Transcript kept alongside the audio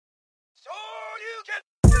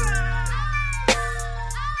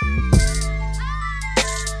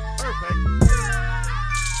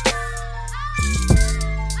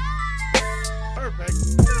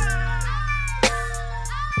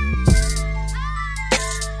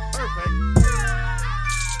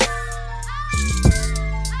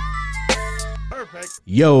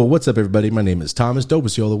Yo, what's up, everybody? My name is Thomas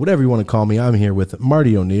Dopasiola, whatever you want to call me. I'm here with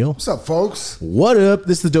Marty O'Neill. What's up, folks? What up?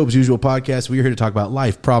 This is the Dope as Usual podcast. We're here to talk about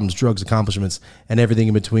life, problems, drugs, accomplishments, and everything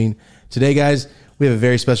in between. Today, guys, we have a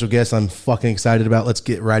very special guest I'm fucking excited about. Let's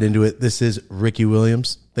get right into it. This is Ricky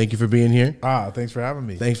Williams. Thank you for being here. Thanks for having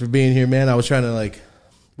me. Thanks for being here, man. I was trying to,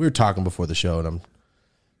 we were talking before the show, and I'm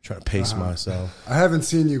trying to pace myself. I haven't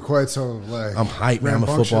seen you quite so, I'm hyped, man. I'm a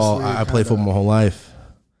football. I played football my whole life.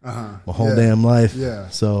 My whole damn life. Yeah.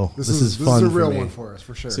 So this is fun. This is a real for me. one for us,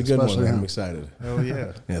 for sure. It's a good one. I'm excited. Hell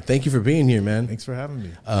yeah. Yeah. Thank you for being here, man. Thanks for having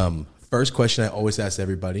me. First question I always ask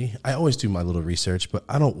everybody. I always do my little research, but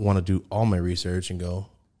I don't want to do all my research and go,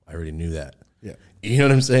 I already knew that. Yeah. You know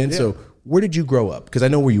what I'm saying? Yeah. So where did you grow up? Because I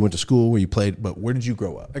know where you went to school, where you played, but where did you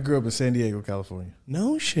grow up? I grew up in San Diego, California.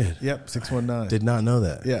 No shit. Yep, 619. Did not know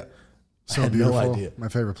that. Yeah. So I had beautiful. no idea. My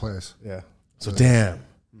favorite place. Yeah. So damn.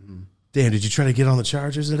 Damn, did you try to get on the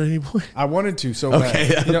Chargers at any point? I wanted to so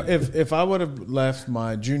bad. You know, if I would have left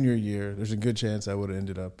my junior year, there's a good chance I would have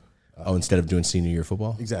ended up. Instead of doing senior year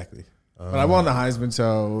football? Exactly. But I won the Heisman,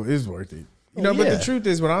 so it was worth it. You know, yeah. but the truth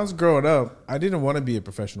is, when I was growing up, I didn't want to be a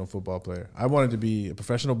professional football player. I wanted to be a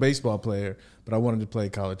professional baseball player, but I wanted to play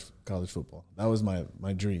college football. That was my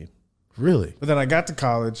dream. Really? But then I got to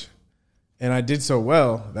college, and I did so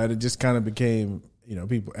well that it just kind of became, you know,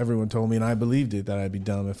 everyone told me, and I believed it, that I'd be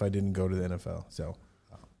dumb if I didn't go to the NFL. So,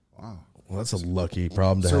 Wow. Well, that's a lucky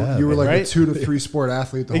problem to So have. you were like right? a 2 to 3 sport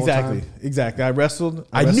athlete the whole time? Exactly. I wrestled.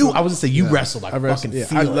 I knew I was going to say you wrestled. I fucking Yeah,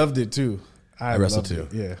 feel I it. loved it too. I wrestled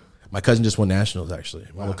loved too. it. Yeah. My cousin just won nationals, actually.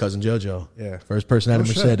 My little cousin JoJo. Yeah. First person out of Oh,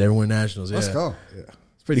 Merced shit. ever win nationals. Yeah. Let's go. Yeah.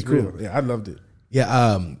 It's pretty cool. Real. Yeah, I loved it.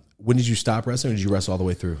 Yeah. When did you stop wrestling, or did you wrestle all the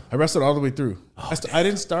way through? I wrestled all the way through. I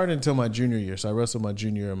didn't start until my junior year, so I wrestled my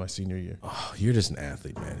junior and my senior year. Oh, you're just an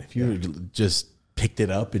athlete, man. If you just picked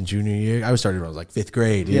it up in junior year, I started when I was like 5th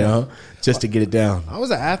grade, you know, just to get it down. I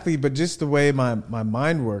was an athlete, but just the way my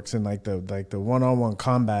mind works and like the one-on-one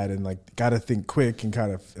combat and like got to think quick and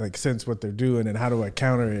kind of like sense what they're doing and how do I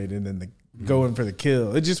counter it and then going for the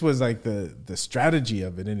kill. It just was like the strategy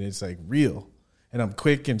of it, and it's like real. And I'm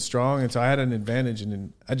quick and strong, and so I had an advantage, and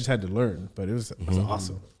then I just had to learn. But it was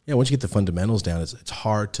awesome. Yeah, once you get the fundamentals down, it's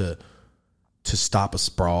hard to stop a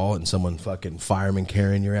sprawl and someone fucking fireman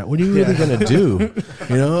carrying you out. What are you really gonna do?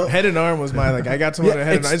 You know, Head and arm was my I got someone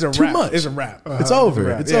head and arm. It's a too wrap. much. It's a wrap. It's over.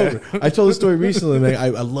 wrap. It's Yeah. over. I told the story recently, man. I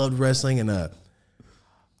loved wrestling, and I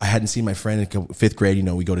hadn't seen my friend in 5th grade. You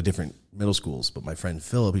know, we go to different middle schools, but my friend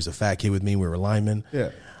Philip, he's a fat kid with me. We were linemen. Yeah.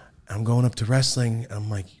 I'm going up to wrestling. And I'm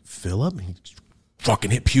like, Philip? He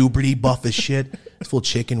fucking hit puberty, buff as shit. This full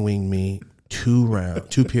chicken winged me 2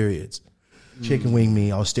 periods. Chicken winged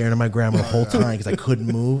me. I was staring at my grandma the whole time because I couldn't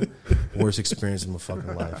move. Worst experience in my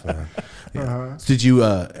fucking life, man. Yeah. Did you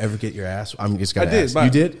ever get your ass? I'm just gonna ask.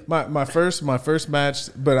 You did? My first match,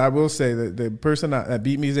 but I will say that the person that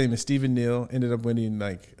beat me, his name is Stephen Neal, ended up winning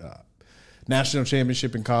national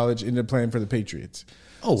championship in college. Ended up playing for the Patriots.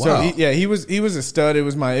 Oh wow! So he was a stud. It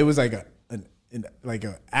was like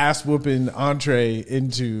a ass whooping entree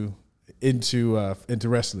into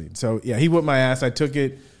wrestling. So yeah, he whooped my ass. I took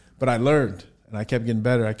it, but I learned and I kept getting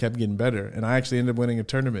better. And I actually ended up winning a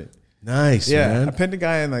tournament. Nice, Yeah, man. I pinned a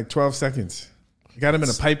guy in like 12 seconds. I got him in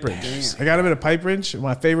a pipe wrench.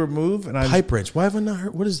 My favorite move. And Pipe wrench. Why have I not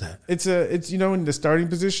heard? What is that? It's you know, in the starting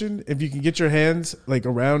position, if you can get your hands like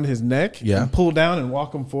around his neck Yeah. and pull down and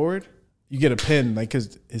walk him forward, you get a pin, like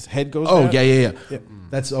because his head goes Oh down. yeah.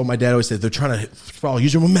 That's my dad always said. They're trying to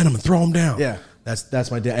use your momentum and throw him down. Yeah.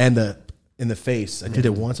 That's my dad. And in the face. I did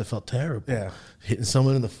it once. I felt terrible. Yeah. Hitting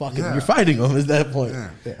someone in the fucking. Yeah. You're fighting them at that point.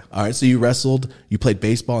 Yeah. All right. So you wrestled. You played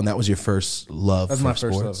baseball, and that was your first love. That's for my first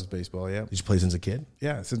sports? love was baseball, yeah. Did you play since a kid?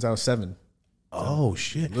 Yeah, since I was 7. Oh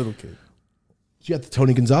shit! Little kid. You got the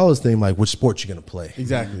Tony Gonzalez thing. Like, which sport you gonna play?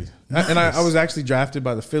 Exactly. And I was actually drafted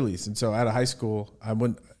by the Phillies. And so out of high school, I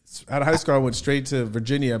went straight to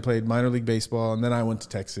Virginia. I played minor league baseball, and then I went to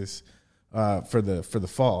Texas for the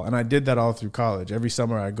fall. And I did that all through college. Every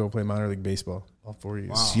summer I'd go play minor league baseball all 4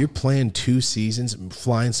 years. So you're playing 2 seasons,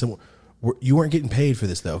 flying somewhere. You weren't getting paid for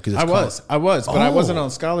this though, because I was, but I wasn't on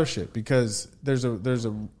scholarship because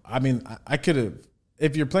I could have.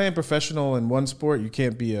 If you're playing professional in one sport, you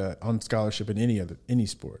can't be on scholarship in any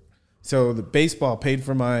sport. So the baseball paid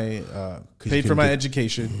for my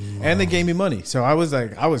education, and they gave me money. So I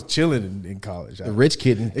was chilling in college. The rich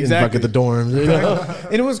kid in Exactly. the dorms. You know?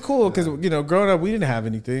 And it was cool because growing up we didn't have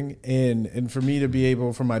anything, and for me to be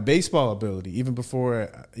able, for my baseball ability, even before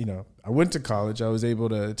I went to college, I was able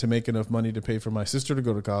to make enough money to pay for my sister to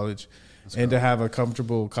go to college, to have a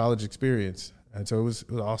comfortable college experience, and so it was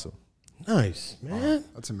awesome. Nice, man. Wow,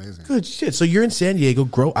 that's amazing. Good shit. So you're in San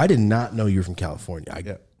Diego. I did not know you were from California. I'm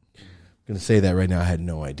going to say that right now. I had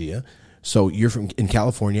no idea. So you're in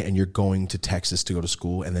California, and you're going to Texas to go to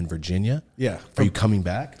school, and then Virginia. Yeah. Are you coming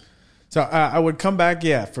back? So I would come back,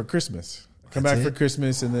 for Christmas. For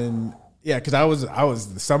Christmas, and then because I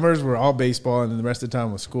was the summers were all baseball, and then the rest of the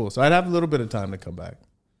time was school. So I'd have a little bit of time to come back.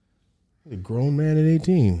 A grown man at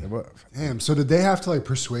 18. Damn. So did they have to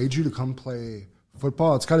persuade you to come play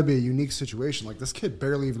football? It's got to be a unique situation. Like, this kid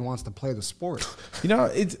barely even wants to play the sport.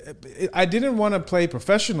 I didn't want to play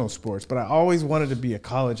professional sports, but I always wanted to be a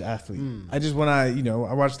college athlete. I just I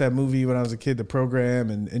watched that movie when I was a kid, The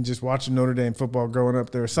Program, and just watching Notre Dame football growing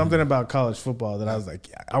up. There was something about college football that I was like,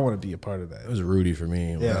 I want to be a part of that. It was Rudy for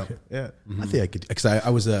me. Yeah. I think I could, because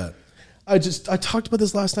I talked about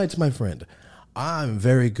this last night to my friend. I'm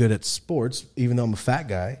very good at sports, even though I'm a fat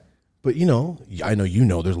guy. But I know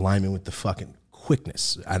there's linemen with the fucking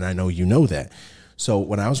quickness, and I know you know that. So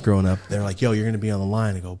when I was growing up, they're like, yo, you're going to be on the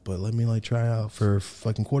line. I go, but let me try out for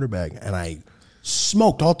fucking quarterback. And I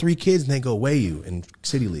smoked all 3 kids, and they go, weigh you in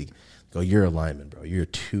City League. I go, you're a lineman, bro. You're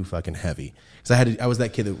too fucking heavy. Because I was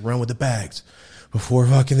that kid that run with the bags before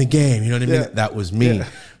fucking the game. You know what I mean? Yeah. That was me. Yeah.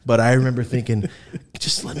 But I remember thinking,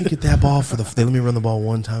 just let me get that ball they let me run the ball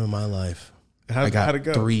one time in my life. I got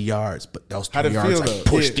 3 yards, but those 3 yards, I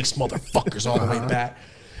pushed these motherfuckers all the way back.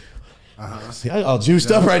 See, I all juiced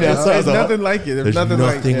up right now. There's nothing like it. There's nothing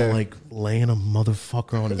like laying a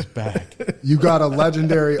motherfucker on his back. You got a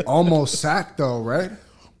legendary almost sack though, right?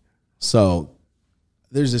 So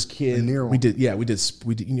there's this kid. We did.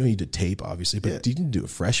 You did tape, obviously, but you didn't do a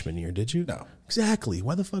freshman year, did you? No. Exactly.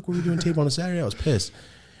 Why the fuck were we doing tape on a Saturday? I was pissed.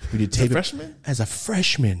 We did tape as a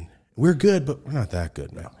freshman. We're good, but we're not that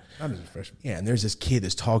good, man. Not as a freshman. Yeah, and there's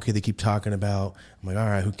this tall kid they keep talking about. I'm like, all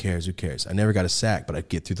right, who cares? I never got a sack, but I'd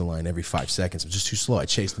get through the line every 5 seconds. I'm just too slow. I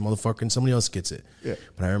chase the motherfucker, and somebody else gets it. Yeah.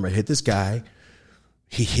 But I remember I hit this guy.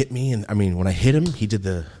 He hit me, and when I hit him, he did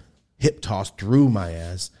the hip toss through my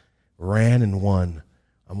ass, ran and won.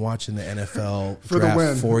 I'm watching the NFL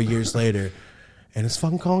draft 4 years later, and it's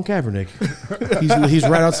fucking Colin Kaepernick. He's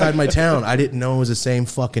right outside my town. I didn't know it was the same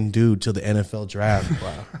fucking dude till the NFL draft.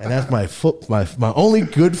 Wow. And that's my only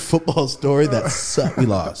good football story that sucked. We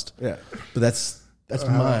lost. Yeah. But that's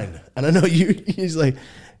mine. And I know he's like,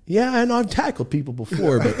 yeah, I know I've tackled people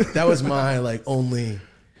before, but that was my only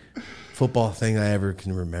football thing I ever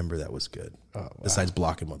can remember that was good. Oh, wow. Besides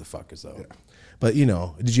blocking motherfuckers though. Yeah. But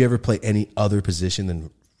did you ever play any other position than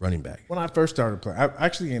running back? When I first started playing,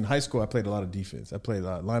 actually in high school, I played a lot of defense. I played a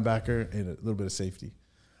lot of linebacker and a little bit of safety.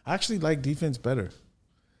 I actually like defense better,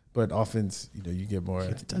 but offense, you get more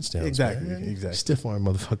touchdowns. Exactly, man. Exactly. Stiff arm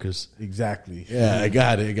motherfuckers. Exactly. Yeah, I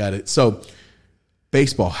got it. So,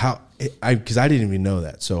 baseball. Because I didn't even know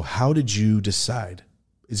that. So, how did you decide?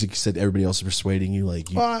 Is it you said everybody else is persuading you?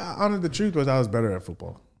 Well, the truth was I was better at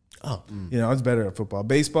football. Oh, I was better at football.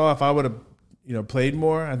 Baseball, if I would have, played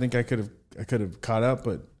more, I think I could have caught up,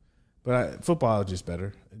 but football is just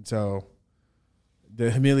better. And so the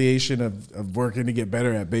humiliation of working to get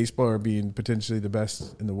better at baseball or being potentially the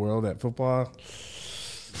best in the world at football.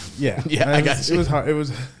 Yeah. Yeah, I got you. It was hard. It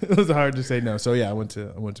was hard to say no. So yeah, I went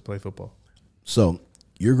to play football. So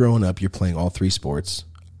you're growing up, you're playing all 3 sports.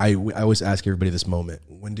 I always ask everybody this moment.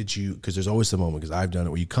 When did you, because there's always the moment, because I've done it,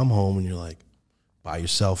 where you come home and you're by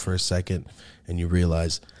yourself for a second and you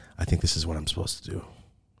realize, I think this is what I'm supposed to do.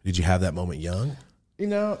 Did you have that moment young?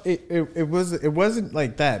 It wasn't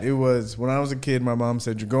like that. It was when I was a kid, my mom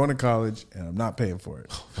said, you're going to college and I'm not paying for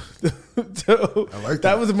it. So I like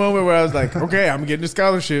that was a moment where I was like, okay, I'm getting a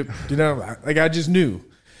scholarship. I just knew.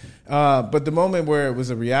 But the moment where it was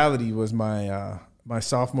a reality was my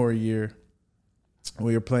sophomore year.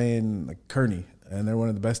 We were playing Kearney, and they're one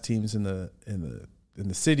of the best teams in the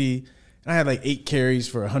city. And I had 8 carries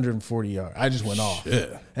for 140 yards. I just went off.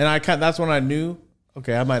 And that's when I knew,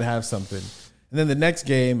 okay, I might have something. And then the next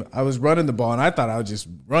game, I was running the ball, and I thought I was just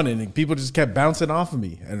running, and people just kept bouncing off of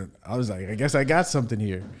me. And I was like, I guess I got something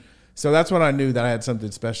here. So that's when I knew that I had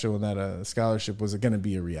something special and that a scholarship was going to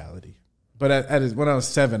be a reality. But when I was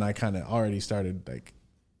 7, I kind of already started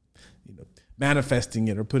manifesting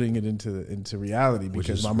it or putting it into reality,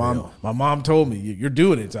 because my mom told me, you're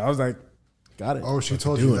doing it. So I was like, got it. Oh, she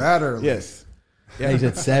told you that early. Yes. Yeah, he's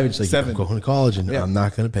at 7. He's like, 7. I'm going to college and Yeah. I'm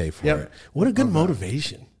not going to pay for Yep. it. What a good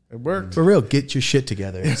motivation. It worked. For real, get your shit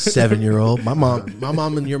together. 7-year-old. My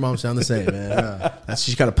mom and your mom sound the same, man. That's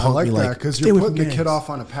she's got to I punk like me that like, because stay you're with putting me, the kid guys. off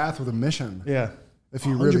on a path with a mission. Yeah. If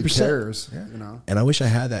he really 100%. cares, And I wish I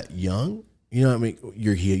had that young. You know what I mean?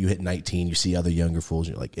 You're here, you hit 19, you see other younger fools,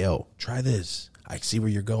 and you're like, yo, try this. I see where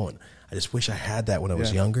you're going. I just wish I had that when I was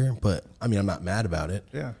Yeah. younger. But I mean, I'm not mad about it.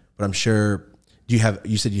 Yeah. But I'm sure.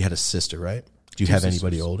 You said you had a sister, right? Do you have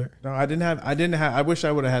anybody older? No, I didn't have. I wish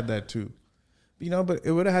I would have had that too. But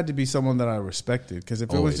it would have had to be someone that I respected. Because if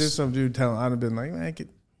it Always. was just some dude telling, I'd have been like, man,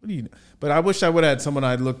 what do you know? But I wish I would have had someone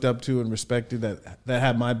I looked up to and respected that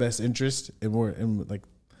had my best interest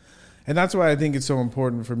and that's why I think it's so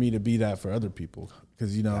important for me to be that for other people.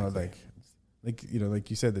 Because like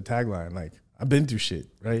you said, the tagline, like I've been through shit,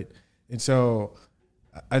 right? And so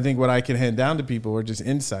I think what I can hand down to people are just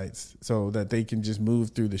insights so that they can just move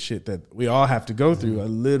through the shit that we all have to go through a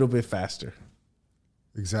little bit faster.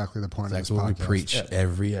 exactly the point That's of this what we podcast. preach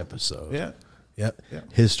every episode. Yeah. Yep. Yeah.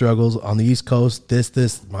 His struggles on the East Coast,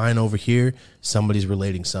 this, mine over here. Somebody's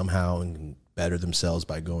relating somehow and can better themselves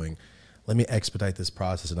by going, let me expedite this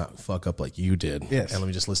process and not fuck up like you did. Yes. And let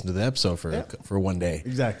me just listen to the episode for one day.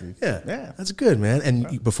 Exactly. Yeah. Yeah. That's good, man.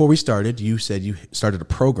 And before we started, you said you started a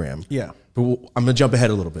program. Yeah. But I'm going to jump ahead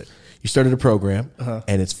a little bit. You started a program,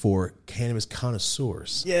 and it's for cannabis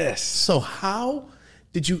connoisseurs. Yes. So how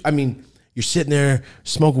did you, I mean, you're sitting there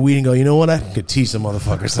smoking weed and go, you know what? I could teach some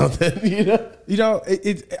motherfucker something.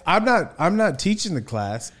 I'm not teaching the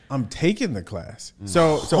class. I'm taking the class.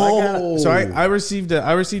 So Oh. I received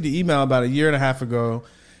an email about a year and a half ago,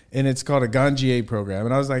 and it's called a Ganjier program.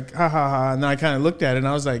 And I was like, ha ha ha. And then I kind of looked at it and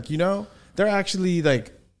I was like, they're actually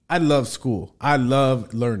like, I love school. I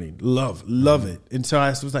love learning. Love it. And so I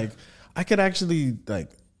was like, I could actually like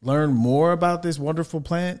learn more about this wonderful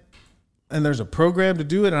plant. And there's a program to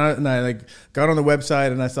do it. And I like got on the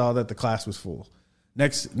website and I saw that the class was full.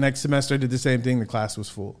 Next semester I did the same thing. The class was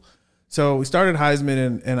full. So we started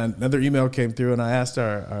Heisman and another email came through and I asked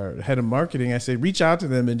our head of marketing, I said, reach out to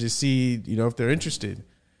them and just see, if they're interested.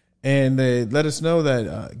 And they let us know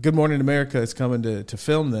that Good Morning America is coming to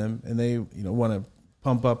film them and they, want to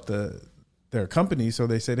pump up their company. So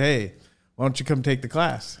they said, hey, why don't you come take the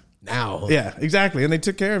class? Now. Yeah, exactly. And they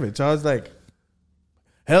took care of it. So I was like,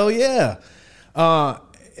 hell yeah.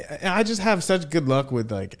 I just have such good luck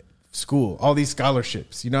with like school, all these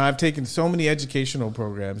scholarships. I've taken so many educational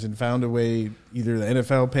programs and found a way, either the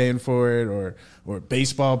NFL paying for it or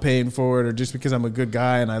baseball paying for it, or just because I'm a good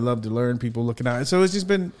guy and I love to learn, people looking out. So it's just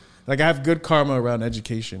been like I have good karma around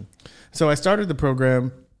education. So I started the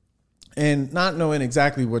program and not knowing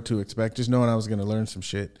exactly what to expect, just knowing I was going to learn some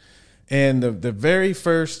shit. And the very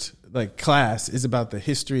first like class is about the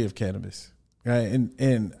history of cannabis, right?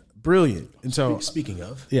 And brilliant. And so Speaking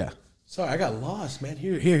of. yeah. Sorry, I got lost, man.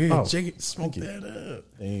 Here. Oh, Take it, smoke that up.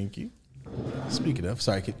 Thank you. Speaking of,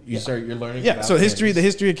 sorry, you're learning. Yeah. about So the history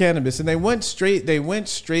cannabis. of cannabis, and they went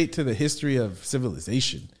straight to the history of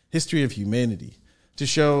civilization, history of humanity, to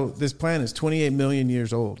show this plant is 28 million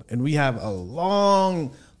years old, and we have a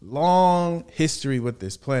long history with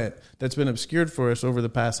this plant that's been obscured for us over the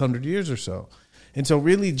past 100 years or so. And so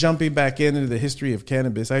really jumping back into the history of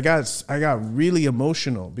cannabis, I got really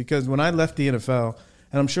emotional because when I left the NFL,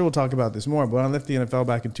 and I'm sure we'll talk about this more, but when I left the NFL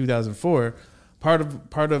back in 2004,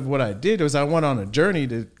 part of what I did was I went on a journey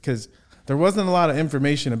because there wasn't a lot of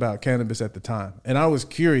information about cannabis at the time. And I was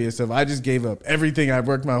curious if I just gave up everything I've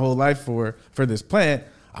worked my whole life for this plant,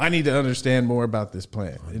 I need to understand more about this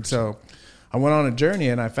plant. 100%. And so I went on a journey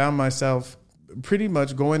and I found myself pretty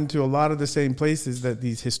much going to a lot of the same places that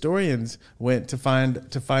these historians went to find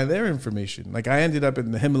their information. Like I ended up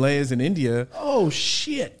in the Himalayas in India. Oh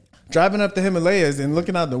shit! Driving up the Himalayas and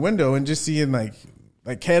looking out the window and just seeing like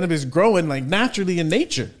cannabis growing like naturally in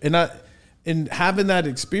nature, and having that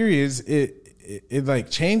experience, it like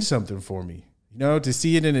changed something for me. To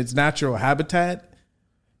see it in its natural habitat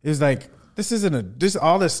is like this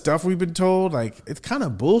all this stuff we've been told, like it's kind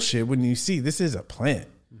of bullshit when you see this is a plant.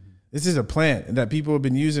 This is a plant that people have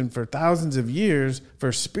been using for thousands of years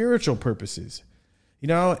for spiritual purposes,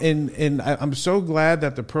 and I'm so glad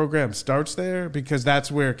that the program starts there because that's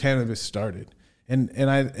where cannabis started.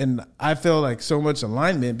 And I feel like so much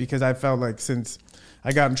alignment because I felt like since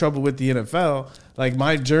I got in trouble with the NFL, like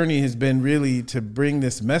my journey has been really to bring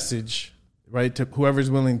this message, right, to whoever's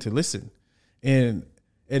willing to listen. And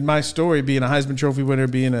my story being a Heisman Trophy winner,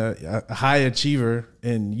 being a high achiever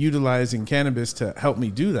and utilizing cannabis to help me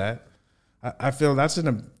do that, I feel that's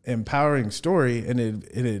an empowering story, and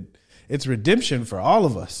it's redemption for all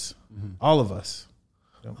of us. All of us.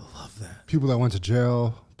 I love that. People that went to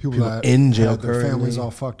jail, People that in jail had their currently. families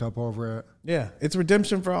all fucked up over it. Yeah, it's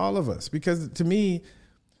redemption for all of us because to me,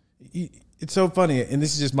 it's so funny, and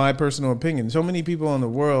this is just my personal opinion. So many people in the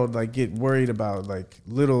world like get worried about like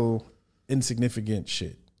little insignificant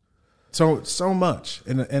shit, so much,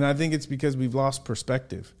 and I think it's because we've lost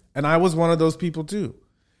perspective. And I was one of those people too.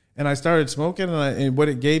 And I started smoking, and what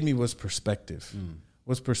it gave me was perspective.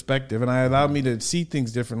 And I allowed me to see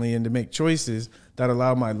things differently and to make choices that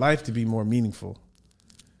allow my life to be more meaningful.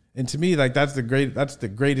 And to me, like that's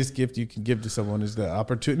the greatest gift you can give to someone is the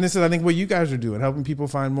opportunity. And this is, I think, what you guys are doing, helping people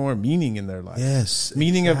find more meaning in their life. Yes,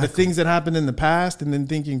 meaning of the things that happened in the past, and then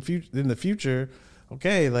thinking in the future.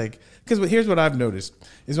 Okay, like because here's what I've noticed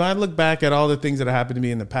is when I look back at all the things that have happened to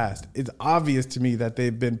me in the past, it's obvious to me that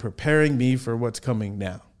they've been preparing me for what's coming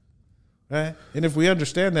now. Right? And if we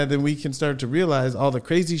understand that, then we can start to realize all the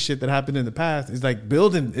crazy shit that happened in the past is like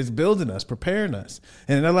building us, preparing us.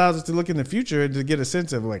 And it allows us to look in the future and to get a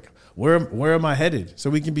sense of like, where am I headed? So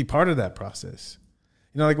we can be part of that process.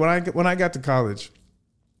 You know, like when I got to college,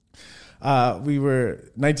 we were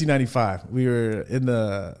 1995. We were in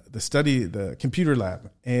the computer lab,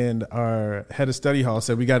 and our head of study hall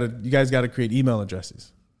said, you guys got to create email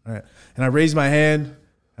addresses. All right. And I raised my hand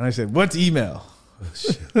and I said, what's email?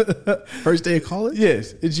 First day of college?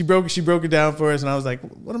 Yes. And she broke it down for us, and I was like,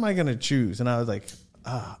 what am I going to choose? And I was like,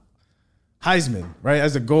 Heisman, right,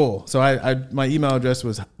 as a goal. So my email address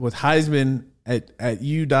was Heisman at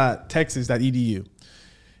u.texas.edu.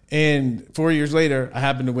 And 4 years later, I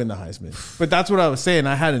happened to win the Heisman. But that's what I was saying.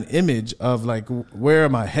 I had an image of like, where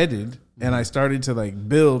am I headed? And I started to like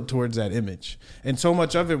build towards that image. And so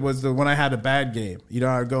much of it was when I had a bad game. You know,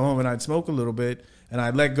 I'd go home and I'd smoke a little bit, and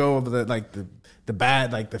I'd let go of the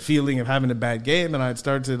bad, like the feeling of having a bad game, and I'd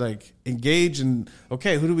start to like engage in,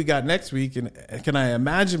 okay, who do we got next week? And can I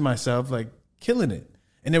imagine myself like killing it?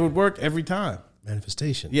 And it would work every time.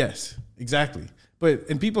 Manifestation. Yes, exactly.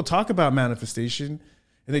 And people talk about manifestation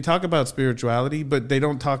and they talk about spirituality, but they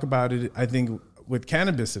don't talk about it, I think, with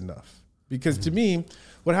cannabis enough. Because to me,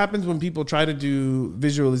 what happens when people try to do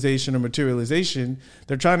visualization or materialization,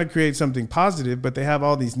 they're trying to create something positive, but they have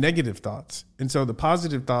all these negative thoughts. And so the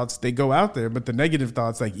positive thoughts, they go out there, but the negative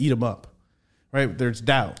thoughts like eat them up, right? There's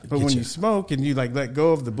doubt. But when you smoke and you like let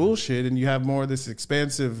go of the bullshit and you have more of this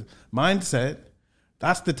expansive mindset,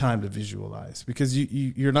 that's the time to visualize, because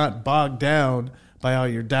you're not bogged down by all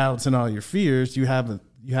your doubts and all your fears.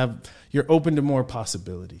 You're open to more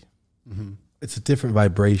possibility. Mm-hmm. It's a different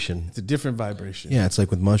vibration. It's a different vibration. Yeah, it's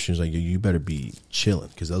like with mushrooms. Like you better be chilling,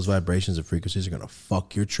 because those vibrations and frequencies are gonna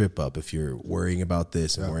fuck your trip up if you're worrying about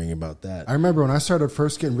this and worrying about that. I remember when I started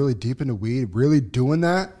first getting really deep into weed, really doing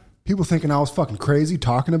that. People thinking I was fucking crazy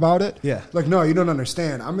talking about it. Yeah, like no, you don't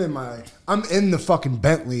understand. I'm in the fucking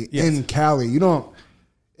Bentley in Cali. You don't,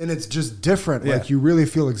 and it's just different. Yeah. Like you really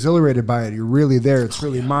feel exhilarated by it. You're really there. It's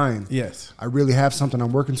really mine. Yes, I really have something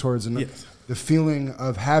I'm working towards, and the feeling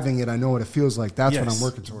of having it, I know what it feels like. That's what I'm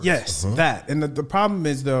working towards. Yes, that. And the problem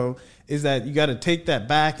is, though, is that you got to take that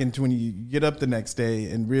back into when you get up the next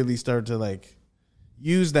day and really start to like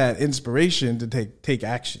use that inspiration to take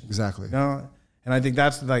action. Exactly. You know? And I think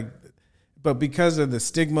that's like, but because of the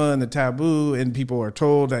stigma and the taboo, and people are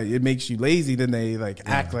told that it makes you lazy, then they like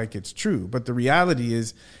act like it's true. But the reality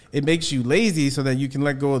is, it makes you lazy so that you can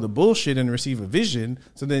let go of the bullshit and receive a vision,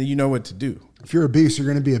 so then you know what to do. If you're a beast, you're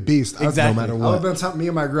going to be a beast. Exactly. No matter what. I've been telling me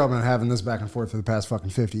and my girl have been having this back and forth for the past fucking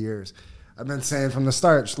 50 years. I've been saying from the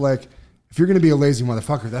start, like, if you're going to be a lazy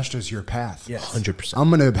motherfucker, that's just your path. Yes. 100%. I'm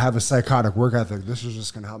going to have a psychotic work ethic. This is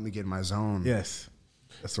just going to help me get in my zone. Yes.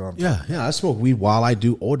 That's what I'm Yeah. I smoke weed while I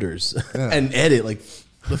do orders and edit. Like,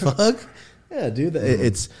 the fuck? Yeah, dude.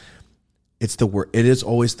 It's the work. It is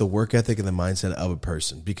always the work ethic and the mindset of a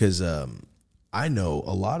person, because I know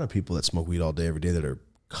a lot of people that smoke weed all day, every day, that are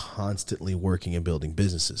constantly working and building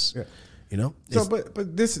businesses. Yeah. You know? So,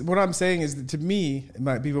 but this, what I'm saying is that to me,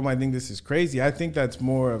 people might think this is crazy. I think that's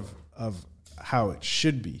more of how it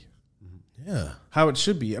should be. Yeah. How it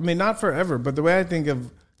should be. I mean, not forever, but the way I think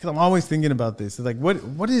of, because I'm always thinking about this. It's like,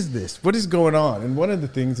 what is this? What is going on? And one of the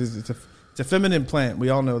things is it's a feminine plant. We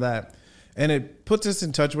all know that. And it puts us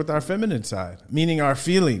in touch with our feminine side, meaning our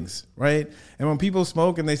feelings, right? And when people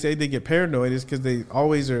smoke and they say they get paranoid, it's because they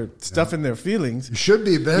always are stuffing their feelings. You should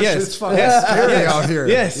be, bitch. Yes. It's fucking scary out here.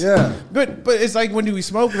 Yes. Yeah. But it's like when we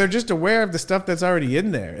smoke, they're just aware of the stuff that's already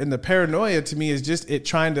in there. And the paranoia to me is just it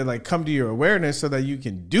trying to like come to your awareness so that you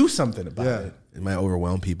can do something about it. It might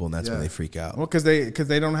overwhelm people, and that's when they freak out. Well, because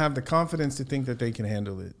they don't have the confidence to think that they can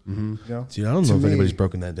handle it. Mm-hmm. You know? Dude, I don't know if anybody's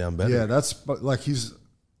broken that down better. Yeah, that's like he's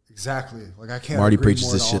exactly like I can't. Marty agree preaches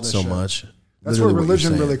more this to all shit so much. That's where literally what you're religion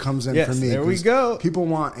saying. really comes in Yes, for me. there we 'cause go. People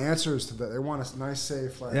want answers to that. They want a nice,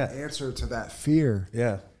 safe answer to that fear.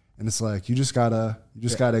 Yeah. And it's like you just gotta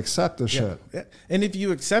accept the shit. Yeah. And if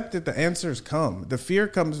you accept it, the answers come. The fear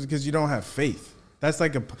comes because you don't have faith. That's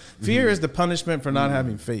like fear is the punishment for not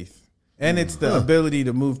having faith. And it's the ability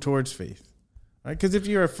to move towards faith. Right? Because if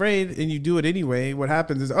you're afraid and you do it anyway, what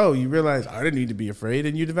happens is, you realize I didn't need to be afraid,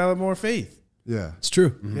 and you develop more faith. Yeah. It's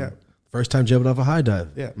true. Yeah. First time jumping off a high dive.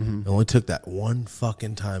 Yeah. It only took that one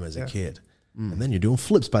fucking time as a kid. And then you're doing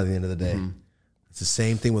flips by the end of the day. It's the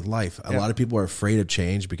same thing with life. A lot of people are afraid of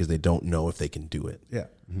change because they don't know if they can do it. Yeah.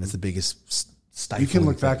 That's the biggest stifling You can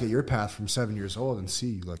look thing. back at your path from 7 years old and see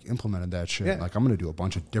you like implemented that shit. Yeah. Like I'm gonna do a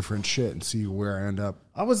bunch of different shit and see where I end up.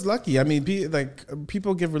 I was lucky. I mean,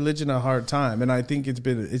 people give religion a hard time, and I think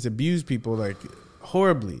it's abused people like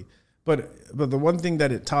horribly. But the one thing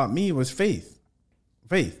that it taught me was faith.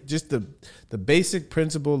 Faith, just the basic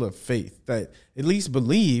principle of faith, that at least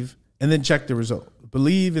believe and then check the result.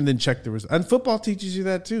 Believe and then check the result. And football teaches you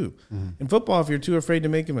that too. In football, if you're too afraid to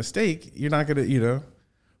make a mistake, you're not gonna,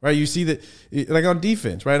 right? You see that, like on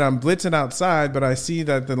defense, right? I'm blitzing outside, but I see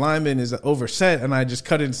that the lineman is overset, and I just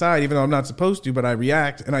cut inside, even though I'm not supposed to. But I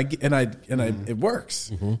react, and it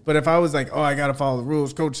works. But if I was like, I got to follow the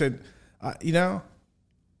rules, coach said,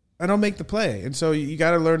 I don't make the play. And so you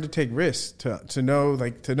got to learn to take risks to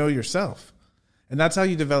know yourself, and that's how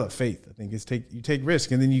you develop faith. I think you take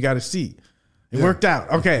risk, and then you got to see. It worked out.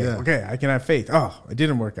 Okay, I can have faith. Oh, it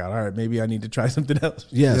didn't work out. All right, maybe I need to try something else.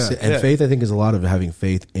 Yes, Yeah. and faith, I think, is a lot of having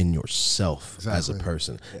faith in yourself as a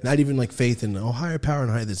person. Not even like faith in higher power and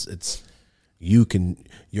higher. It's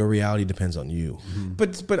your reality depends on you.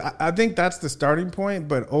 But I think that's the starting point.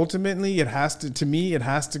 But ultimately, it has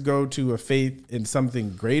to go to a faith in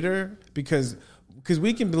something greater, because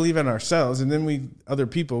we can believe in ourselves, and then we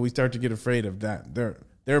start to get afraid of that.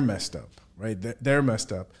 They're messed up, right? They're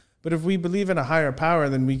messed up. But if we believe in a higher power,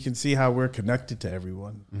 then we can see how we're connected to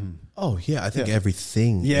everyone. Oh yeah, I think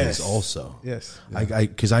everything is also. Yes.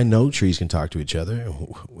 Because I know trees can talk to each other.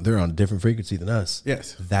 They're on a different frequency than us.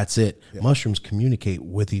 Yes. That's it. Yeah. Mushrooms communicate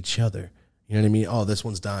with each other. You know what I mean? Oh, this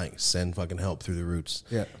one's dying. Send fucking help through the roots.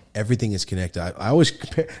 Yeah. Everything is connected. I always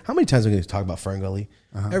compare. How many times am I going to talk about Ferngully?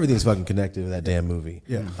 Everything's fucking connected to that damn movie.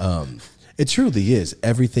 Yeah. It truly is.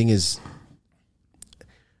 Everything is.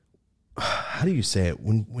 How do you say it?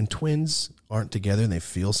 When twins aren't together and they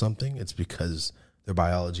feel something, it's because their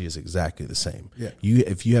biology is exactly the same. Yeah.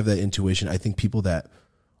 If you have that intuition, I think people that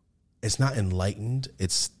it's not enlightened,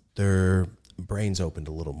 it's their brains opened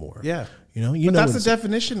a little more. Yeah. But that's the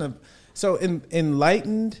definition of. So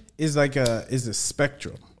enlightened is is a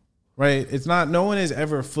spectrum, right? It's not. No one is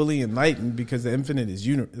ever fully enlightened because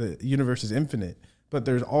the universe is infinite. But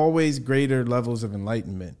there's always greater levels of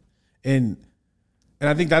enlightenment, and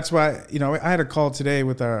I think that's why I had a call today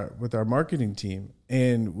with our marketing team,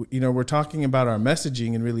 and we're talking about our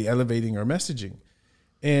messaging and really elevating our messaging,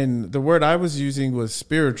 and the word I was using was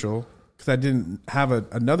spiritual because I didn't have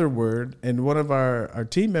another word, and one of our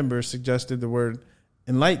team members suggested the word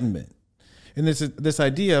enlightenment. And this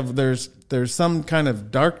idea of there's some kind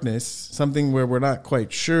of darkness, something where we're not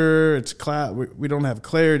quite sure, it's we don't have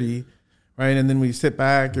clarity, right? And then we sit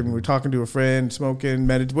back and we're talking to a friend, smoking,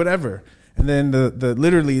 meditating, whatever, and then the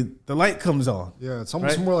light comes on. Yeah, it's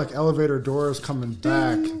almost right? more like elevator doors coming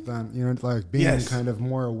back than like being Yes. kind of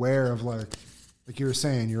more aware of like you were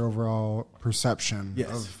saying, your overall perception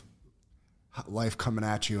of life coming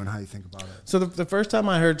at you and how you think about it. So the first time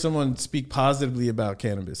I heard someone speak positively about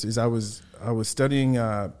cannabis is I was studying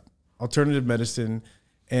alternative medicine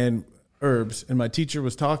and herbs, and my teacher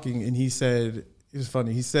was talking, and he said, it was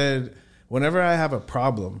funny. He said, whenever I have a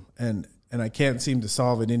problem and I can't seem to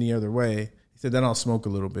solve it any other way, he said, then I'll smoke a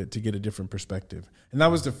little bit to get a different perspective. And that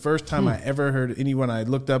was the first time I ever heard anyone I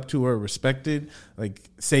looked up to or respected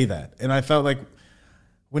say that. And I felt like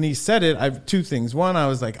when he said it, I have two things. One, I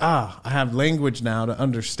was like, I have language now to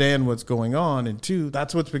understand what's going on. And two,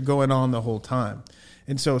 that's what's been going on the whole time.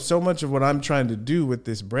 And so much of what I'm trying to do with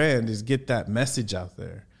this brand is get that message out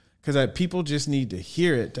there. Because people just need to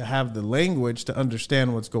hear it, to have the language to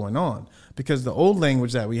understand what's going on. Because the old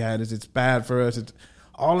language that we had is it's bad for us. It's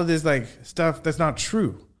all of this stuff that's not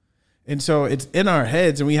true. And so it's in our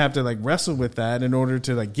heads, and we have to wrestle with that in order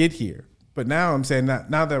to get here. But now I'm saying that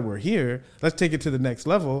now that we're here, let's take it to the next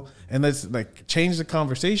level, and let's change the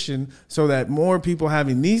conversation so that more people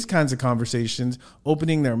having these kinds of conversations,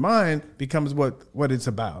 opening their mind, becomes what it's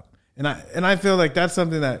about. And I feel like that's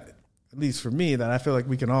something that, at least for me, that I feel like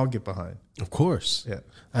we can all get behind. Of course. Yeah.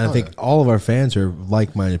 And I think all of our fans are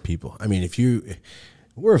like-minded people. I mean, if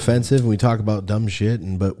we're offensive and we talk about dumb shit,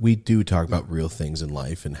 but we do talk about real things in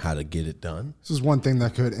life and how to get it done. This is one thing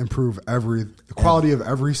that could improve the quality of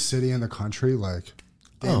every city in the country, like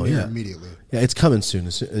immediately. Yeah, it's coming soon.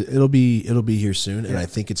 It'll be here soon, and I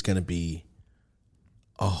think it's going to be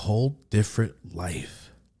a whole different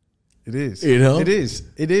life. It is. You know? It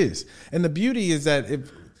is. And the beauty is that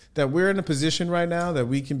that we're in a position right now that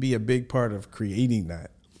we can be a big part of creating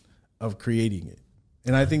it.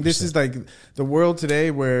 And I think this is like the world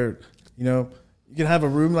today where, you can have a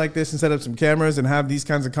room like this and set up some cameras and have these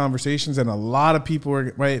kinds of conversations. And a lot of people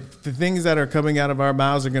are, right? The things that are coming out of our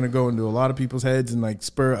mouths are going to go into a lot of people's heads and like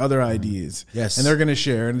spur other ideas. Yes. And they're going to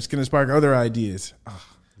share and it's going to spark other ideas. Oh,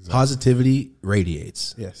 exactly. Positivity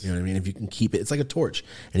radiates. Yes. You know what I mean? If you can keep it, it's like a torch.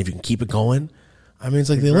 And if you can keep it going, I mean, it's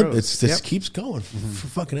like the Olympics. It just keeps going for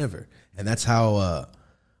fucking ever. And that's how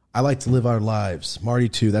I like to live our lives. Marty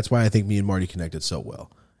too. That's why I think me and Marty connected so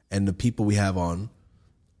well. And the people we have on,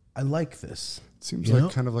 I like this. It seems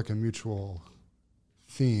like kind of like a mutual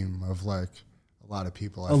theme of like a lot of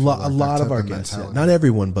people. A lot of our guests. Yeah. Not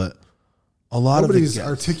everyone, but a lot Nobody's of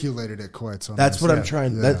articulated it quite so That's nice. what I'm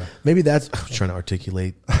trying. Yeah. Maybe that's I'm trying to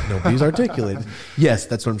articulate. Nobody's articulated. Yes,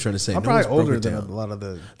 that's what I'm trying to say. I'm probably older than a lot of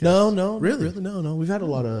the guests. No, Really? no. We've had a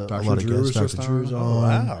lot of Drew was guests. just Dr. Drew's on. Oh,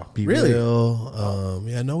 wow. Be Really? Real.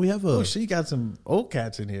 We have a. Oh, so you got some old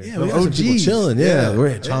cats in here. Yeah, we got some people OGs. chilling. Yeah, we're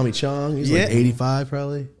at Tommy Chong. He's like Yeah. 85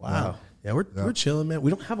 probably. Wow. Yeah, we're chilling, man.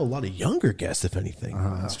 We don't have a lot of younger guests, if anything.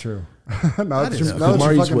 That's true. now that you Marty's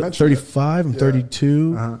fucking what, mentioned 35? I'm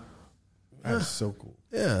 32. That's so cool.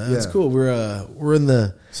 Yeah, that's cool. We're in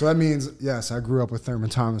the. So that means, yes, I grew up with Thurman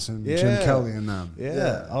Thomas and Jim Kelly and them.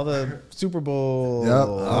 Yeah. All the Super Bowl. Yep. I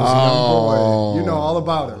was a young boy. You know all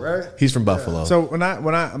about it, right? He's from Buffalo. So when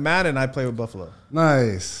I Madden, I play with Buffalo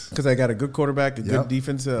Nice. because I got a good quarterback, a good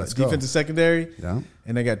defensive secondary,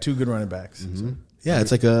 and I got two good running backs. So, yeah,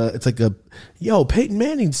 it's like a Peyton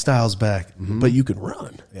Manning style's back, but you can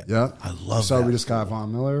run. Yeah. I love So that. we just got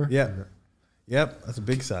Von Miller. Yep, that's a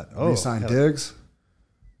big sign. Oh, We signed Diggs.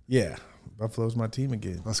 Yeah, Buffalo's my team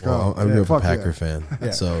again. Let's go. Well, I grew up a Fuck Packer yeah. fan,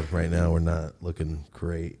 so right now we're not looking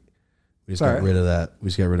great. We just It's got all right. rid of that. We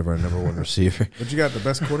just got rid of our number one receiver. But you got the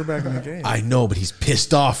best quarterback in the game. I know, but he's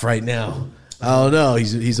pissed off right now. I don't know.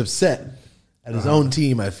 He's upset at his own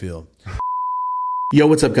team, I feel. Yo,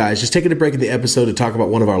 what's up, guys? Just taking a break in the episode to talk about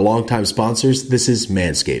one of our longtime sponsors. This is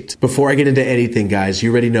Manscaped. Before I get into anything, guys,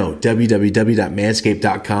 you already know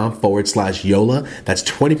www.manscaped.com/Yola. That's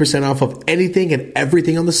 20% off of anything and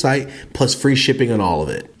everything on the site, plus free shipping on all of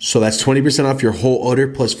it. So that's 20% off your whole order,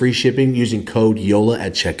 plus free shipping using code YOLA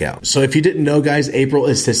at checkout. So if you didn't know, guys, April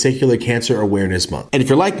is Testicular Cancer Awareness Month. And if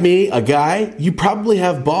you're like me, a guy, you probably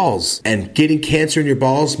have balls. And getting cancer in your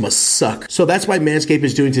balls must suck. So that's why Manscaped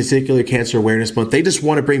is doing Testicular Cancer Awareness Month. They just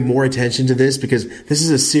want to bring more attention to this because this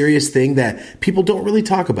is a serious thing that people don't really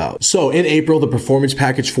talk about. So in April, the Performance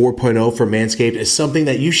Package 4.0 for Manscaped is something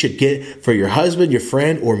that you should get for your husband, your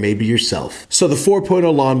friend, or maybe yourself. So the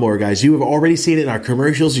 4.0 lawnmower, guys, you have already seen it in our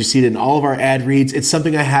commercials. You see it in all of our ad reads. It's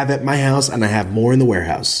something I have at my house and I have more in the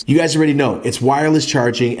warehouse. You guys already know it's wireless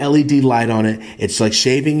charging, LED light on it. It's like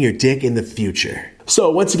shaving your dick in the future.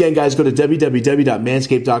 So once again, guys, go to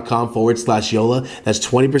www.manscaped.com/Yola. That's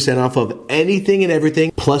 20% off of anything and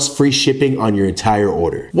everything, plus free shipping on your entire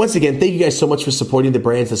order. Once again, thank you guys so much for supporting the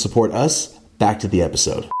brands that support us. Back to the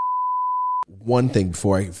episode. One thing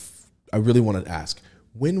before I really want to ask,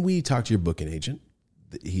 when we talked to your booking agent,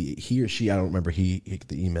 he or she, I don't remember, he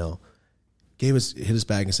the email, hit his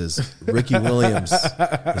bag and says, Ricky Williams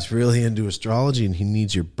is really into astrology and he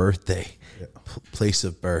needs your birthday, place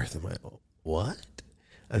of birth. I'm like, what?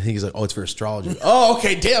 I think he's like, oh, it's for astrology. Oh,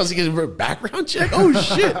 okay, damn. I was thinking for a background check. Oh,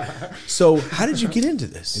 shit. So how did you get into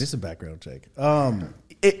this? It is a background check. You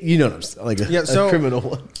know what I'm saying? Like a criminal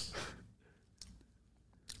one.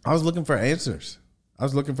 I was looking for answers.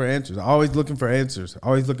 Always looking for answers.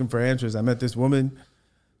 I met this woman.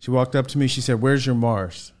 She walked up to me. She said, where's your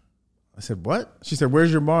Mars? I said, what? She said,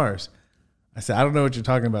 where's your Mars? I said, I don't know what you're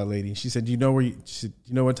talking about, lady. She said, you know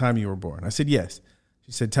what time you were born? I said, yes.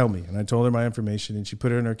 She said, tell me. And I told her my information, and she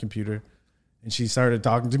put it in her computer, and she started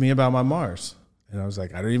talking to me about my Mars. And I was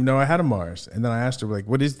like, I don't even know I had a Mars. And then I asked her, like,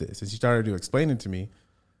 what is this? And she started to explain it to me.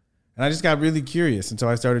 And I just got really curious. And so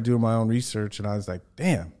I started doing my own research, and I was like,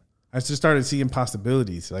 damn. I just started seeing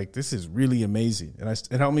possibilities. Like, this is really amazing. And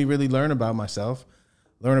it helped me really learn about myself,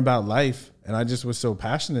 learn about life. And I just was so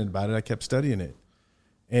passionate about it, I kept studying it.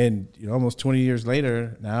 And, almost 20 years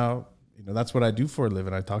later, now, that's what I do for a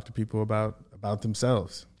living. I talk to people about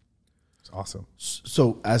themselves. It's awesome.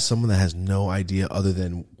 So as someone that has no idea other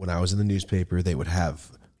than when I was in the newspaper, they would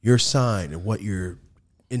have your sign and what your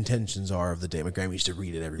intentions are of the day. My grandma used to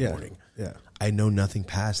read it every morning. Yeah. I know nothing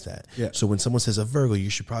past that. Yeah. So when someone says a Virgo, you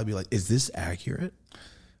should probably be like, is this accurate?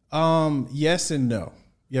 Yes and no.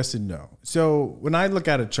 Yes and no. So when I look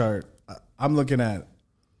at a chart, I'm looking at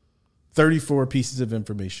 34 pieces of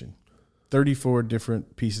information, 34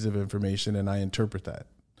 different pieces of information, and I interpret that.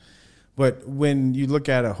 But when you look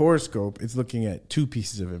at a horoscope, it's looking at 2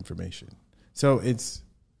 pieces of information. So it's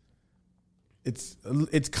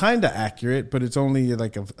kind of accurate, but it's only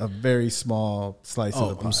like a very small slice of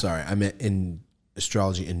the pie. I'm sorry. I meant in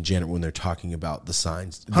astrology in general when they're talking about the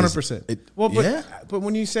signs. 100%. But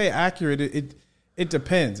when you say accurate, it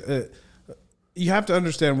depends. You have to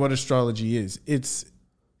understand what astrology is.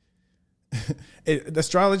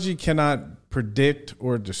 Astrology cannot predict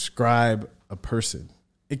or describe a person.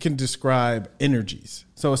 It can describe energies.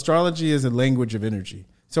 So astrology is a language of energy.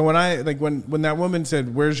 So when that woman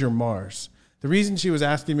said, "Where's your Mars?" The reason she was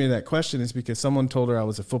asking me that question is because someone told her I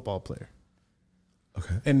was a football player.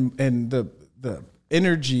 Okay. And the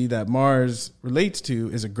energy that Mars relates to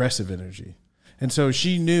is aggressive energy. And so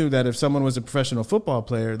she knew that if someone was a professional football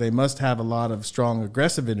player, they must have a lot of strong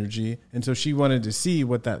aggressive energy. And so she wanted to see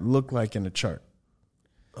what that looked like in a chart.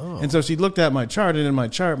 Oh. And so she looked at my chart, and in my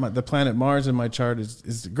chart, the planet Mars in my chart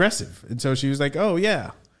is aggressive. And so she was like, "Oh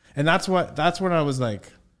yeah." And that's when I was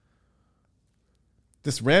like,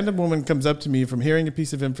 this random woman comes up to me from hearing a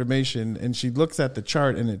piece of information, and she looks at the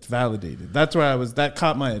chart and it's validated. That's where that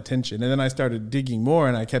caught my attention. And then I started digging more,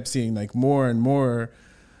 and I kept seeing like more and more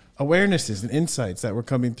awarenesses and insights that were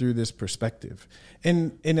coming through this perspective.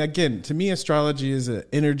 And again, to me, astrology is an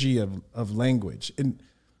energy of language. And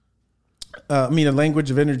a language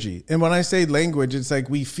of energy. And when I say language, it's like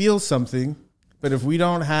we feel something, but if we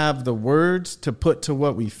don't have the words to put to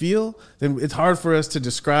what we feel, then it's hard for us to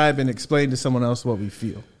describe and explain to someone else what we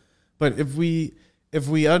feel. But if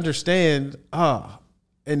we understand,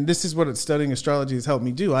 and this is what studying astrology has helped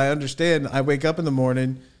me do. I understand. I wake up in the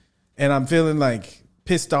morning and I'm feeling like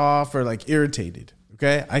pissed off or like irritated.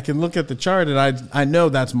 Okay. I can look at the chart and I know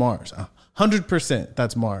that's Mars. 100%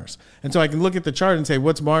 that's Mars. And so I can look at the chart and say,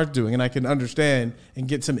 what's Mars doing? And I can understand and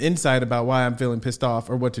get some insight about why I'm feeling pissed off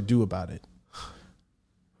or what to do about it.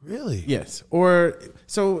 Really? Yes. Or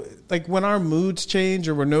so like when our moods change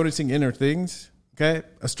or we're noticing inner things, okay,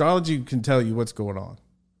 astrology can tell you what's going on.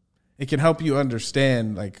 It can help you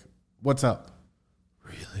understand like what's up.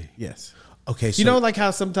 Really? Yes. Okay. So you know, like how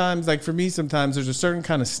sometimes, like for me, sometimes there's a certain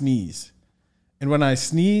kind of sneeze. And when I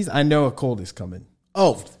sneeze, I know a cold is coming.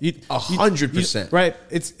 Oh, 100%. Right.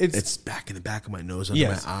 It's back in the back of my nose, under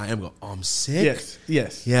my eye. I'm going, I'm sick.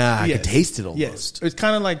 Yes. Yeah, I can taste it almost. Yes. It's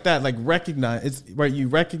kind of like that, like recognize. It's right. You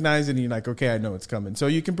recognize it and you're like, okay, I know it's coming. So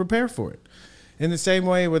you can prepare for it. In the same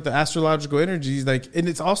way with the astrological energies, like, and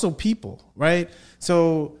it's also people, right?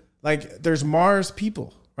 So like there's Mars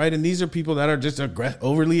people, right? And these are people that are just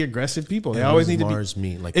overly aggressive people. They always need to be. Mars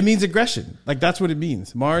mean? Like, it means aggression. Like that's what it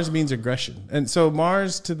means. Mars means aggression. And so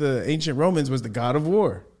Mars to the ancient Romans was the god of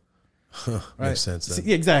war. Right? Makes sense then.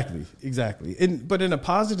 See, exactly. But in a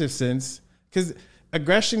positive sense, because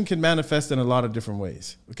aggression can manifest in a lot of different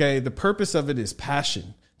ways. Okay. The purpose of it is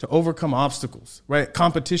passion to overcome obstacles, right?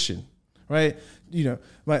 Competition, right? You know,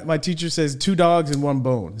 my teacher says 2 dogs and 1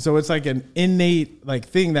 bone. So it's like an innate like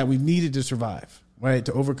thing that we needed to survive. Right,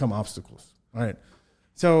 to overcome obstacles. All right,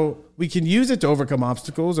 so we can use it to overcome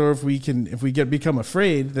obstacles, or if we become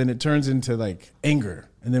afraid, then it turns into like anger,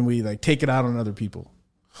 and then we like take it out on other people.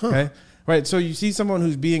 Okay, right. So you see someone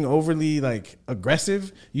who's being overly like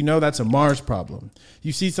aggressive, you know that's a Mars problem.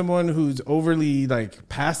 You see someone who's overly like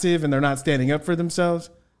passive and they're not standing up for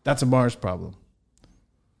themselves, that's a Mars problem.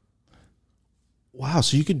 Wow.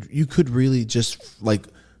 So you could really just like.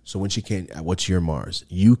 So when she can't, what's your Mars?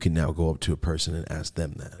 You can now go up to a person and ask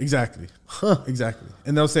them that. Exactly. Exactly.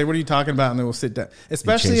 And they'll say, "What are you talking about?" And they will sit down.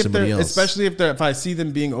 Especially if I see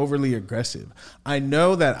them being overly aggressive. I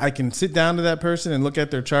know that I can sit down to that person and look at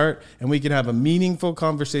their chart and we can have a meaningful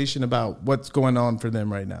conversation about what's going on for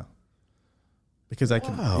them right now. Because I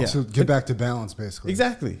can. Wow. Yeah. So get back to balance, basically.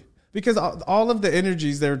 Exactly. Because all of the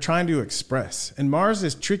energies they're trying to express. And Mars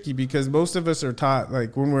is tricky because most of us are taught,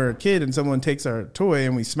 like when we're a kid and someone takes our toy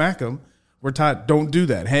and we smack them, we're taught, don't do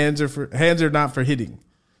that. Hands are not for hitting.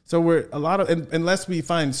 So unless we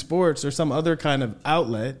find sports or some other kind of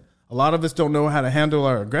outlet, a lot of us don't know how to handle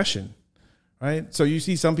our aggression, right? So you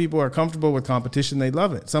see some people are comfortable with competition. They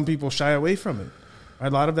love it. Some people shy away from it. A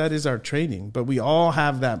lot of that is our training, but we all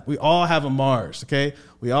have that. We all have a Mars, okay?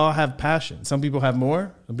 We all have passion. Some people have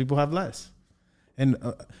more, some people have less. And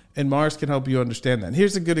Mars can help you understand that. And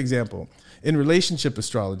here's a good example. In relationship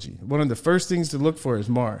astrology, one of the first things to look for is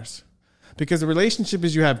Mars. Because a relationship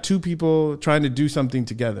is you have two people trying to do something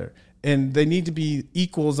together, and they need to be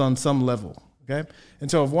equals on some level. Okay. And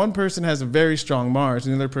so if one person has a very strong Mars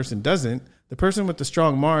and the other person doesn't, the person with the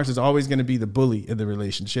strong Mars is always going to be the bully in the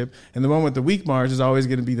relationship. And the one with the weak Mars is always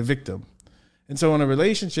going to be the victim. And so in a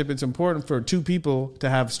relationship, it's important for two people to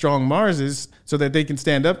have strong Marses so that they can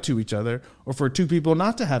stand up to each other, or for two people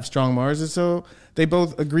not to have strong Marses so they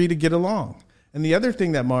both agree to get along. And the other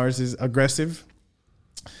thing that Mars is aggressive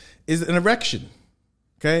is an erection.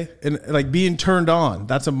 Okay. And like being turned on,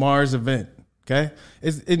 that's a Mars event. Okay.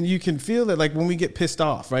 And you can feel that like when we get pissed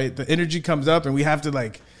off, right? The energy comes up and we have to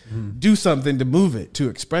like do something to move it, to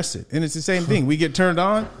express it. And it's the same thing. We get turned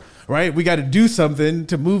on, right? We got to do something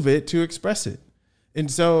to move it, to express it. And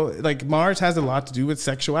so like Mars has a lot to do with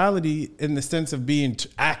sexuality in the sense of being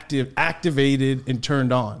activated and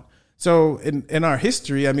turned on. So in our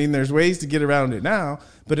history, I mean, there's ways to get around it now,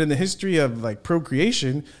 but in the history of like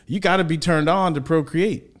procreation, you got to be turned on to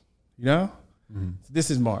procreate, you know? Mm-hmm. This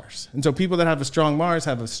is Mars. And so people that have a strong Mars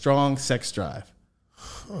have a strong sex drive.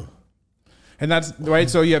 Huh. And that's right.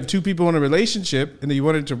 So you have two people in a relationship and you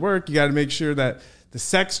want it to work. You got to make sure that the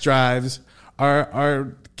sex drives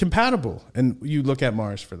are compatible. And you look at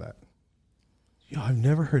Mars for that. Yo, I've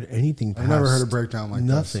never heard anything past I've never heard a breakdown like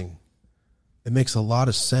nothing. This. It makes a lot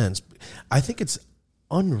of sense. I think it's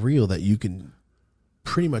unreal that you can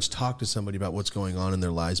pretty much talk to somebody about what's going on in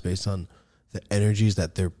their lives based on the energies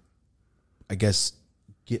that they're, I guess,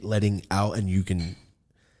 letting out, and you can.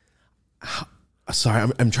 Sorry,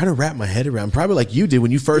 I'm trying to wrap my head around. Probably like you did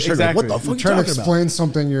when you first heard. Like, what the fuck? You're trying to explain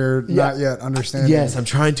something you're not yet understanding. Yes, I'm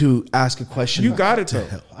trying to ask a question. You got it though.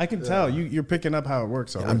 I can tell you're picking up how it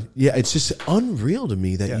works already. Yeah, it's just unreal to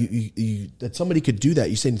me that you that somebody could do that.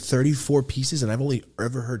 You saying 34 pieces, and I've only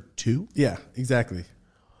ever heard 2. Yeah, exactly.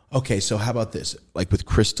 Okay, so how about this? Like with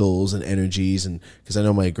crystals and energies, and because I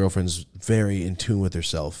know my girlfriend's very in tune with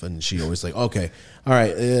herself, and she always like, okay, all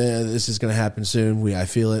right, this is gonna happen soon. I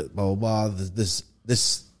feel it. Blah blah blah.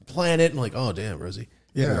 This planet, and like, oh damn, Rosie,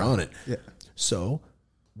 you're on it. Yeah. So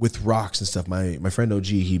with rocks and stuff, my friend OG,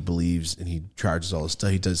 he believes and he charges all his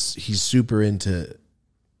stuff. He's super in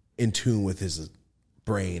tune with his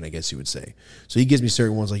brain, I guess you would say. So he gives me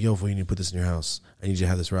certain ones like, yo, if you need to put this in your house, I need you to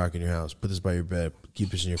have this rock in your house. Put this by your bed. Keep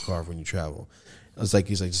this in your car when you travel. He's like,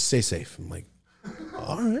 just stay safe. I'm like,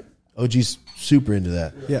 all right. OG's super into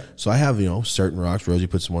that. Yeah. So I have, certain rocks. Rosie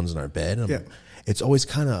puts ones in our bed. It's always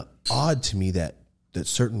kind of odd to me that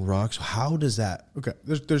certain rocks, how does that? Okay.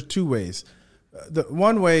 There's 2 ways. The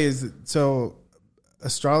one way is, so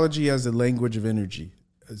astrology as a language of energy.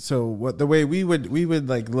 So the way we would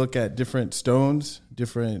like look at different stones,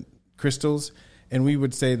 different crystals, and we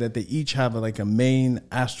would say that they each have a main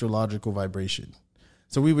astrological vibration.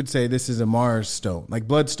 So we would say this is a Mars stone, like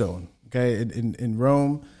bloodstone. Okay, in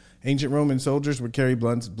Rome, ancient Roman soldiers would carry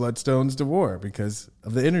bloodstones to war because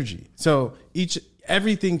of the energy. So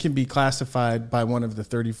everything can be classified by one of the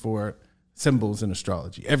 34 symbols in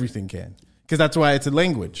astrology. Everything can, because that's why it's a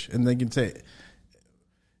language, and they can say.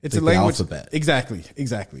 It's like a language. The alphabet.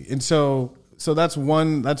 Exactly. And so that's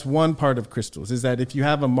one part of crystals, is that if you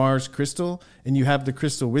have a Mars crystal and you have the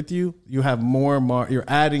crystal with you, you have more you're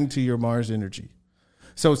adding to your Mars energy.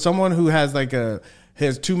 So someone who has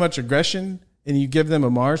has too much aggression and you give them a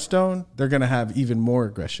Mars stone, they're going to have even more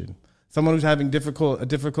aggression. Someone who's having a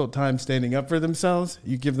difficult time standing up for themselves,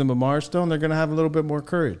 you give them a Mars stone, they're going to have a little bit more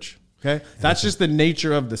courage. Okay, that's just the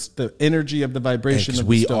nature of the energy of the vibration of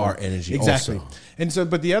the stone. We are energy, exactly. Also. And so,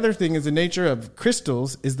 but the other thing is the nature of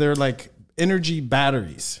crystals is they're like energy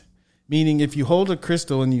batteries. Meaning, if you hold a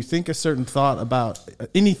crystal and you think a certain thought about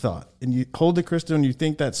any thought, and you hold the crystal and you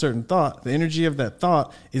think that certain thought, the energy of that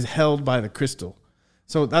thought is held by the crystal.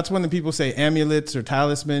 So that's when the people say amulets or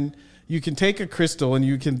talisman. You can take a crystal and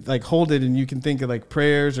you can hold it and you can think of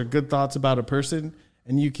prayers or good thoughts about a person.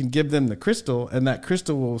 And you can give them the crystal, and that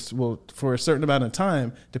crystal will, for a certain amount of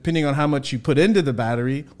time, depending on how much you put into the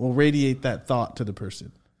battery, will radiate that thought to the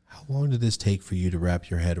person. How long did this take for you to wrap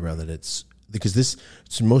your head around that? Because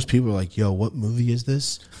most people are like, yo, what movie is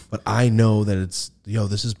this? But I know that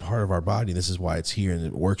this is part of our body. This is why it's here, and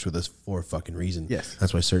it works with us for a fucking reason. Yes.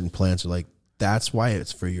 That's why certain plants are like, that's why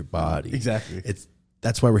it's for your body. Exactly.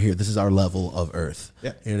 That's why we're here. This is our level of Earth.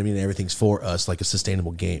 Yeah. You know what I mean? Everything's for us, like a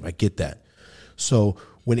sustainable game. I get that. So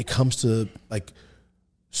when it comes to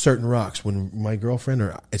certain rocks, when my girlfriend,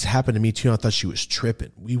 or it's happened to me too, I thought she was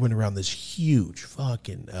tripping. We went around this huge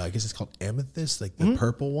fucking, I guess it's called amethyst, the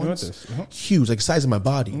purple ones. Uh-huh. Huge, the size of my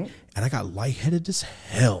body. Mm-hmm. And I got lightheaded as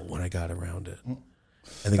hell when I got around it.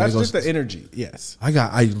 And that's just the energy, yes.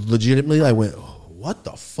 I legitimately, I went, oh, what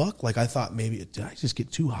the fuck? Like I thought maybe, did I just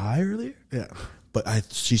get too high earlier? Yeah. But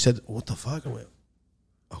she said, what the fuck? I went,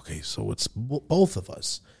 okay, so it's both of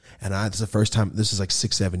us. And it's the first time, this is like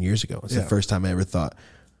 6-7 years ago. It's the first time I ever thought,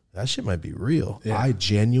 that shit might be real. Yeah. I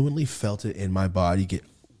genuinely felt it in my body get,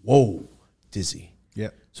 whoa, dizzy. Yeah.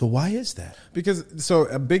 So why is that? Because so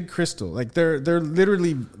a big crystal, like they're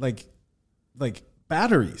literally like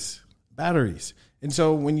batteries. And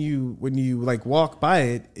so when you like walk by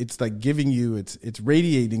it, it's like giving you, it's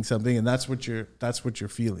radiating something, and that's what you're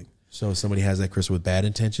feeling. So if somebody has that crystal with bad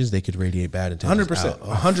intentions, they could radiate bad intentions.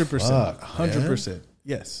 100%. 100%.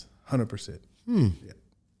 Yes. 100%. Yeah.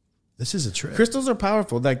 This is a trick. Crystals are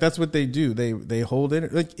powerful. Like that's what they do. They hold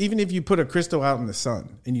it. Like even if you put a crystal out in the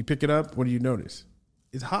sun and you pick it up, what do you notice?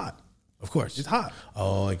 It's hot. Of course. It's hot.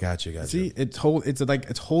 Oh, I got you. See, it's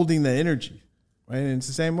holding the energy, right? And it's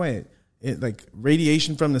the same way. It like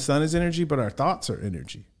radiation from the sun is energy, but our thoughts are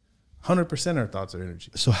energy. 100% our thoughts are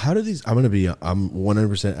energy. So how do these? I'm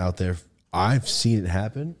 100% out there. I've seen it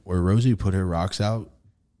happen where Rosie put her rocks out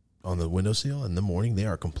on the windowsill in the morning. They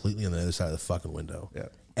are completely on the other side of the fucking window. Yeah.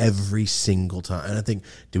 Every single time. And I think,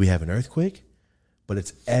 do we have an earthquake? But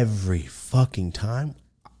it's every fucking time.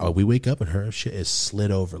 We wake up and her shit is slid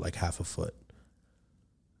over like half a foot.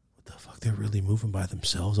 What the fuck? They're really moving by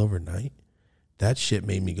themselves overnight? That shit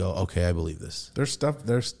made me go, okay, I believe this.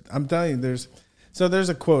 I'm telling you, there's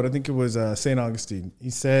a quote. I think it was St. Augustine. He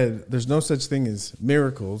said, there's no such thing as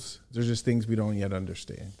miracles. There's just things we don't yet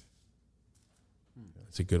understand.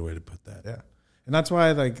 That's a good way to put that. Yeah. And that's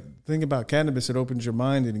why, like, think about cannabis. It opens your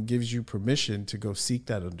mind and it gives you permission to go seek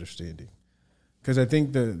that understanding. Because I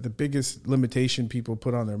think the biggest limitation people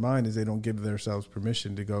put on their mind is they don't give themselves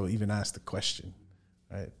permission to go even ask the question,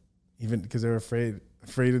 right? Even because they're afraid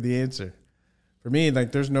of the answer. For me,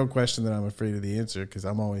 like, there's no question that I'm afraid of the answer because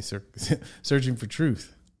I'm always searching for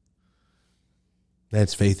truth.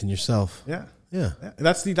 That's faith in yourself. Yeah. Yeah.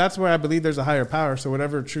 That's where I believe there's a higher power. So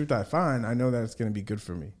whatever truth I find, I know that it's going to be good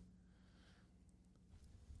for me.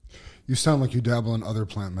 You sound like you dabble in other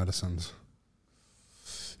plant medicines.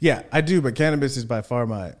 Yeah, I do, but cannabis is by far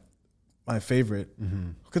my favorite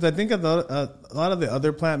because I think a lot of the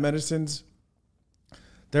other plant medicines,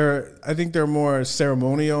 I think they're more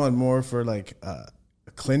ceremonial and more for like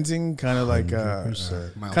cleansing, kind of like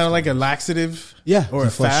a laxative, or a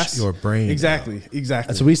fast your brain. Exactly.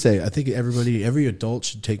 That's what we say. I think every adult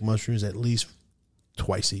should take mushrooms at least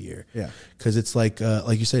twice a year. Yeah, because it's like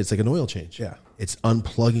you said, it's like an oil change. Yeah, it's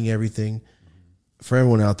unplugging everything. For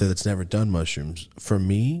everyone out there that's never done mushrooms, for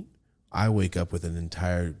me, I wake up with an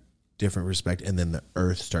entire different respect, and then the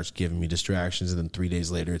earth starts giving me distractions, and then 3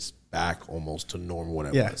 days later, it's back almost to normal what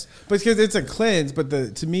it was. But because it's a cleanse, but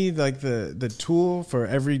to me, like the tool for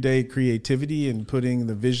everyday creativity and putting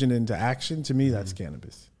the vision into action, to me, that's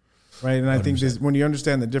cannabis, right? And I 100%. Think when you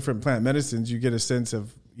understand the different plant medicines, you get a sense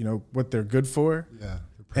of what they're good for,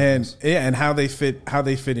 and how they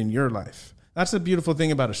fit in your life. That's the beautiful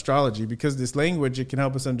thing about astrology, because this language, it can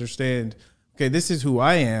help us understand, okay, this is who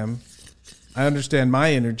I am. I understand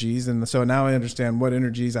my energies. And so now I understand what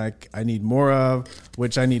energies I need more of,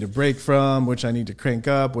 which I need to break from, which I need to crank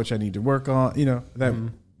up, which I need to work on,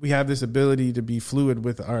 that we have this ability to be fluid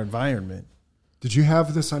with our environment. Did you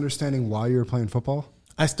have this understanding while you were playing football?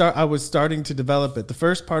 I was starting to develop it. The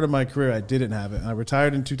first part of my career, I didn't have it. I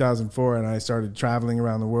retired in 2004 and I started traveling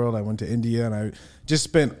around the world. I went to India and I just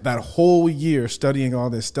spent that whole year studying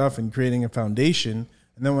all this stuff and creating a foundation.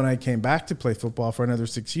 And then when I came back to play football for another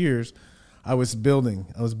 6 years, I was building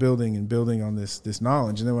and building on this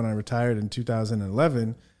knowledge. And then when I retired in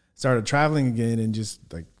 2011, started traveling again and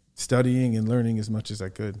just like studying and learning as much as I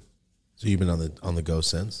could. So you've been on the go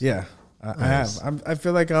since? Yeah. Nice. I have. I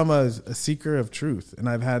feel like I'm a seeker of truth, and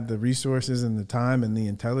I've had the resources and the time and the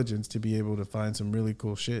intelligence to be able to find some really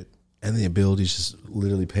cool shit. And the ability to just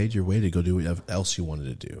literally paved your way to go do what else you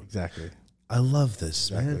wanted to do. Exactly. I love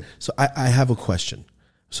this, man. So I have a question.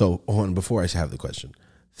 So before I have the question,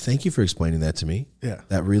 thank you for explaining that to me. Yeah.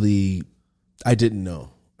 That really, I didn't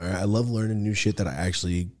know. All right? I love learning new shit that I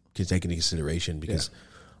actually can take into consideration because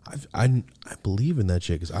I believe in that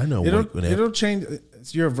shit because I know it'll change.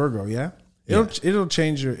 You're a Virgo, yeah. It'll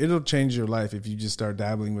change your life if you just start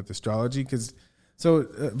dabbling with astrology. Because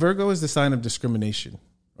Virgo is the sign of discrimination,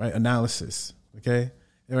 right? Analysis. Okay,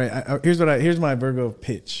 right. Here's my Virgo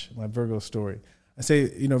pitch, my Virgo story. I say,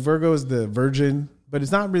 Virgo is the virgin, but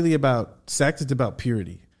it's not really about sex. It's about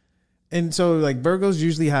purity. And so like Virgos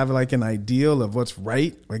usually have like an ideal of what's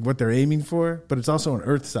right, like what they're aiming for, but it's also an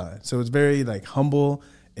earth sign. So it's very like humble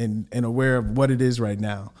and aware of what it is right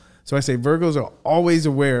now. So I say Virgos are always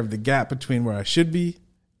aware of the gap between where I should be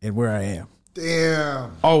and where I am.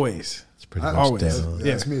 Damn. Always. It's pretty much always. dead on.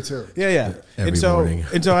 Yeah, it's me too. Yeah. Every morning.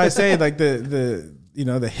 And so I say like the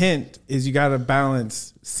the hint is you got to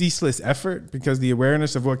balance ceaseless effort, because the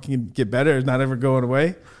awareness of what can get better is not ever going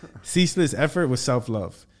away. Ceaseless effort with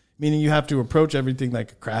self-love, meaning you have to approach everything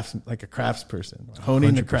like a craftsperson,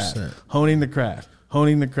 honing the craft, 100%. honing the craft,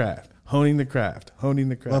 honing the craft, honing the craft, honing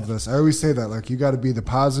the craft. Love this. I always say that, like, you got to be the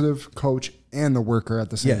positive coach and the worker at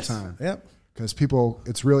the same time. Yep. Because people,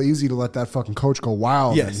 it's real easy to let that fucking coach go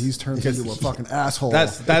wild. Yes. And he's turned Because into a fucking asshole.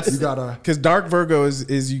 That's you gotta. because dark Virgo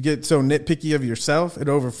is you get so nitpicky of yourself, it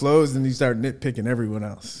overflows, and you start nitpicking everyone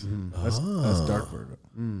else. That's dark Virgo.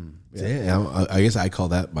 Damn, I guess I call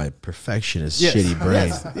that my perfectionist Yes. shitty brain.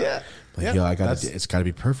 Yes. Yeah. Like, Yeah. yo, it's got to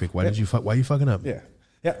be perfect. Why are you fucking up? Yeah.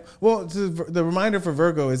 Yeah. Well, the reminder for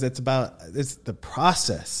Virgo is it's the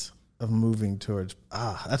process of moving towards,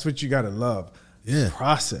 that's what you got to love. Yeah. The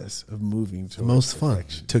process of moving towards Most fun.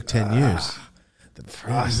 perfection. Took 10 years. The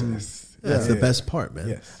process. That's the best part, man.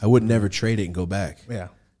 Yes. I would never trade it and go back. Yeah.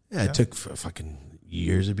 Yeah, it took fucking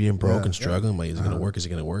years of being broke and struggling. Like, is it going to work? Is it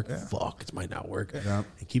going to work? Fuck, it might not work. And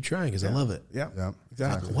keep trying because I love it. Yeah. Yeah.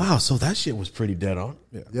 Exactly. Wow, so that shit was pretty dead on.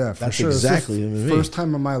 Yeah, for That's sure. exactly It's the me. first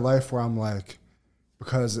time in my life where I'm like,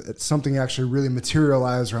 because it's something actually really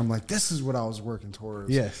materialized, where I'm like, this is what I was working towards.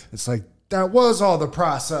 Yes. It's like, that was all the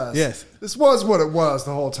process. Yes. This was what it was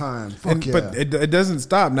the whole time. Fuck yeah. But it doesn't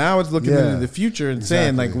stop. Now it's looking Yeah. into the future and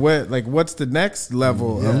saying what's the next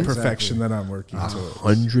level of perfection that I'm working towards.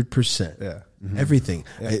 100%. Yeah. Everything.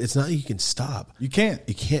 It's not that you can stop. You can't.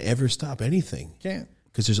 You can't ever stop anything. Can't.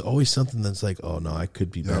 Because there's always something that's like, oh, no, I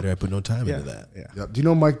could be better. I put no time into that. Yeah. Yep. Do you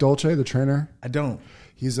know Mike Dolce, the trainer? I don't.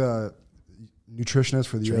 He's a nutritionist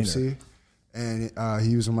for the UFC, and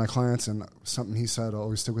he was one of my clients. And something he said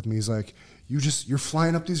always stick with me. He's like, you're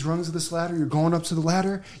flying up these rungs of this ladder. You're going up to the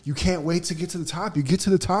ladder. You can't wait to get to the top. You get to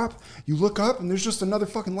the top. You look up, and there's just another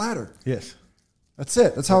fucking ladder. Yes. That's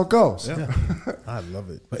it. That's how it goes. Yeah. I love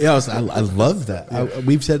it. But yeah, I love that.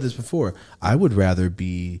 We've said this before. I would rather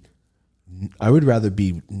be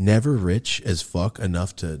never rich as fuck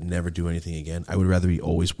enough to never do anything again. I would rather be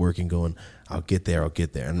always working, going, I'll get there.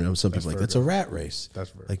 And I know some people are like, that's a rat race.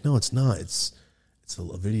 That's Virgo. Like, no, it's not. It's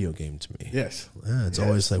a video game to me. Yes. Yeah, it's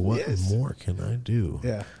always like, what more can I do?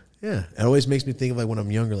 Yeah. Yeah. It always makes me think of like when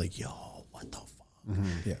I'm younger, like, yo, what the fuck?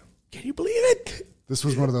 Yeah. Can you believe it? This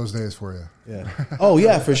was one of those days for you. Yeah. Oh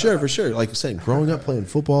yeah, for sure. Like I said, growing up playing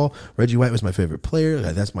football, Reggie White was my favorite player.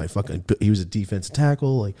 That's my fucking. He was a defensive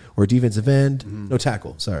tackle, or a defensive end. No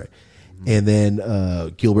tackle. Sorry. And then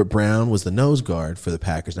Gilbert Brown was the nose guard for the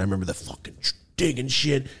Packers. And I remember the fucking digging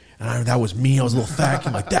shit. And that was me. I was a little fat.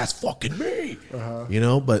 I'm like, that's fucking me. But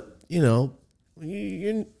you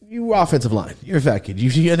offensive line. You're a fat kid.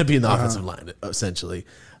 You end up being the offensive line essentially.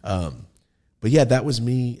 But yeah, that was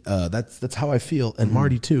me. That's how I feel. And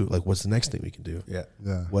Marty too. Like, what's the next thing we can do? Yeah.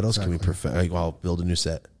 Yeah. What else can we perfect? Like, I'll build a new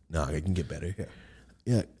set. No, I can get better. Yeah.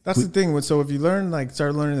 Yeah. That's the thing. So if you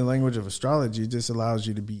start learning the language of astrology, it just allows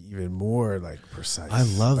you to be even more precise. I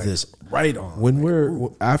love this. Right on. When we're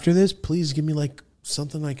after this, please give me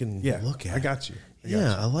something I can look at. I got you.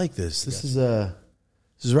 I like this. This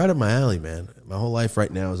is right up my alley, man. My whole life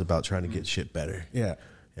right now is about trying to get shit better. Yeah.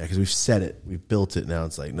 Yeah, because we've set it, we've built it. Now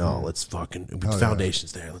it's like, no, let's fucking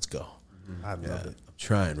foundations there. Let's go. I love it. I'm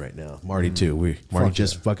trying right now. Marty too. Marty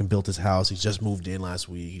just fucking built his house. He's just moved in last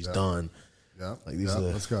week. He's done. Yeah. Like these are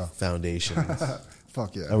the Let's go. foundations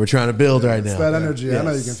Fuck yeah. that we're trying to build right It's now. that energy. I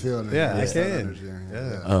know you can feel it. Yeah, I It's that can. energy.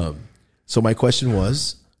 Yeah. So my question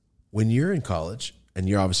was, when you're in college and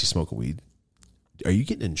you're obviously smoking weed, are you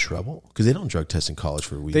getting in trouble? Because they don't drug test in college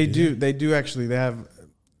for weed. They do. They do actually. They have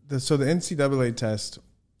the NCAA test.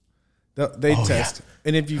 They test,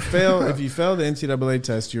 and if you fail the NCAA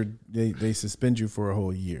test, they suspend you for a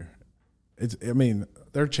whole year.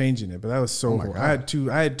 They're changing it, but that was so horrible.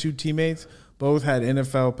 I had two teammates, both had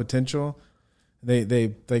NFL potential.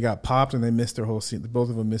 They got popped and they missed their whole both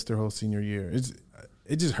of them missed their whole senior year.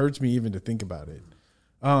 It just hurts me even to think about it.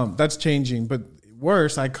 That's changing, but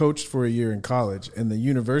worse, I coached for a year in college, and the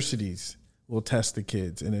universities will test the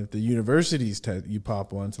kids, and if the universities you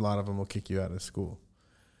pop once, a lot of them will kick you out of school.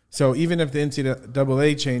 So even if the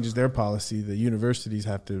NCAA changes their policy, the universities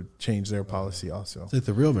have to change their policy also. It's like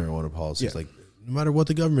the real marijuana policy. It's Yeah. like, no matter what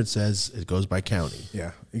the government says, it goes by county.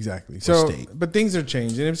 Yeah, exactly. So, state. but things are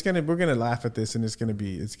changing. We're gonna laugh at this, and it's gonna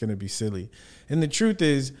be silly. And the truth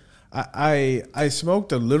is, I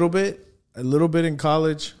smoked a little bit in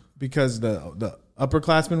college because the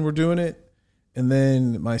upperclassmen were doing it, and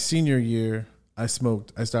then my senior year,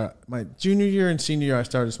 my junior year and senior year, I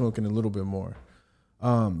started smoking a little bit more.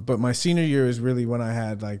 But my senior year is really when I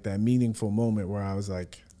had that meaningful moment where I was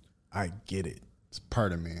like, I get it. It's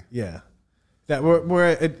part of me. Yeah.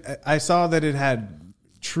 that I saw that it had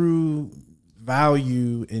true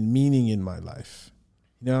value and meaning in my life,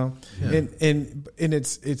 you know, and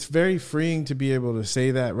it's very freeing to be able to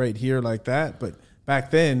say that right here like that. But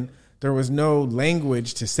back then there was no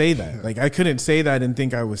language to say that. Like I couldn't say that and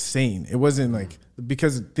think I was sane. It wasn't like,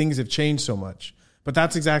 because things have changed so much, but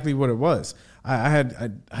that's exactly what it was. I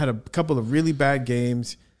had a couple of really bad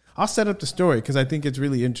games. I'll set up the story because I think it's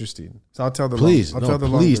really interesting. So I'll tell the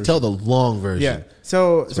tell the long version. Yeah.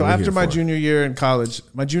 So after my junior year in college,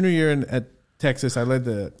 at Texas, I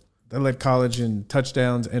led college in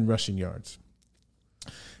touchdowns and rushing yards.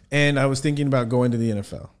 And I was thinking about going to the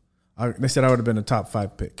NFL. They said I would have been a top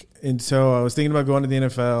 5 pick. And so I was thinking about going to the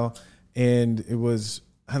NFL, and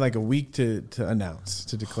I had like a week to announce,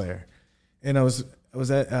 to declare. And I was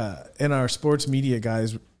at in our sports media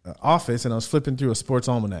guy's office, and I was flipping through a sports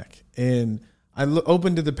almanac, and I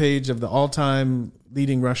opened to the page of the all-time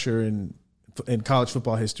leading rusher in college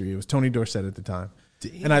football history. It was Tony Dorsett at the time.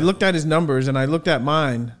 Damn. And I looked at his numbers, and I looked at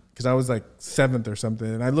mine because I was like 7th or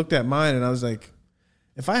something. And I looked at mine, and I was like,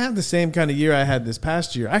 if I have the same kind of year I had this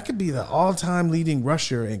past year, I could be the all-time leading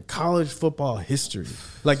rusher in college football history.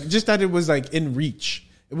 Like, just that it was like in reach.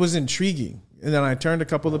 It was intriguing. And then I turned a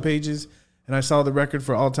couple of pages, and I saw the record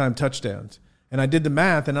for all-time touchdowns. And I did the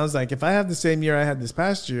math, and I was like, if I have the same year I had this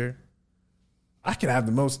past year, I could have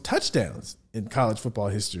the most touchdowns in college football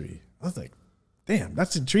history. I was like, damn,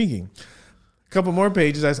 that's intriguing. A couple more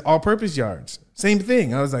pages, I saw all-purpose yards. Same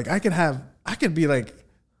thing. I was like, I could be like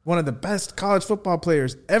one of the best college football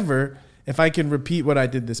players ever if I can repeat what I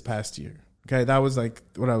did this past year. Okay, that was like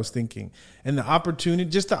what I was thinking. And the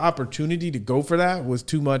opportunity to go for that was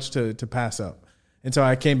too much to pass up. And so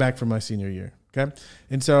I came back for my senior year. Okay.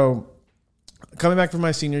 And so coming back from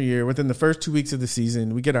my senior year, within the first 2 weeks of the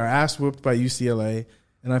season, we get our ass whooped by UCLA.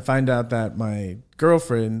 And I find out that my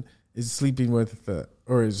girlfriend is sleeping with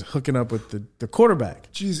or is hooking up with the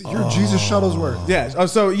quarterback. Jesus Shuttlesworth. Yes. Oh,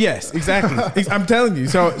 so yes, exactly. I'm telling you.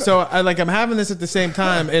 So I'm having this at the same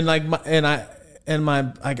time, and I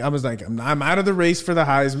was like, I'm out of the race for the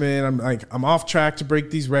Heisman. I'm off track to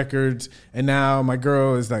break these records, and now my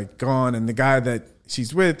girl is like gone, and the guy that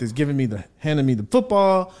she's with is handing me the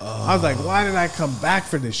football. I was like, why did I come back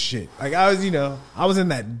for this shit? Like I was in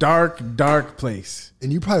that dark place.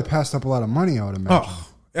 And you probably passed up a lot of money, I would imagine.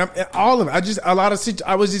 All of it.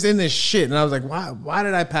 I was just in this shit, and I was like, why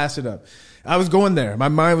did I pass it up? I was going there. My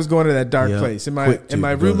mind was going to that dark place. And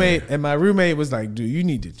my roommate was like, dude, you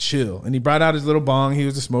need to chill. And he brought out his little bong. He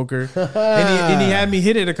was a smoker. and he had me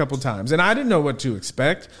hit it a couple times. And I didn't know what to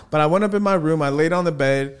expect. But I went up in my room. I laid on the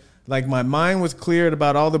bed. Like my mind was cleared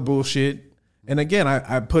about all the bullshit. And again,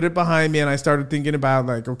 I put it behind me, and I started thinking about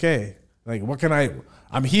like, okay, like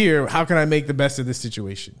I'm here. How can I make the best of this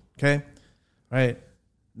situation? Okay. All right.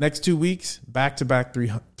 Next 2 weeks, back-to-back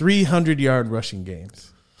 300-yard rushing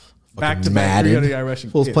games. Back-to-back 300-yard rushing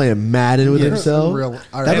games. Fool's playing Madden with himself. That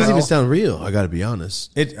doesn't even sound real, I got to be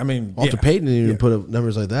honest. Walter Payton didn't even put up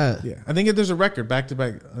numbers like that. Yeah. I think there's a record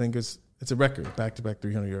back-to-back. I think it's a record, back-to-back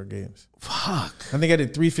 300-yard games. Fuck. I think I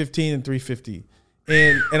did 315 and 350.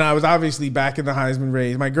 And I was obviously back in the Heisman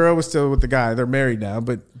race. My girl was still with the guy. They're married now,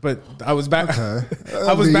 but I was back. Okay.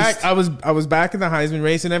 I was back in the Heisman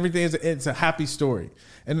race, and everything it's a happy story.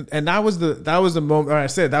 And that was the moment. Or I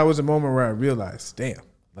said that was a moment where I realized, damn,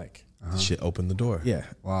 like shit opened the door. Yeah.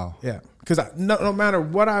 Wow. Yeah. Because no matter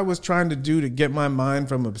what I was trying to do to get my mind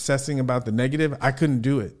from obsessing about the negative, I couldn't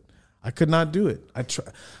do it. I could not do it. I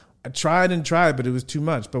tried and tried, but it was too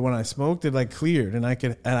much. But when I smoked, it like cleared, and I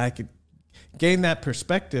could gain that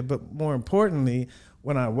perspective. But more importantly,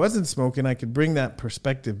 when I wasn't smoking, I could bring that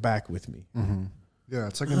perspective back with me. Mm-hmm. Yeah,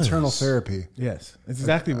 it's like internal therapy. Yes, it's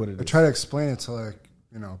exactly what it is. I try to explain it to like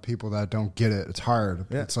people that don't get it. It's hard.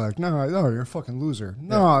 Yeah. It's like no, you're a fucking loser.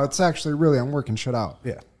 No, it's actually really I'm working shit out.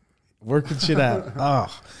 Yeah, working shit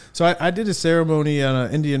out. So I did a ceremony on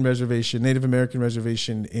an Indian reservation, Native American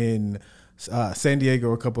reservation in San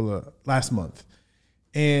Diego last month,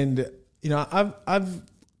 and I've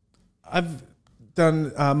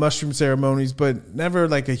done mushroom ceremonies, but never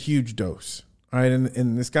like a huge dose. All right.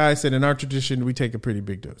 And this guy said, in our tradition, we take a pretty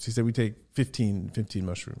big dose. He said, we take 15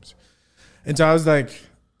 mushrooms. And so I was like,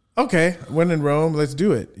 okay, when in Rome, let's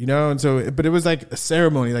do it. And so, but it was like a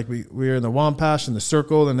ceremony. Like we were in the Wampash in the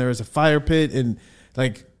circle, and there was a fire pit, and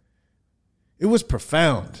like, it was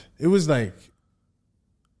profound. It was like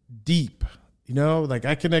deep, like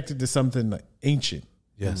I connected to something like ancient.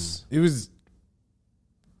 Yes. It was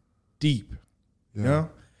deep,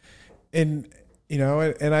 and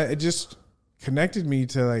it just connected me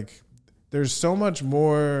to like, there's so much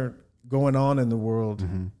more going on in the world.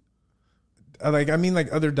 Mm-hmm. like I mean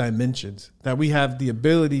like other dimensions that we have the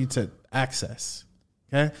ability to access.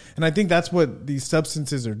 Okay, and I think that's what these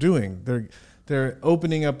substances are doing. They're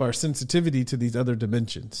opening up our sensitivity to these other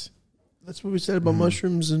dimensions. That's what we said about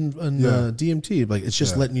mushrooms and DMT. Like it's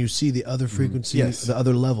just letting you see the other frequency, the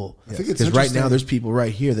other level. I think it's because right now there's people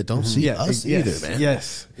right here that don't see us either, man.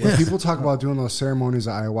 Yes. When people talk about doing those ceremonies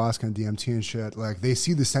of ayahuasca and DMT and shit, like they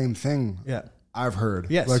see the same thing. Yeah. I've heard.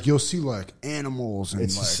 Yes. Like you'll see like animals and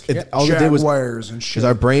all they did was jaguars and shit. because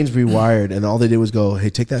our brains rewired, and all they did was go,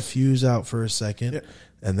 "Hey, take that fuse out for a second.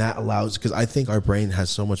 And that allows because I think our brain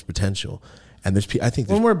has so much potential. And I think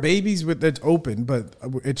when we're babies, it's open, but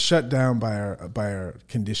it's shut down by our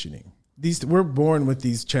conditioning. We're born with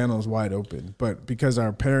these channels wide open, but because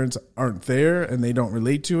our parents aren't there and they don't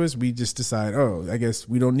relate to us, we just decide, oh, I guess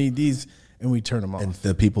we don't need these, and we turn them off. And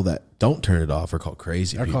the people that don't turn it off are called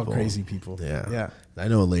crazy people. They're called crazy people. Yeah. I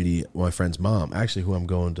know a lady, my friend's mom, actually, who I'm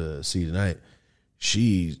going to see tonight.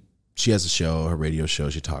 She has a show, her radio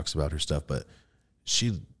show. She talks about her stuff, but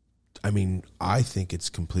I think it's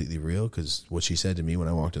completely real because what she said to me when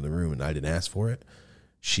I walked in the room and I didn't ask for it,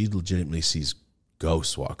 she legitimately sees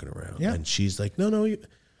ghosts walking around. Yeah. And she's like, no,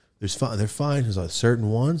 they're fine. There's like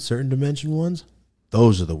certain dimension ones.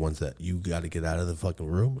 Those are the ones that you got to get out of the fucking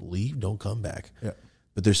room, leave, don't come back. Yeah.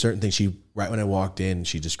 But there's certain things right when I walked in,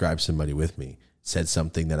 she described somebody with me, said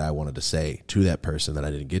something that I wanted to say to that person that I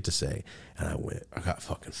didn't get to say. And I got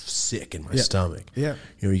fucking sick in my stomach. Yeah.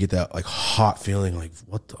 You get that like hot feeling like,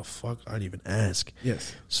 what the fuck? I didn't even ask.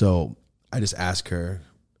 Yes. So I just ask her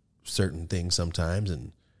certain things sometimes,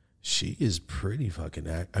 and she is pretty fucking,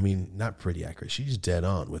 not pretty accurate. She's dead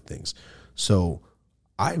on with things. So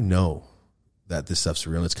I know that this stuff's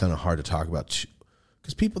real. It's kind of hard to talk about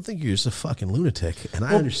because people think you're just a fucking lunatic, and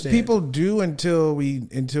I understand. People do until we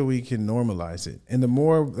can normalize it, and the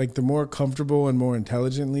more comfortable and more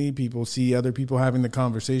intelligently people see other people having the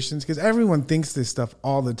conversations, because everyone thinks this stuff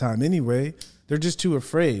all the time anyway. They're just too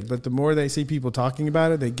afraid. But the more they see people talking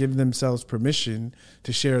about it, they give themselves permission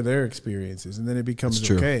to share their experiences, and then it becomes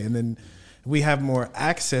okay. And then we have more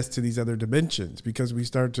access to these other dimensions because we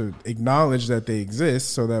start to acknowledge that they exist,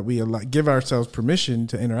 so that we give ourselves permission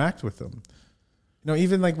to interact with them.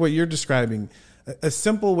 Even like what you're describing, a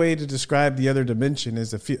simple way to describe the other dimension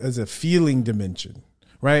is a feeling dimension,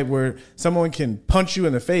 right? Where someone can punch you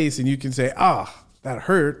in the face and you can say, that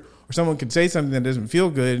hurt. Or someone can say something that doesn't feel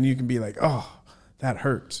good and you can be like, that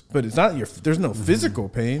hurts. But it's not there's no physical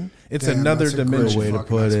pain. It's another dimension. Way to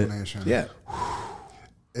put it. Yeah.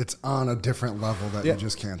 It's on a different level that you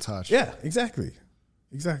just can't touch. Yeah, exactly.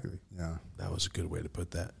 Yeah. That was a good way to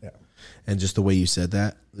put that. Yeah. And just the way you said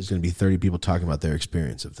that, there's going to be 30 people talking about their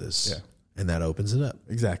experience of this. Yeah. And that opens it up.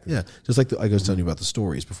 Exactly. Yeah. Just like I was telling you about the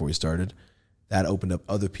stories before we started, that opened up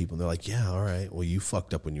other people. And they're like, yeah, all right. Well, you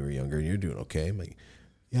fucked up when you were younger and you're doing okay. I'm like,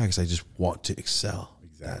 yeah, because I just want to excel.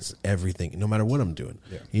 Exactly. That's everything, no matter what I'm doing.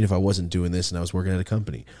 Yeah. Even if I wasn't doing this and I was working at a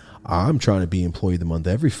company, I'm trying to be employee of the month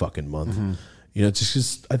every fucking month. Mm-hmm. Just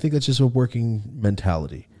because I think that's just a working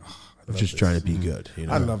mentality of just trying to be good.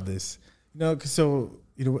 I love this.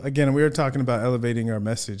 Again, we were talking about elevating our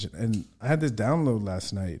message, and I had this download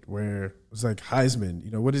last night where it was like,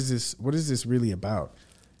 Heisman, what is this? What is this really about?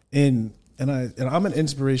 And I'm an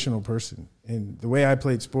inspirational person in the way I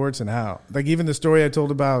played sports and how, like, even the story I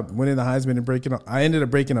told about winning the Heisman and I ended up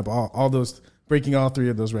breaking up breaking all three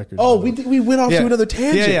of those records. Oh, we went off to another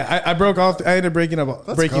tangent. Yeah. I broke all. I ended up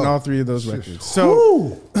breaking all three of those records.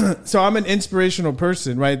 So I'm an inspirational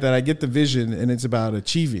person, right? That I get the vision, and it's about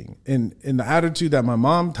achieving. And the attitude that my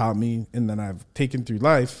mom taught me, and then I've taken through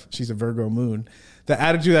life. She's a Virgo moon. The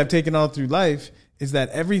attitude I've taken all through life is that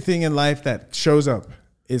everything in life that shows up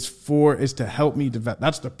is to help me develop.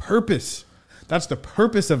 That's the purpose. That's the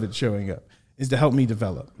purpose of it showing up, is to help me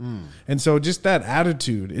develop. And so just that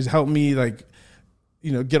attitude is helped me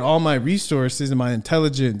get all my resources and my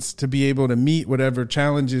intelligence to be able to meet whatever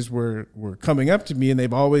challenges were coming up to me. And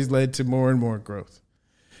they've always led to more and more growth.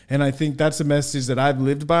 And I think that's a message that I've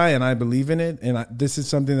lived by, and I believe in it. And this is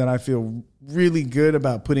something that I feel really good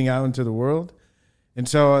about putting out into the world. And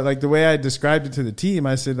so the way I described it to the team,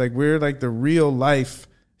 I said, we're like the real life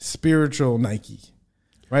spiritual Nike,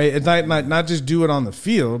 right? It's not just do it on the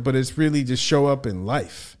field, but it's really just show up in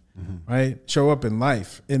life, right? Show up in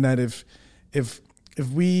life. And that if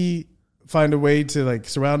we find a way to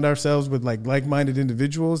surround ourselves with like-minded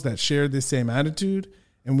individuals that share this same attitude,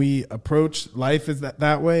 and we approach life as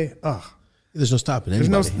that way, there's no stopping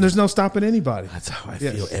anybody. There's no stopping anybody. That's how I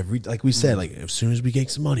feel like we said, as soon as we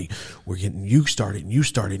get some money, we're getting you started and you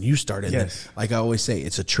started and you started. Yes. And like I always say,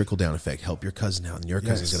 it's a trickle down effect. Help your cousin out, and your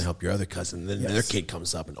cousin's going to help your other cousin. And then their kid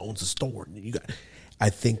comes up and owns a store. And I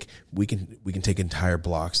think we can take entire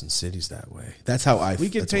blocks and cities that way. That's how I. We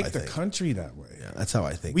can that's how take I the think. country that way. Yeah, that's how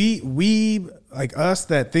I think. We like us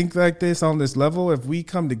that think like this on this level. If we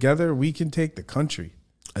come together, we can take the country.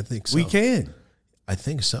 I think so. We can. I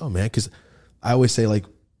think so, man. Because I always say, like,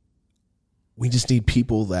 we just need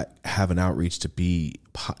people that have an outreach to be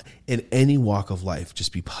in any walk of life.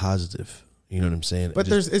 Just be positive. You know what I'm saying? But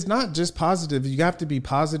it's not just positive. You have to be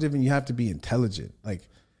positive and you have to be intelligent. Like,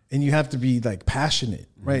 and you have to be like passionate,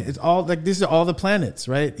 right? It's all like, these are all the planets,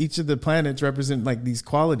 right? Each of the planets represent like these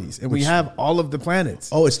qualities, and we have all of the planets.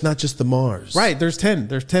 Oh, it's not just the Mars, Right? There's 10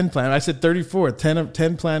 planets. I said 34.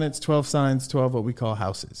 10 planets, 12 signs, 12 what we call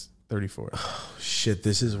houses. 34. Shit,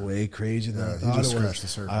 this is way crazier than I He thought just it was. scratched the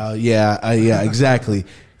surface. Yeah, exactly. Exactly.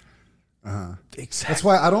 Exactly. That's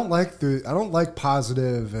why I don't like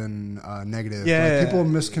positive and negative. Yeah. Like, people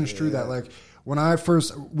misconstrue that. Like, when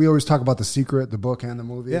we always talk about The Secret, the book and the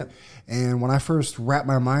movie. Yeah. And when I first wrap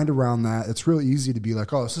my mind around that, it's real easy to be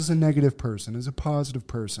like, oh, this is a negative person, this is a positive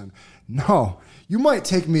person. No, you might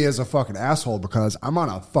take me as a fucking asshole because I'm on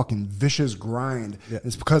a fucking vicious grind. Yeah.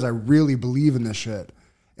 It's because I really believe in this shit.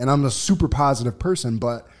 And I'm a super positive person,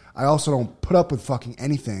 but I also don't put up with fucking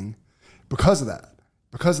anything because of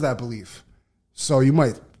that belief. So I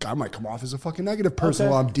might come off as a fucking negative person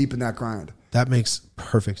while I'm deep in that grind. That makes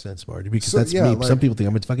perfect sense, Marty, because So, that's yeah, me. like- Some people think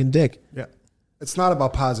I'm a fucking dick. Yeah. It's not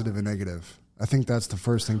about positive and negative. I think that's the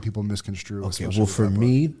first thing people misconstrue. Okay, especially well, with for that book.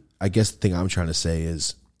 me, I guess the thing I'm trying to say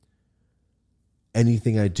is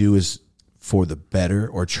anything I do is for the better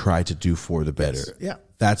or try to do for the better. Yeah.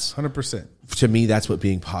 That's, 100%. to me, that's what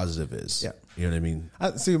being positive is. Yeah. You know what I mean?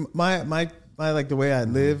 See, my like the way I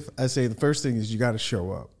live, I say the first thing is you got to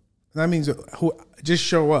show up. That means just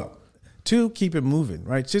show up. 2, keep it moving,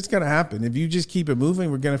 right? Shit's going to happen. If you just keep it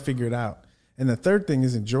moving, we're going to figure it out. And the third thing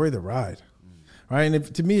is enjoy the ride, right?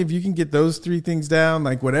 And to me, if you can get those 3 things down,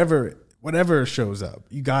 like whatever shows up,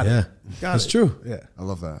 you got Yeah. it. You got That's it. true. Yeah. I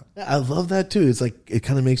love that. I love that too. It's like, it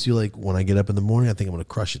kind of makes you like, when I get up in the morning, I think I'm going to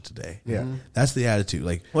crush it today. Yeah. That's the attitude.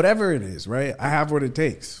 Like, Whatever it is, right? I have what it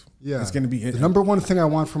takes. Yeah. It's going to be the number one thing I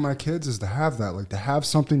want for my kids is to have that, like to have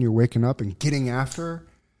something you're waking up and getting after.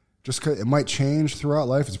 Just 'cause it might change throughout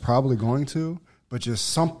life. It's probably going to, but just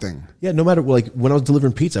something. yeah, no matter, like, when I was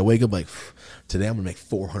delivering pizza, I wake up like, today I'm gonna make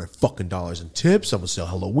 $400 in tips. I'm gonna sell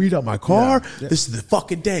hello weed out my car. Yeah. This is the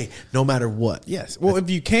fucking day, no matter what. Yes. Well, if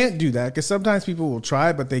you can't do that, because sometimes people will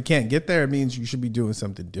try, but they can't get there, it means you should be doing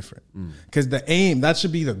something different. Because the aim, that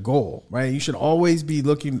should be the goal, right? You should always be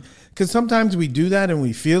looking, because sometimes we do that and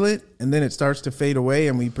we feel it, and then it starts to fade away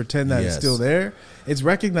and we pretend that it's Yes. still there. It's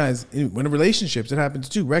recognized when in relationships, it happens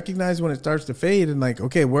too. Recognize when it starts to fade and like,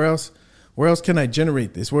 okay, where else can I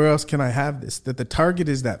generate this? Where else can I have this? That the target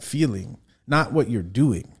is that feeling, not what you're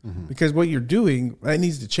doing. Because what you're doing, that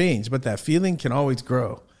needs to change, but that feeling can always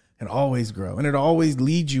grow. And always grow. And it always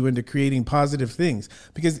leads you into creating positive things.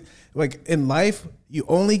 Because like in life, you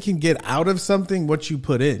only can get out of something what you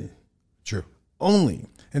put in. True. Only.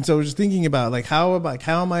 And so just thinking about like how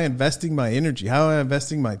am I investing my energy? How am I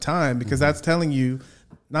investing my time? Because that's telling you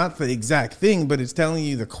not the exact thing, but it's telling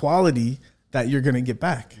you the quality that you're going to get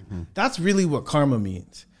back. That's really what karma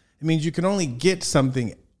means. It means you can only get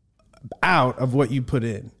something out of what you put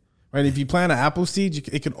in. Right? If you plant an apple seed,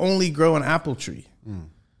 it can only grow an apple tree.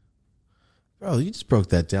 Bro, you just broke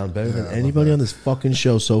that down better than anybody on this fucking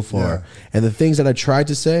show so far. Yeah. And the things that I tried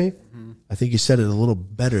to say, I think you said it a little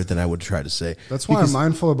better than I would try to say. That's why I'm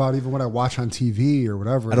mindful about even what I watch on TV or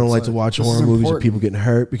whatever. I don't It's like to watch this is horror movies of important. people getting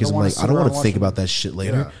hurt because Don't I'm wanna like, sit I don't want around to think watching- about that shit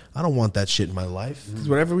later. Yeah. I don't want that shit in my life. Because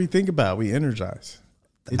whatever we think about, we energize.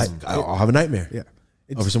 I'll have a nightmare. Yeah.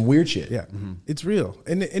 Over some weird shit. Yeah, it's real,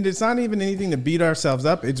 and it's not even anything to beat ourselves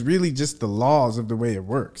up. It's really just the laws of the way it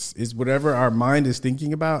works. Is whatever our mind is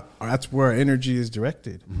thinking about, that's where our energy is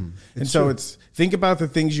directed. And so it's think about the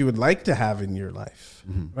things you would like to have in your life,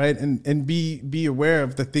 right? And be aware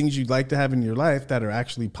of the things you'd like to have in your life that are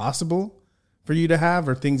actually possible for you to have,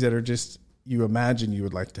 or things that are just you imagine you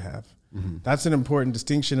would like to have. That's an important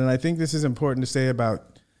distinction, and I think this is important to say about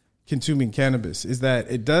consuming cannabis is that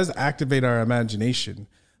it does activate our imagination,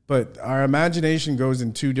 but our imagination goes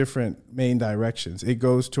in 2 different main directions. It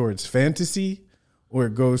goes towards fantasy or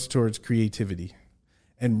it goes towards creativity.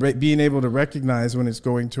 And being able to recognize when it's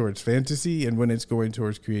going towards fantasy and when it's going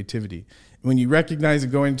towards creativity. When you recognize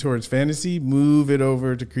it going towards fantasy, move it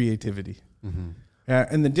over to creativity.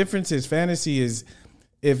 And the difference is fantasy is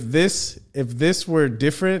if this were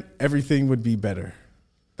different, everything would be better.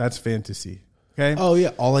 That's fantasy. Okay. Oh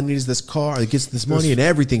yeah, all I need is this car. It gets this money, and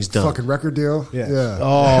everything's done. Fucking record deal. Yeah.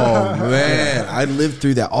 Oh man, I lived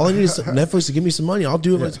through that. All I need is Netflix to give me some money. I'll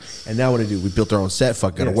do it. And now what I do? We built our own set.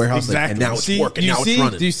 Fuck, got a warehouse, and now it's working. Now it's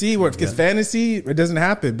running. Do you see what? Because fantasy, it doesn't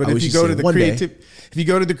happen. But I if wish you you go seen to it the one day. if you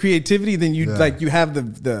go to the creativity, then you you have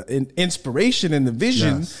the inspiration and the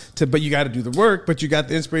vision but you got to do the work. But you got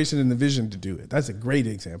the inspiration and the vision to do it. That's a great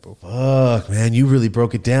example. Fuck, man, you really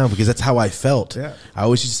broke it down because that's how I felt. Yeah. I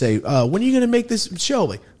always used to say, when are you going to make this show?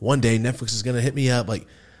 Like, one day Netflix is going to hit me up. Like,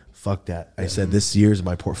 fuck that. I said, this year's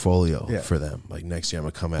my portfolio for them. Like, next year I'm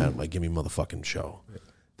going to come at them, like, give me a motherfucking show. Yeah.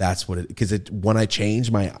 That's what it, because when I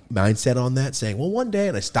changed my mindset on that, saying, well, one day,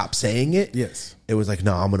 and I stopped saying it, it was like,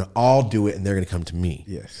 no, I'll do it, and they're going to come to me.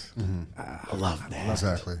 Yes. I love that.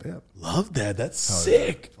 Exactly. Yeah. Love that. That's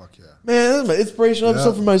sick. Fuck yeah. Man, that's my inspirational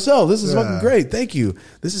episode for myself. This is fucking great. Thank you.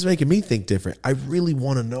 This is making me think different. I really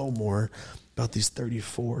want to know more about these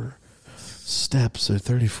 34 steps or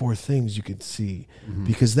 34 things you could see,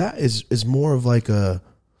 because that is more of like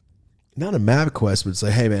not a map quest, but it's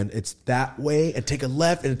like, hey man, it's that way, and take a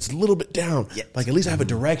left, and it's a little bit down. Like, at least I have a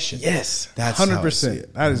direction. Yes, that's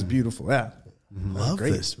 100%. That is beautiful. Yeah, love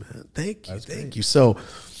this, man. Thank you, thank you. So,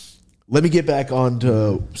 let me get back on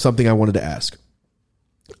to something I wanted to ask.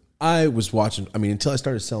 I was watching. I mean, until I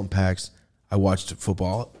started selling packs, I watched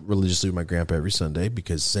football religiously with my grandpa every Sunday,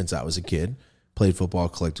 because since I was a kid, played football,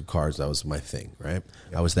 collected cards. That was my thing, right?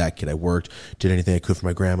 I was that kid. I worked, did anything I could for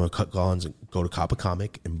my grandma, cut lawns, and go to Cop a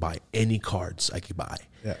Comic and buy any cards I could buy.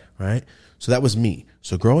 Yeah. Right? So that was me.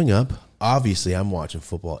 So growing up, obviously I'm watching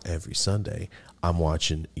football every Sunday. I'm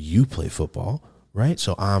watching you play football, right?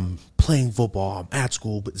 So I'm playing football. I'm at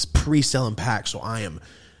school, but it's pre-selling packs. So I am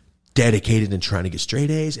dedicated and trying to get straight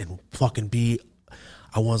A's and fucking be.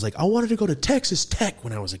 I wanted to go to Texas Tech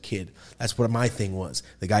when I was a kid. That's what my thing was.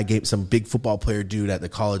 The guy gave some big football player dude at the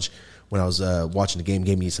college when I was watching the game,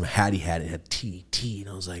 gave me some hat he had. It had T. And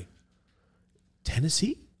I was like,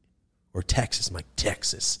 Tennessee or Texas? I'm like,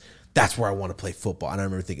 Texas. That's where I want to play football. And I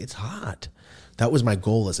remember thinking, it's hot. That was my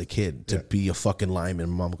goal as a kid, to be a fucking lineman.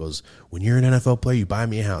 My mom goes, when you're an NFL player, you buy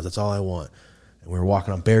me a house. That's all I want. And we were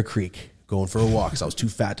walking on Bear Creek, going for a walk, because I was too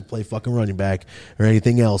fat to play fucking running back or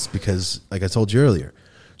anything else, because, like I told you earlier.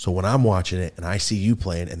 So when I'm watching it and I see you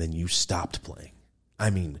playing, and then you stopped playing. I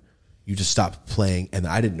mean, you just stopped playing, and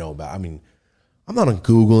I didn't know about. I mean, I'm not on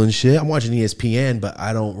Google and shit. I'm watching ESPN, but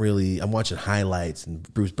I'm watching highlights, and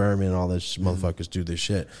Bruce Berman and all those motherfuckers do this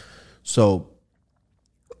shit. So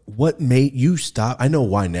what made you stop? I know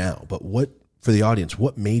why now, but for the audience,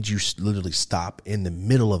 what made you literally stop in the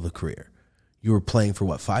middle of a career? You were playing for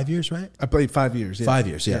what, 5 years, right? I played 5 years. Yeah. 5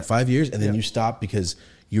 years, yeah. 5 years, and then you stopped because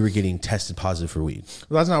you were getting tested positive for weed.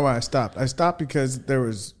 Well, that's not why I stopped. I stopped because there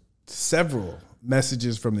was several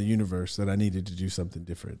messages from the universe that I needed to do something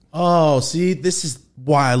different. Oh, see, this is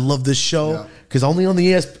why I love this show, because only on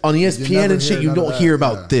ESPN and shit, you don't hear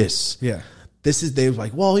about this. Yeah. They were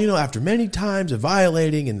like, well, after many times of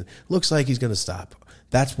violating, and looks like he's going to stop.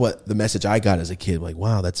 That's what the message I got as a kid. Like,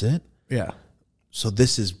 wow, that's it? Yeah. So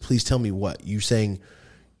please tell me what you saying.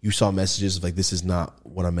 You saw messages of like, this is not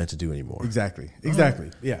what I'm meant to do anymore. Exactly.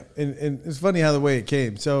 Yeah. And it's funny how the way it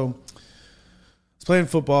came. So I was playing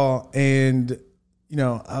football, and,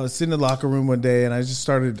 I was sitting in the locker room one day, and I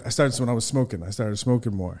started when I was smoking. I started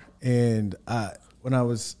smoking more. And when I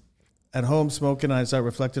was at home smoking, I started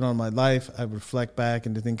reflecting on my life. I reflect back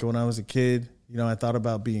into thinking when I was a kid, I thought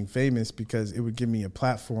about being famous because it would give me a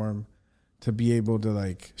platform to be able to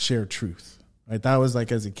like share truth. Right? That was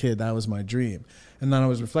like, as a kid, that was my dream. And then I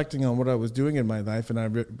was reflecting on what I was doing in my life, and I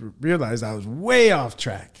realized I was way off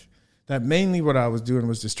track. That mainly what I was doing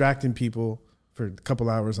was distracting people for a couple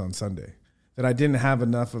hours on Sunday. That I didn't have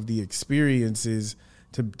enough of the experiences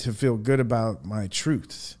to feel good about my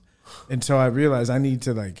truths. And so I realized I need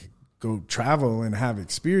to like go travel and have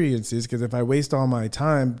experiences, because if I waste all my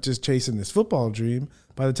time just chasing this football dream,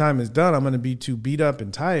 by the time it's done, I'm going to be too beat up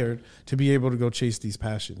and tired to be able to go chase these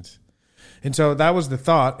passions. And so that was the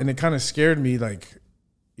thought, and it kind of scared me, like,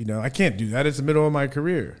 I can't do that. It's the middle of my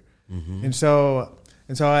career. Mm-hmm. And so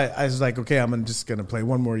I was like, okay, I'm just going to play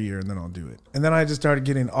one more year, and then I'll do it. And then I just started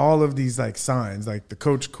getting all of these like signs, like the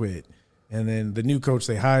coach quit, and then the new coach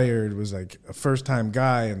they hired was like a first-time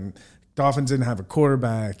guy, and Dolphins didn't have a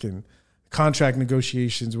quarterback, and contract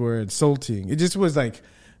negotiations were insulting. It just was like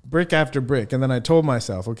brick after brick. And then I told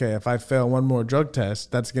myself, okay, if I fail one more drug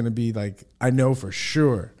test, that's going to be like, I know for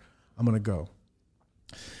sure I'm going to go.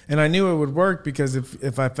 And I knew it would work because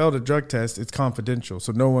if I failed a drug test, it's confidential.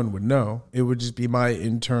 So no one would know. It would just be my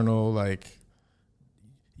internal like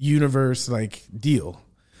universe like deal.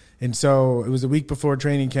 And so it was a week before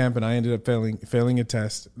training camp, and I ended up failing a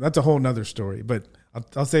test. That's a whole nother story, but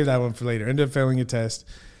I'll save that one for later. Ended up failing a test,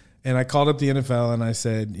 and I called up the NFL and I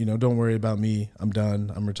said, don't worry about me. I'm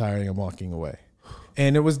done. I'm retiring. I'm walking away.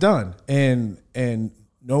 And it was done. And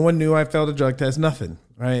no one knew I failed a drug test. Nothing.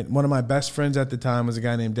 Right. One of my best friends at the time was a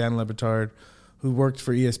guy named Dan Le Batard, who worked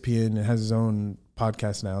for ESPN and has his own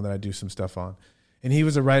podcast now that I do some stuff on. And he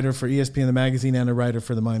was a writer for ESPN, the magazine, and a writer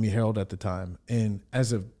for the Miami Herald at the time. And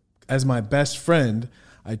as my best friend,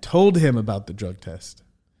 I told him about the drug test.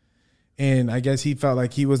 And I guess he felt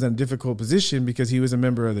like he was in a difficult position because he was a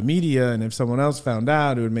member of the media. And if someone else found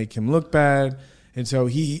out, it would make him look bad. And so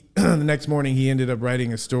the next morning, he ended up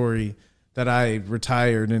writing a story that I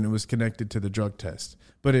retired and it was connected to the drug test.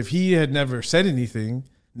 But if he had never said anything,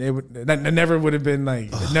 that never would have been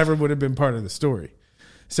it never would have been part of the story.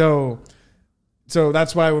 So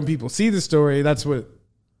that's why when people see the story, that's what,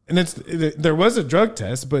 and there was a drug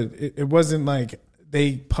test, but it wasn't like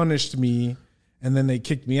they punished me and then they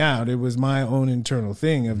kicked me out. It was my own internal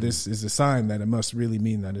thing of this is a sign that it must really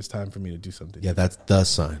mean that it's time for me to do something. Yeah, that's the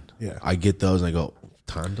sign. Yeah. I get those and I go,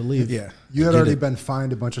 time to leave. Yeah. You had already been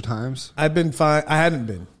fined a bunch of times? I've been fined. I hadn't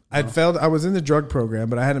been. I'd failed. I was in the drug program,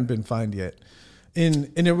 but I hadn't been fined yet.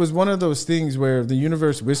 And it was one of those things where the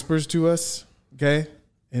universe whispers to us, okay?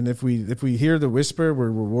 And if we hear the whisper,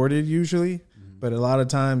 we're rewarded usually, but a lot of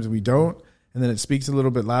times we don't, and then it speaks a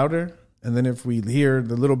little bit louder, and then if we hear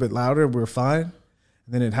the little bit louder, we're fine.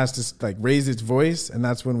 And then it has to raise its voice, and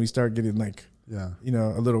that's when we start getting a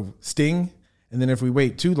little sting. And then if we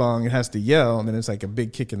wait too long, it has to yell, and then it's like a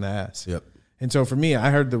big kick in the ass. Yep. And so for me, I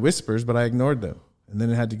heard the whispers, but I ignored them. And then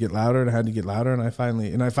it had to get louder, and it had to get louder, and I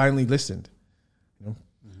finally listened.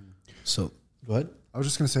 So go ahead. I was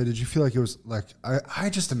just gonna say, did you feel like it was like I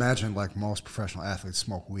just imagine like most professional athletes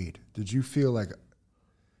smoke weed? Did you feel like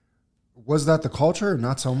was that the culture or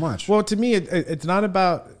not so much? Well, to me, it's not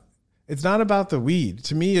about the weed.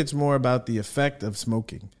 To me, it's more about the effect of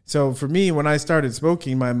smoking. So for me, when I started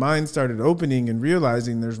smoking, my mind started opening and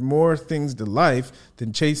realizing there's more things to life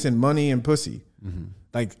than chasing money and pussy.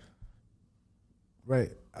 Like, right.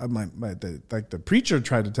 The preacher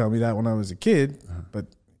tried to tell me that when I was a kid, but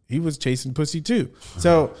he was chasing pussy too.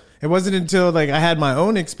 So it wasn't until I had my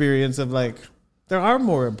own experience of there are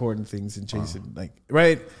more important things than chasing,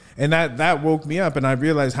 right? And that woke me up, and I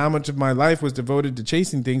realized how much of my life was devoted to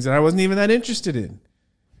chasing things that I wasn't even that interested in.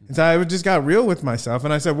 And so I just got real with myself,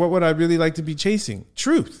 and I said, what would I really like to be chasing?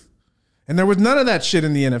 Truth. And there was none of that shit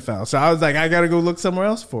in the NFL. So I was like, I got to go look somewhere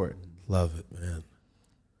else for it. Love it, man.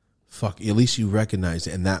 Fuck, at least you recognized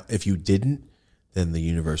it. And that if you didn't, then the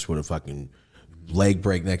universe would have fucking leg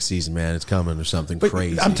break next season, man. It's coming or something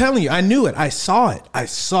crazy. I'm telling you, I knew it. I saw it.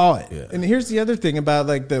 Yeah. And here's the other thing about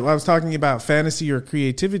I was talking about fantasy or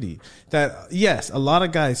creativity. That yes, a lot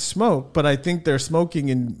of guys smoke, but I think they're smoking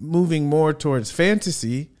and moving more towards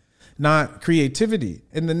fantasy, not creativity.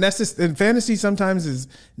 And and fantasy sometimes is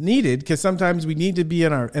needed because sometimes we need to be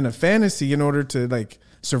in a fantasy in order to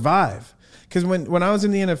survive. Because when I was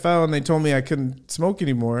in the NFL and they told me I couldn't smoke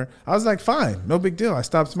anymore, I was like, fine, no big deal. I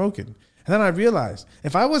stopped smoking. And then I realized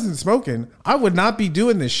if I wasn't smoking, I would not be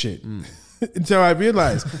doing this shit. Until I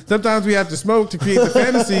realized sometimes we have to smoke to create the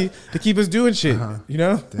fantasy to keep us doing shit.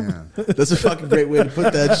 Damn. That's a fucking great way to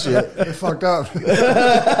put that shit. They fucked up.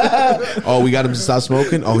 Oh, we got him to stop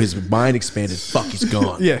smoking? Oh, his mind expanded. Fuck, he's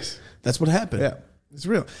gone. Yes. That's what happened. Yeah. It's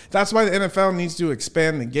real. That's why the NFL needs to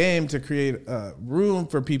expand the game to create room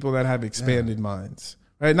for people that have expanded minds.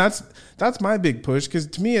 Right? And that's my big push, because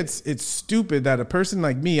to me it's stupid that a person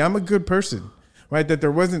like me, I'm a good person, right? That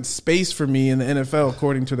there wasn't space for me in the NFL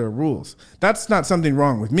according to their rules. That's not something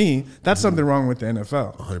wrong with me. That's something wrong with the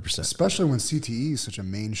NFL. 100%. Especially when CTE is such a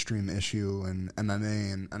mainstream issue and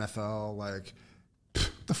MMA and NFL, what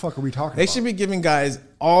the fuck are we talking about? They should be giving guys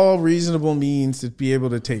all reasonable means to be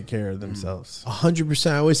able to take care of themselves.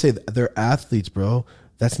 100%. I always say they're athletes, bro.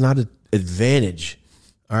 That's not an advantage.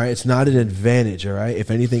 All right, it's not an advantage. All right, if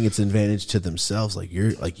anything, it's an advantage to themselves. Like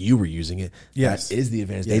you were using it. Yes, that is the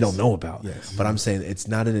advantage they don't know about. Yes, but I'm saying it's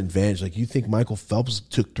not an advantage. Like you think Michael Phelps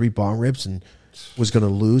took 3 bong rips and was going to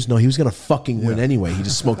lose? No, he was going to fucking win anyway. He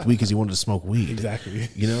just smoked weed because he wanted to smoke weed. Exactly.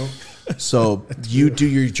 So you do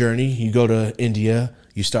your journey. You go to India.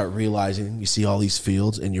 You start realizing. You see all these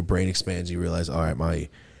fields, and your brain expands. You realize, all right,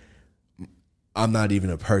 I'm not even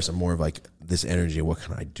a person. I'm more of this energy. What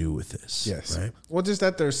can I do with this? Yes. Right? Well, just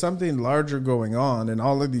that there's something larger going on, and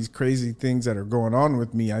all of these crazy things that are going on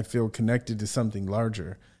with me, I feel connected to something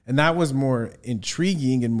larger. And that was more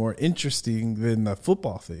intriguing and more interesting than the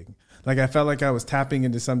football thing. I felt like I was tapping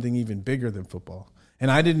into something even bigger than football. And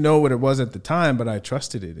I didn't know what it was at the time, but I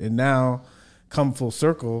trusted it. And now come full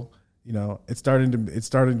circle, you know, it's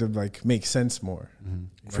starting to like make sense more.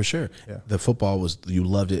 For sure. Yeah. The football was, you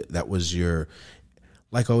loved it. That was your,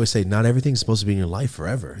 like I always say, not everything's supposed to be in your life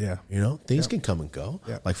forever. Yeah. You know, things can come and go.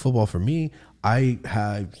 Yeah. Like football for me,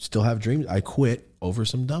 I still have dreams. I quit over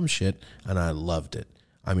some dumb shit and I loved it.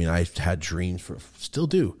 I mean, I had dreams still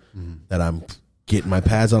do, that I'm getting my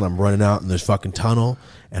pads on, I'm running out in this fucking tunnel,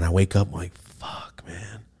 and I wake up I'm like, fuck,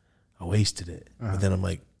 man, I wasted it. But then I'm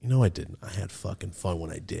like, you know, I didn't. I had fucking fun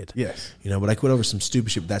when I did. Yes. You know, but I quit over some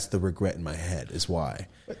stupid shit. But that's the regret in my head is why.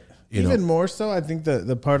 Even more so, I think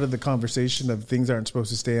the part of the conversation of things aren't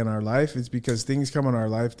supposed to stay in our life is because things come in our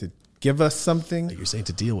life to give us something. Like you're saying,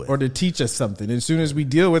 to deal with. Or to teach us something. As soon as we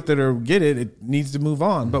deal with it or get it, it needs to move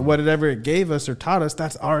on. But whatever it gave us or taught us,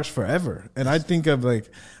 that's ours forever. And I think of like,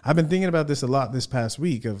 I've been thinking about this a lot this past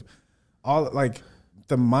week of all like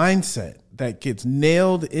the mindset that gets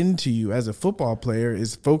nailed into you as a football player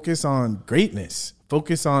is focus on greatness.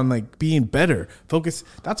 Focus on like being better. Focus.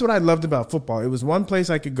 That's what I loved about football. It was one place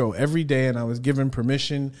I could go every day and I was given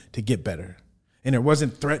permission to get better. And it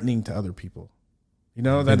wasn't threatening to other people. You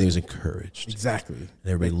know, that everything was encouraged. Exactly. And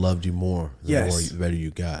everybody loved you more the better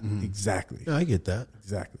you got. Exactly. Yeah, I get that.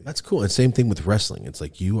 Exactly. That's cool. And same thing with wrestling. It's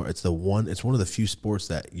like it's one of the few sports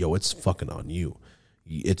that, it's fucking on you.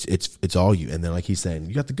 It's all you. And then like he's saying,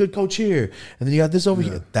 you got the good coach here and then you got this over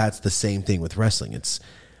here. That's the same thing with wrestling.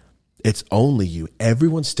 It's only you.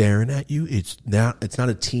 Everyone's staring at you. It's not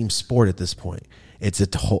a team sport at this point.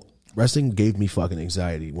 Wrestling gave me fucking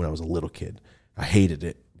anxiety when I was a little kid. I hated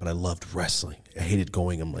it, but I loved wrestling. I hated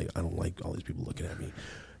going. I'm like, I don't like all these people looking at me.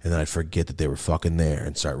 And then I'd forget that they were fucking there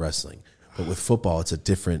and start wrestling. But with football,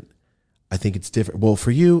 I think it's different. Well,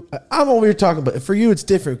 for you, I'm over here talking, but for you, it's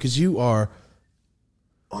different because you are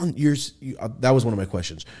on that was one of my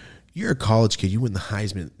questions. You're a college kid. You win the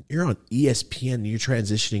Heisman. You're on ESPN. You're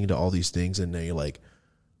transitioning into all these things, and now you're like,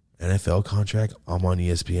 NFL contract. I'm on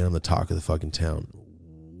ESPN. I'm the talk of the fucking town.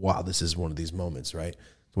 Wow, this is one of these moments, right?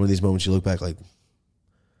 One of these moments you look back like,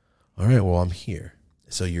 all right, well, I'm here.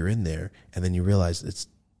 So you're in there, and then you realize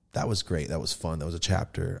that was great. That was fun. That was a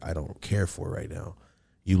chapter I don't care for right now.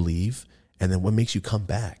 You leave, and then what makes you come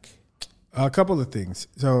back? A couple of things.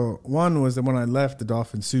 So one was that when I left, the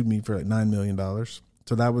Dolphins sued me for like $9 million.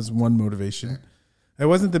 So that was one motivation. It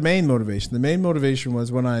wasn't the main motivation. The main motivation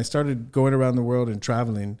was when I started going around the world and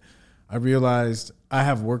traveling, I realized I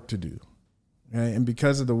have work to do. Right? And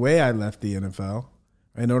because of the way I left the NFL,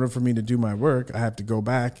 in order for me to do my work, I have to go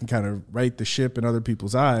back and kind of right the ship in other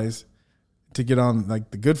people's eyes to get on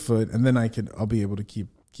like the good foot, and then I'll be able to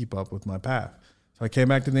keep up with my path. So I came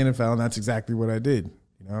back to the NFL, and that's exactly what I did.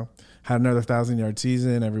 You know, had another 1,000-yard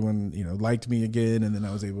season. Everyone, liked me again, and then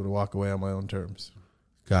I was able to walk away on my own terms.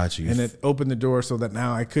 Gotcha. And it opened the door so that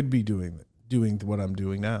now I could be doing what I'm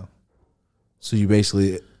doing now. So you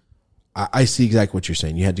basically, I see exactly what you're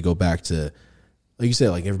saying. You had to go back to, like you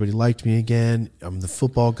said, like everybody liked me again. I'm the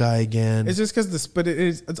football guy again. It's just because but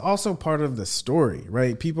it's also part of the story,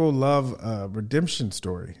 right? People love a redemption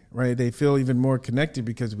story, right? They feel even more connected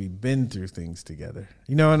because we've been through things together.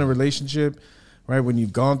 In a relationship, right? When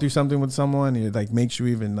you've gone through something with someone, it like makes you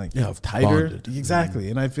even like tighter. Bonded. Exactly.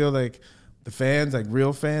 And I feel like the fans, like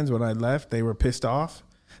real fans, when I left, they were pissed off.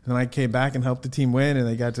 And then I came back and helped the team win, and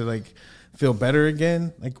they got to like feel better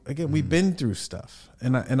again. Like again, we've been through stuff,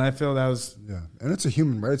 and I feel that was and it's a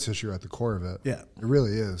human rights issue at the core of it. Yeah, it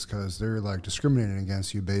really is, because they're like discriminating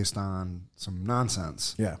against you based on some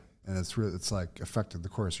nonsense. Yeah, and it's like affected the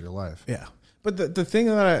course of your life. Yeah, but the thing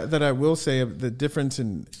that I will say of the difference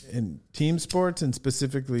in team sports and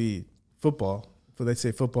specifically football, for they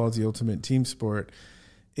say football is the ultimate team sport,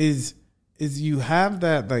 is you have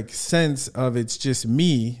that like sense of it's just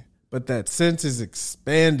me, but that sense is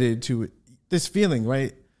expanded to this feeling,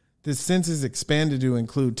 right? This sense is expanded to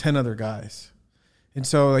include 10 other guys. And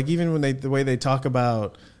so like even when the way they talk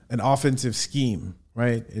about an offensive scheme,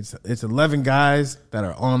 right? It's 11 guys that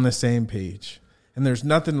are on the same page. And there's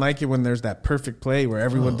nothing like it when there's that perfect play where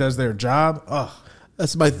everyone does their job. Oh,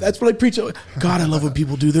 that's what I preach. God, I love when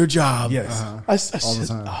people do their job. Yes. All the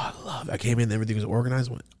time. I love it. I came in, everything was organized.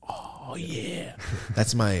 I went, oh yeah.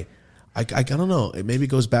 That's my, I don't know. It maybe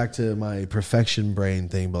goes back to my perfection brain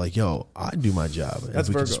thing, but like, I do my job. That's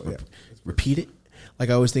we Virgo. Just repeat it. Like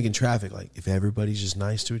I always think in traffic, like if everybody's just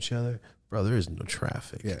nice to each other, bro, there is no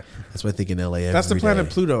traffic. Yeah. That's what I think in LA. That's the planet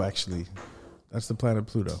Pluto, actually. That's the planet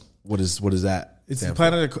Pluto. What is that? It's the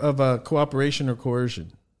planet of cooperation or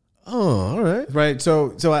coercion. Oh, all right. Right.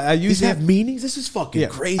 So I use These have meanings. This is fucking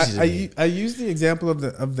crazy. To me. I use the example of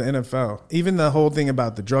the NFL. Even the whole thing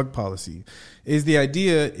about the drug policy is the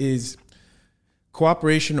idea is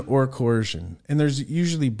cooperation or coercion, and there's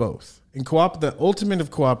usually both. And the ultimate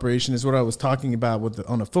of cooperation is what I was talking about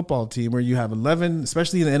on a football team, where you have 11,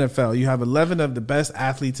 especially in the NFL, you have 11 of the best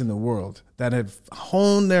athletes in the world that have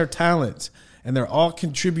honed their talents, and they're all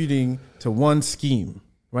contributing to one scheme,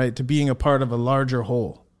 right? To being a part of a larger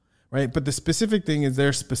whole, right? But the specific thing is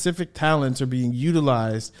their specific talents are being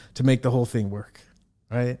utilized to make the whole thing work,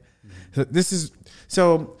 right?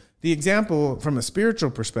 So the example from a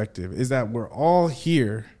spiritual perspective is that we're all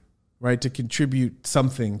here, right, to contribute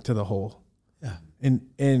something to the whole. Yeah.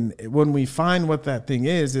 And when we find what that thing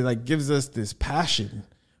is, it like gives us this passion,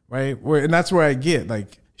 right? And that's where I get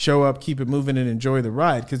like show up, keep it moving, and enjoy the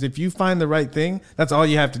ride. Because if you find the right thing, that's all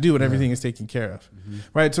you have to do, and everything is taken care of,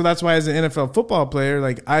 right? So that's why as an NFL football player,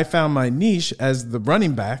 like I found my niche as the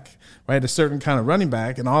running back, right? A certain kind of running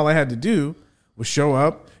back, and all I had to do was show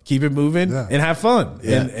up, keep it moving, and have fun.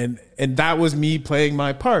 Yeah. And that was me playing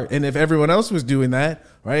my part. And if everyone else was doing that,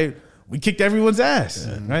 right, we kicked everyone's ass,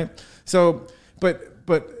 right? So, but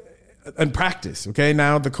in practice, okay,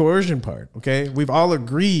 now the coercion part, okay? We've all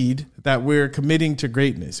agreed that we're committing to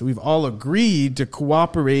greatness. We've all agreed to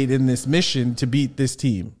cooperate in this mission to beat this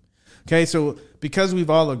team, okay? So because we've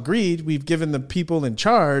all agreed, we've given the people in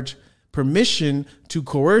charge permission to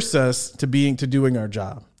coerce us to doing our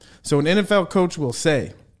job. So an NFL coach will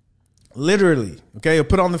say, literally, okay, he'll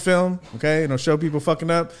put on the film, okay, and he'll show people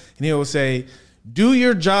fucking up, and he'll say, do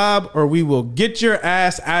your job or we will get your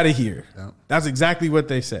ass out of here. Yeah. That's exactly what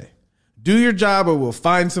they say. Do your job or we'll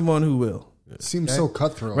find someone who will. It seems so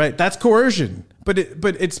cutthroat. Right, that's coercion. But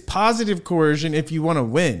it's positive coercion if you want to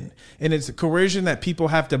win. And it's a coercion that people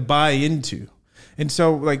have to buy into. And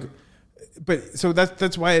so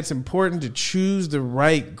that's why it's important to choose the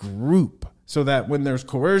right group, so that when there's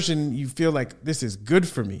coercion, you feel like this is good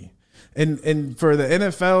for me. And for the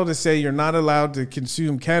NFL to say you're not allowed to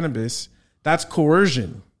consume cannabis, that's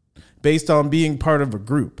coercion based on being part of a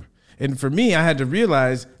group. And for me, I had to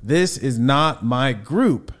realize this is not my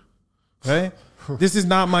group, right? This is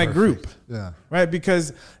not my group, right?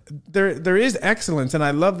 Because there is excellence, and I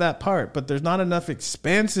love that part, but there's not enough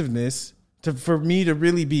expansiveness for me to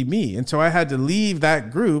really be me. And so I had to leave that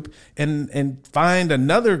group and find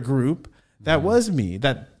another group that was me,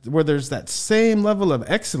 where there's that same level of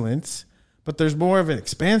excellence, but there's more of an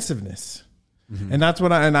expansiveness. And that's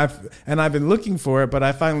what I've been looking for it, but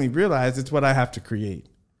I finally realized it's what I have to create.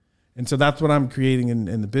 And so that's what I'm creating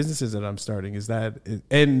in the businesses that I'm starting, is that,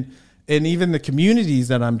 and even the communities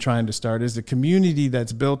that I'm trying to start is a community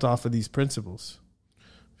that's built off of these principles.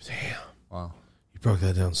 Damn. Wow. You broke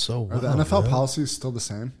that down so well. Are the NFL policies still the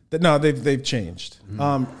same? No, they've changed.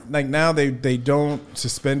 Like now they don't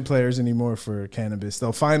suspend players anymore for cannabis.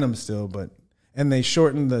 They'll fine them still, and they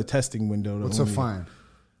shorten the testing window. What's a fine?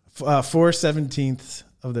 4/17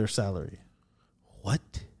 of their salary. What?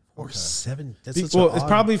 4/7? That's It's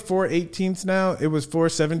probably 4/18 now. It was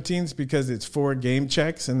 4/17 because it's 4 game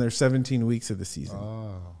checks, and there's 17 weeks of the season.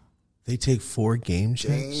 Oh, they take 4 game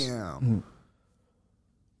checks? Damn.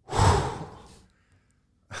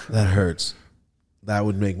 That hurts. That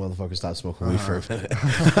would make motherfuckers stop smoking weed for a minute.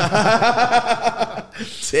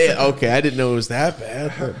 Okay, I didn't know it was that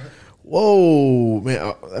bad. Whoa, man.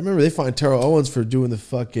 I remember they fined Terrell Owens for doing the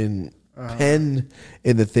fucking pen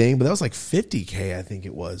in the thing, but that was like $50K, I think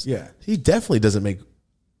it was. Yeah. He definitely doesn't make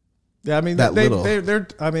I mean, they're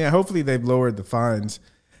I mean, hopefully they've lowered the fines.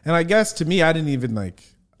 And I guess to me, I didn't even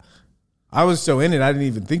I was so in it, I didn't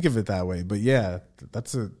even think of it that way. But yeah,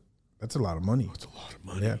 that's a lot of money. It's a lot of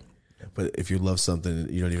money. Yeah. But if you love something,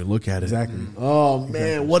 you don't even look at it. Exactly. Oh,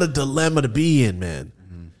 man, what a dilemma to be in, man.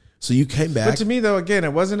 So you came back. But to me, though, again,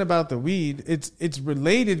 it wasn't about the weed. It's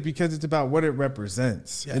related because it's about what it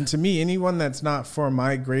represents. Yeah. And to me, anyone that's not for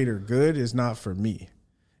my greater good is not for me.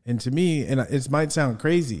 And to me, and it might sound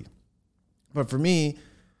crazy, but for me,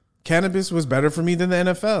 cannabis was better for me than the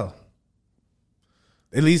NFL.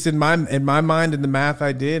 At least in my mind, in the math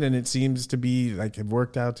I did, and it seems to be like it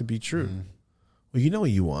worked out to be true. Well, you know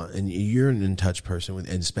what you want, and you're an in-touch person, and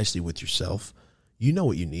especially with yourself. You know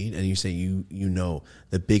what you need, and you say you know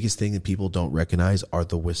the biggest thing that people don't recognize are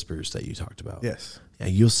the whispers that you talked about. Yes. Yeah,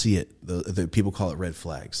 you'll see it. The people call it red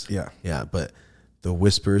flags. Yeah. Yeah, but the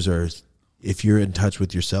whispers are, if you're in touch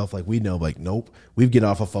with yourself, like we know, like, nope. We get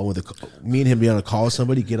off a phone with me and him be on a call with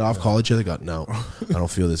somebody, get off, call each other, go, no, I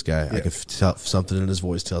don't feel this guy. Yeah. I can tell something in his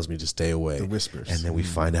voice tells me to stay away. The whispers. And then we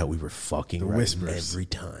find out we were fucking right whispers. Every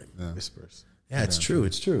time. Yeah. Whispers. Yeah, it's true.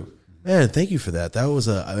 It's true. Man, thank you for that. That was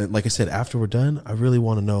like I said, after we're done, I really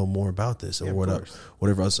want to know more about this and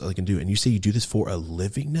whatever else I can do. And you say you do this for a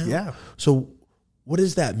living now? Yeah. So what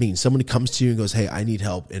does that mean? Somebody comes to you and goes, hey, I need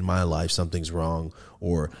help in my life. Something's wrong.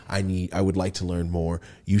 Or I would like to learn more.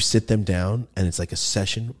 You sit them down and it's like a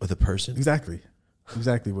session with a person. Exactly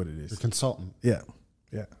what it is. A consultant. Yeah.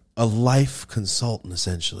 A life consultant,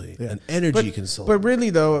 essentially. Yeah. An energy consultant. But really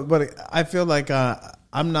though, but I feel like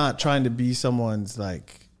I'm not trying to be someone's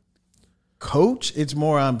like coach. It's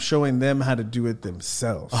more I'm showing them how to do it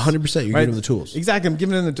themselves. 100%. You're giving them the tools. Exactly.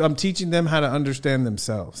 I'm teaching them how to understand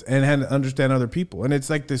themselves and how to understand other people. And it's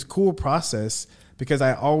like this cool process because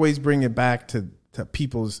I always bring it back to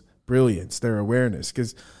people's brilliance, their awareness.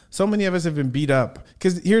 Because so many of us have been beat up.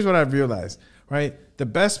 Because here's what I've realized, right?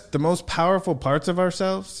 The most powerful parts of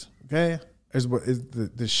ourselves, okay, is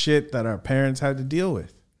the shit that our parents had to deal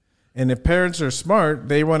with. And if parents are smart,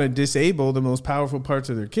 they want to disable the most powerful parts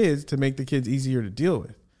of their kids to make the kids easier to deal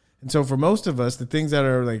with. And so for most of us, the things that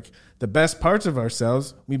are like the best parts of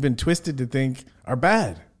ourselves, we've been twisted to think are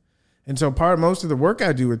bad. And so most of the work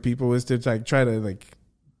I do with people is to like try to like,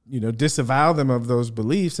 disavow them of those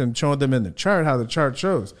beliefs and show them in the chart how the chart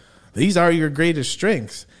shows. These are your greatest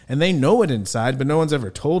strengths. And they know it inside, but no one's ever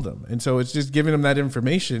told them. And so it's just giving them that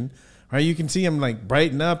information. Right, you can see them like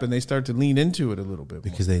brighten up and they start to lean into it a little bit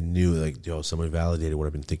because they knew like, someone validated what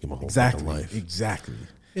I've been thinking my whole fucking life. Exactly.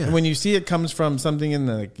 Yeah. And when you see it comes from something in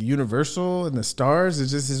the like, universal and the stars,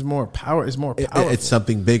 it's just is more power. It's more powerful. It's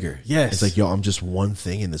something bigger. Yes. It's like, I'm just one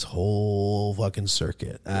thing in this whole fucking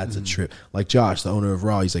circuit. That's a trip. Like Josh, the owner of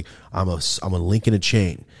Raw, he's like, I'm a link in a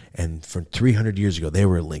chain. And from 300 years ago, they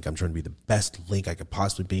were a link. I'm trying to be the best link I could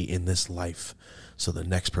possibly be in this life. So the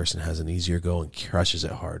next person has an easier go and crushes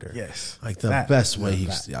it harder. Yes. Like the best way.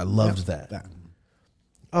 I loved that.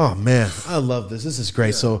 Oh, man. I love this. This is great.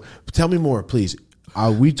 Yeah. So tell me more, please.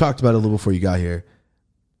 We talked about it a little before you got here.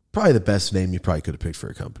 Probably the best name you probably could have picked for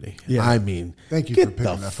a company. Yeah. I mean, thank you get for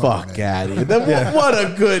picking the that fuck out of here. What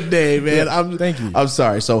a good name, man. Yeah, thank you. I'm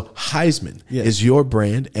sorry. So Heisman is your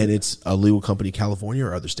brand, and it's a legal company, California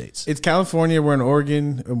or other states? It's California. We're in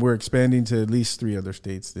Oregon, and we're expanding to at least 3 other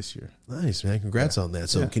states this year. Nice, man. Congrats on that.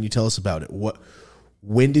 So can you tell us about it?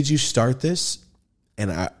 When did you start this?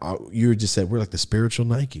 And you just said we're like the spiritual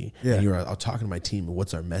Nike. Yeah. And I was talking to my team.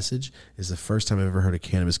 What's our message? Is the first time I've ever heard a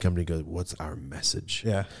cannabis company go, "What's our message?"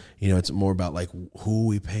 Yeah. It's more about like who are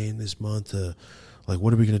we paying this month? Like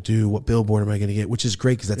what are we going to do? What billboard am I going to get? Which is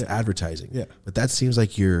great because that's advertising. Yeah. But that seems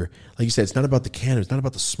like like you said, it's not about the cannabis, it's not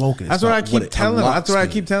about the smoking. That's what I keep telling. That's what I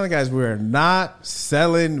keep telling guys. We're not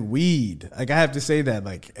selling weed. Like I have to say that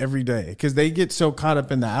like every day because they get so caught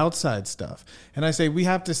up in the outside stuff. And I say we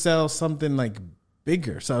have to sell something like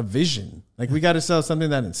bigger, so a vision. Like we got to sell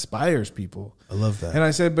something that inspires people. I love that. And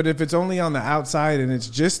I said, but if it's only on the outside and it's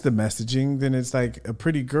just the messaging, then it's like a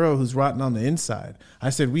pretty girl who's rotten on the inside.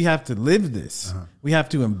 I said, we have to live this. We have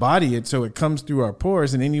to embody it so it comes through our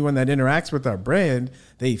pores, and anyone that interacts with our brand,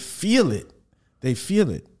 they feel it. They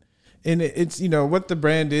feel it. And it's, what the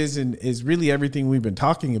brand is and is really everything we've been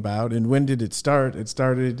talking about. And when did it start? It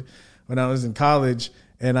started when I was in college.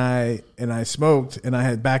 And I smoked, and I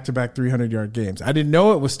had back-to-back 300-yard games. I didn't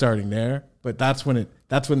know it was starting there, but that's when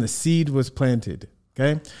the seed was planted.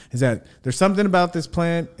 Okay, is that there's something about this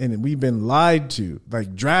plant, and we've been lied to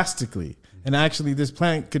like drastically. And actually, this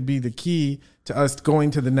plant could be the key to us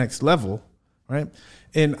going to the next level, right?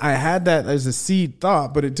 And I had that as a seed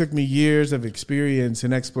thought, but it took me years of experience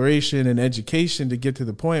and exploration and education to get to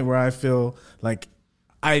the point where I feel like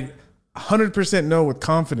I 100% know with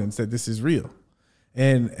confidence that this is real.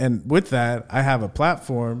 And with that, I have a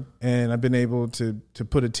platform, and I've been able to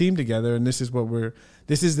put a team together, and this is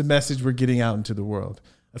the message we're getting out into the world.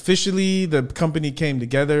 Officially, the company came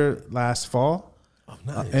together last fall. Oh,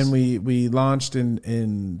 nice. And we launched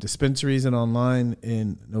in dispensaries and online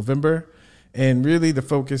in November. And really the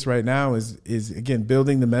focus right now is again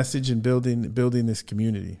building the message and building this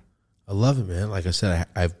community. I love it, man. Like I said,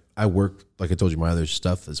 I work, like I told you, my other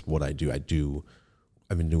stuff is what I do.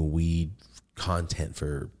 I've been doing weed content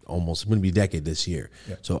for almost, it's going to be a decade this year.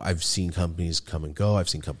 Yeah. So I've seen companies come and go. I've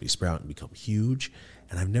seen companies sprout and become huge.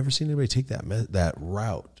 And I've never seen anybody take that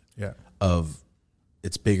route of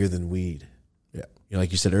it's bigger than weed. Yeah.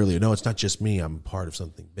 Like you said earlier, no, it's not just me. I'm part of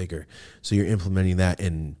something bigger. So you're implementing that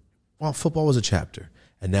in, football was a chapter.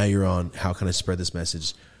 And now you're on, how can I spread this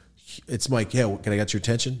message? It's Mike, can I get your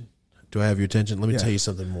attention? Do I have your attention? Let me tell you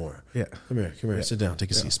something more. Yeah. Come here. Yeah. Sit down.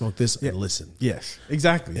 Take a seat. Smoke this and listen. Yes,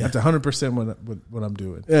 exactly. Yeah. That's 100% what I'm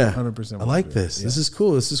doing. Yeah. 100%. I like this. Yeah. This is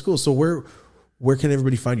cool. So where can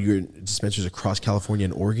everybody find you? Your dispensaries across California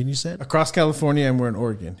and Oregon, you said? Across California, and we're in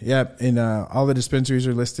Oregon. Yep. And all the dispensaries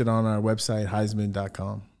are listed on our website,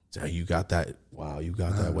 Heisman.com. So you got that. Wow. You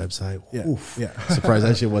got that website. Yeah. Oof. Yeah. Surprised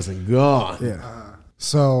that shit wasn't gone. Yeah.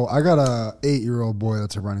 So I got a 8-year-old boy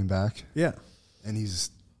that's a running back, Yeah. and he's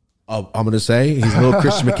I'm going to say he's a little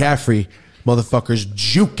Christian McCaffrey. Motherfucker's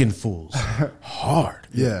juking fools hard.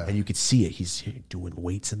 Yeah. And you could see it. He's doing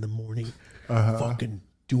weights in the morning, fucking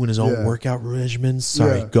doing his own workout regimens.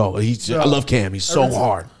 Sorry, Yeah. go. I love Cam. He's so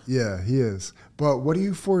hard. Yeah, he is. But what do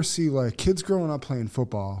you foresee, like, kids growing up playing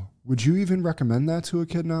football? Would you even recommend that to a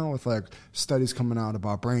kid now with, like, studies coming out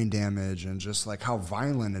about brain damage and just, like, how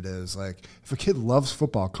violent it is? Like, if a kid loves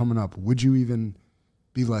football coming up, would you even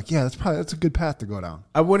be like, yeah, that's a good path to go down?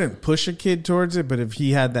 I wouldn't push a kid towards it, but if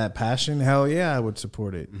he had that passion, hell yeah, I would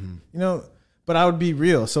support it. You know, but I would be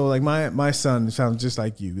real. So like my son sounds just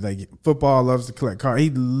like you. Like football, loves to collect cards. He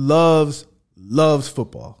loves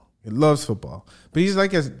football. He loves football. But he's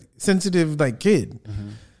like a sensitive like kid.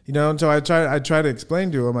 You know, and so I try to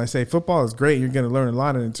explain to him, I say football is great, you're gonna learn a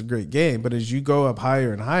lot and it's a great game. But as you go up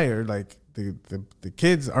higher and higher, like the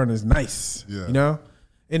kids aren't as nice. Yeah. You know?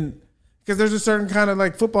 And because there's a certain kind of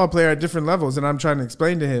like football player at different levels, and I'm trying to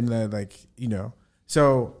explain to him that, like, you know,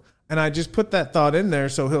 so, and I just put that thought in there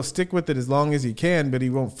so he'll stick with it as long as he can, but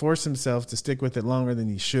he won't force himself to stick with it longer than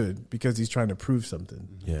he should because he's trying to prove something.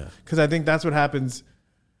 Yeah. Because I think that's what happens.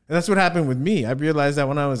 And that's what happened with me. I realized that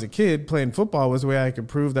when I was a kid, playing football was the way I could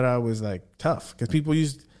prove that I was like tough. Because people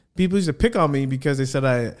used to pick on me because they said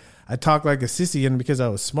I talked like a sissy and because I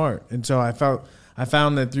was smart. And so I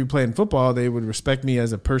found that through playing football, they would respect me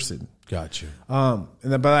as a person. Got you.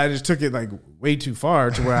 But I just took it like way too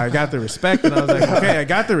far to where I got the respect, and I was like, okay, I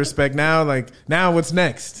got the respect now. Like now, what's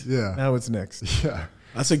next? Yeah. Now what's next? Yeah.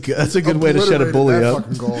 That's a good way to shut a bully that up.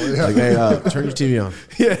 fucking goal, yeah. Like, hey, turn your TV on.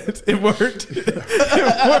 Yeah, it worked. It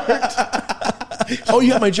worked. Oh,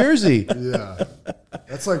 you got my jersey. Yeah.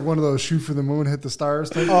 That's like one of those shoot for the moon, hit the stars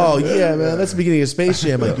type. Oh yeah, man. That's the beginning of Space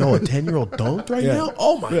Jam. Like, yo, a 10-year-old dunked right Yeah. now.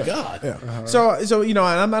 Oh my god. Yeah. So you know,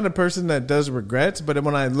 and I'm not a person that does regrets, but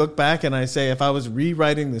when I look back and I say, if I was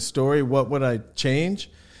rewriting the story, what would I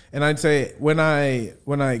change? And I'd say when I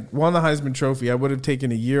won the Heisman Trophy, I would have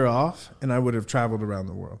taken a year off and I would have traveled around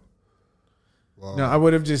the world. Wow. No, I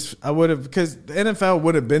would have because the NFL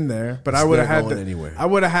would have been there, but I would have had anywhere. I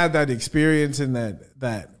would have had that experience and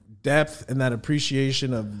that depth and that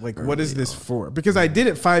appreciation of like, what is this for? Because I did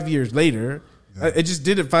it 5 years later. Yeah. I just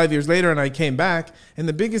did it 5 years later and I came back. And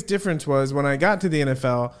the biggest difference was when I got to the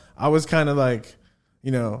NFL, I was kind of like,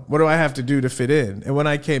 you know, what do I have to do to fit in? And when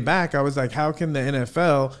I came back, I was like, how can the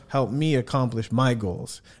NFL help me accomplish my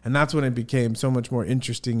goals? And that's when it became so much more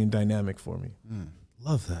interesting and dynamic for me.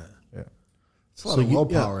 Love that. Yeah. It's a lot of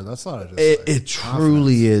willpower. Yeah. That's not just it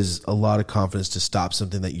truly is a lot of confidence to stop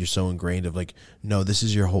something that you're so ingrained of. Like, no, this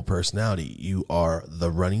is your whole personality. You are the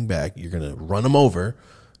running back. You're gonna run them over.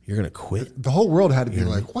 You're gonna quit. The whole world had to be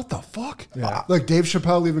like, what the fuck? Yeah. Like Dave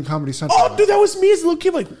Chappelle leaving Comedy Central. Oh, dude, that was me as a little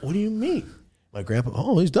kid. Like, what do you mean? My grandpa,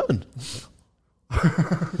 oh, he's done.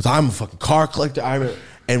 Because I'm a fucking car collector.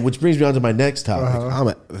 And which brings me on to my next topic. I'm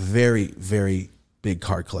a very, very big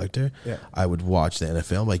card collector. Yeah. I would watch the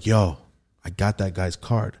NFL. I'm like, yo, I got that guy's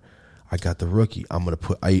card. I got the rookie. I'm going to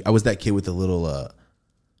put, I was that kid with the little,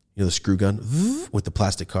 the screw gun with the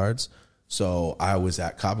plastic cards. So I was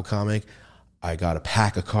at Cabo Comic. I got a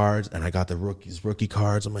pack of cards and I got the rookie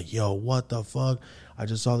cards. I'm like, yo, what the fuck? I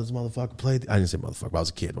just saw this motherfucker play. I didn't say motherfucker, but I was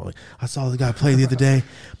a kid. I'm like, I saw the guy play the other day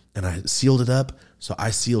and I sealed it up. So I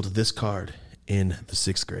sealed this card in the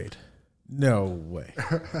 6th grade. No way.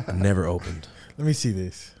 Never opened. Let me see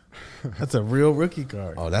this. That's a real rookie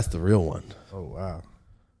card. Oh, that's the real one. Oh, wow.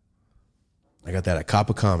 I got that at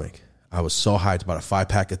Coppa Comic. I was so hyped about a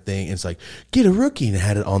 5-pack of thing. And it's like, get a rookie. And it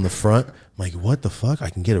had it on the front. I'm like, what the fuck? I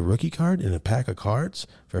can get a rookie card in a pack of cards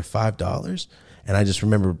for $5? And I just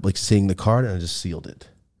remember like seeing the card and I just sealed it.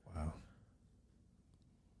 Wow.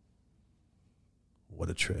 What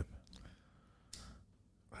a trip.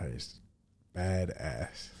 That is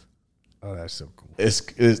badass. Oh, that's so cool. It's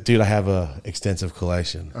dude, I have a extensive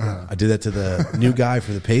collection. I did that to the new guy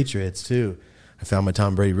for the Patriots too. I found my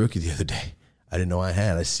Tom Brady rookie the other day. I didn't know I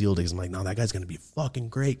had. I sealed it because I'm like, no, that guy's going to be fucking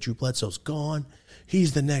great. Drew Bledsoe's gone.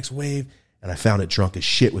 He's the next wave. And I found it drunk as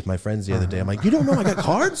shit with my friends the other day. I'm like, you don't know I got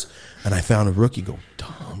cards? And I found a rookie. Go,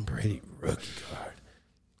 Tom Brady rookie card.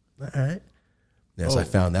 All right. Yeah, so I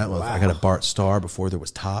found that one. I got a Bart Starr before there was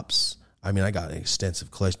Topps. I mean, I got an extensive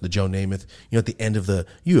collection. The Joe Namath. You know, at the end of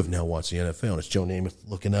you have now watched the NFL, and it's Joe Namath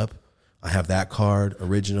looking up. I have that card,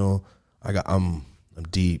 original. I'm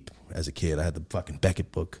deep as a kid. I had the fucking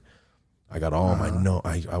Beckett book. I got all my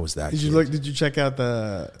I was that. Did kid. you look? Did you check out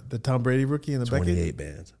the Tom Brady rookie in the 28 Beckett?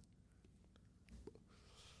 bands.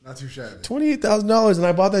 Not too shabby. $28,000, and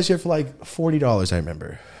I bought that shit for like $40. I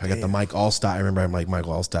remember. I got the Mike Allstott. I remember I'm like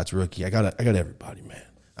Michael Allstott's rookie. I got everybody, man.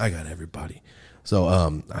 I got everybody. So I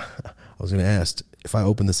was going to ask, if I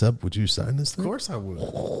open this up, would you sign this thing? Of course I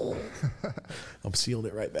would. I'm sealing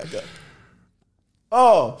it right back up.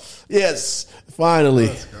 Oh, yes.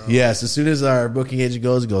 Finally. Yes. As soon as our booking agent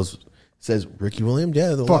goes, says Ricky Williams. Yeah,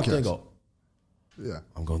 the Fuck locked in. yes. Go. Yeah.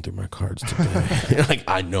 I'm going through my cards today. Like,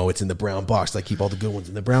 I know it's in the brown box. I keep all the good ones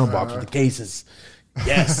in the brown box with the cases.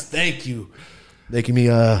 Yes. Thank you. Making me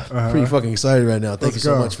pretty fucking excited right now. Thank you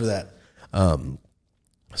so much for that.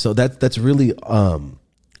 So that's really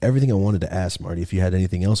everything I wanted to ask, Marty. If you had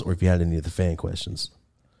anything else, or if you had any of the fan questions.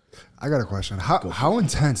 I got a question. How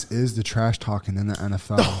intense is the trash talking in the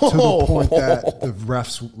NFL to the point that the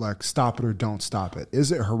refs like stop it or don't stop it?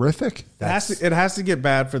 Is it horrific? It has to get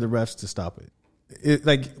bad for the refs to stop it.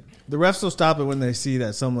 Like the refs will stop it when they see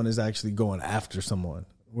that someone is actually going after someone.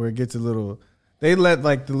 Where it gets a little, they let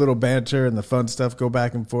like the little banter and the fun stuff go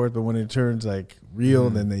back and forth, but when it turns like real,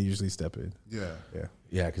 then they usually step in. Yeah.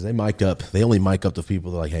 Yeah, because they mic'd up. They only mic up the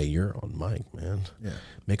people that are like, hey, you're on mic, man. Yeah.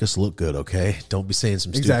 Make us look good, okay? Don't be saying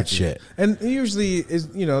some stupid shit. And usually is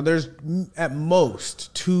there's at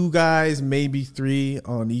most 2 guys, maybe 3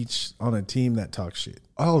 on a team that talk shit.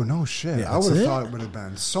 Oh no shit! Yeah, I would have it? thought it would have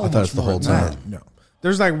been so I thought much it's the more whole than that. time. No.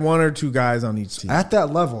 There's like 1 or 2 guys on each team. At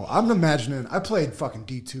that level, I'm imagining. I played fucking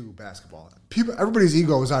D2 basketball. Everybody's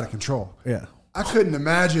ego was out of control. Yeah. I couldn't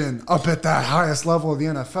imagine up at that highest level of the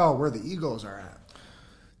NFL where the egos are at.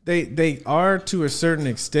 They are to a certain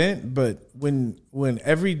extent, but when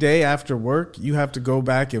every day after work you have to go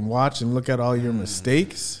back and watch and look at all your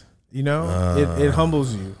mistakes, it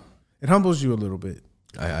humbles you. It humbles you a little bit.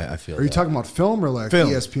 I feel. Are you talking about film or like Film.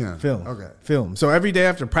 ESPN? Film. Okay. Film. So every day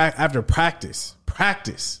after practice,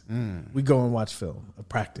 we go and watch film.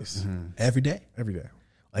 Practice every day? every day.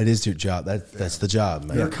 It is your job. That's the job,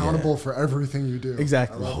 man. You're accountable for everything you do.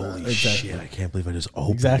 Exactly. Holy shit! I can't believe I just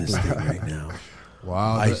opened Exactly. this thing right now.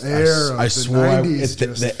 Wow. I The air I of swore the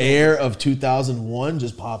 90s. the air of 2001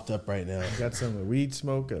 just popped up right now. Got some weed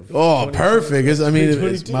smoke. Of Oh, 20 perfect!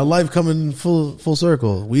 It's2022. my life coming full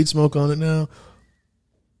circle. Weed smoke on it now.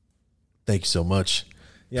 Thank you so much.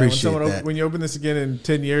 Yeah, Appreciate that. when you open this again in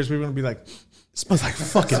 10 years, we're gonna be like, Smells like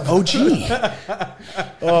fucking OG.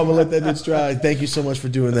 Oh, I'm gonna let that bitch dry. Thank you so much for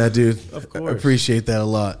doing that, dude. Of course. I appreciate that a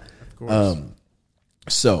lot. of course.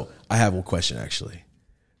 So I have one question actually.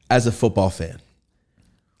 As a football fan,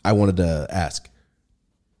 I wanted to ask,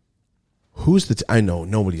 who's the? I know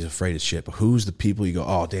nobody's afraid of shit, but who's the people you go,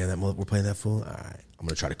 oh damn, that we're playing that fool. All right, I'm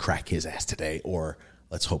gonna try to crack his ass today, or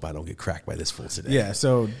let's hope I don't get cracked by this fool today. Yeah.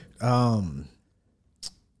 So,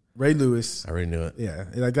 Ray Lewis. I already knew it. Yeah,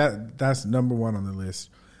 like that's number 1 on the list.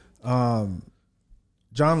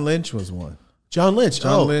 John Lynch was one. John Lynch.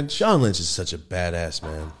 Lynch. John Lynch is such a badass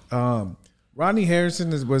man. Rodney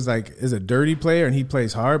Harrison is a dirty player and he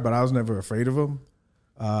plays hard, but I was never afraid of him.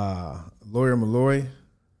 Lawyer Malloy.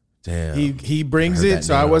 Damn. He brings heard it, that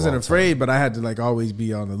so name I a wasn't long afraid, but I had to like always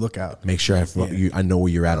be on the lookout. Make sure I know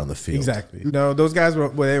where you're at on the field. Exactly. Those guys where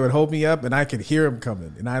they would hold me up and I could hear them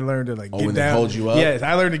coming, and I learned to like get when down. they hold you up? Yes,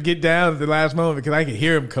 I learned to get down at the last moment because I could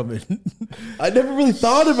hear them coming. I never really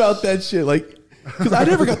thought about that shit, like, because I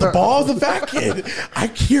never got the balls of that kid. I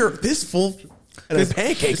hear this full and a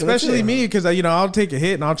pancake, especially me, because I'll take a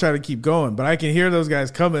hit and I'll try to keep going, but I can hear those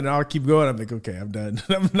guys coming and I'll keep going. I'm like, okay, I'm done.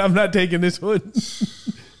 I'm not taking this one.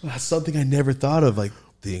 That's something I never thought of, like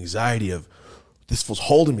the anxiety of this fool's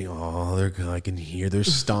holding me. Oh, I can hear their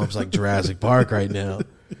stomps like Jurassic Park right now.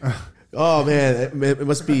 Oh man, it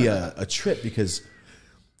must be a trip, because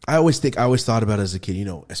I always thought about it as a kid,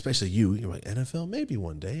 especially you're like, NFL, maybe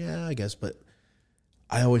one day, yeah, I guess, but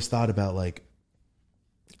I always thought about like,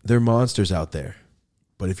 there are monsters out there,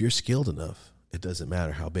 but if you're skilled enough, it doesn't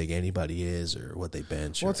matter how big anybody is or what they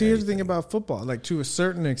bench. Well, here's the thing about football, like to a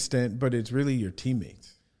certain extent, but it's really your teammates.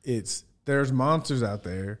 There's monsters out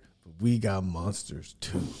there, but we got monsters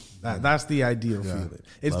too. That's the ideal feeling.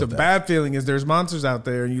 It's the bad feeling is there's monsters out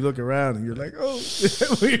there, and you look around and you're like, oh,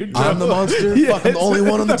 I'm the monster. Fuck, I'm the only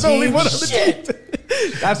one on the team.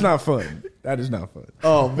 Shit. That's not fun. That is not fun.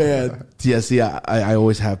 Oh man. Yeah, see, I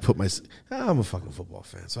always have put I'm a fucking football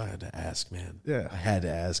fan, so I had to ask, man. Yeah. I had to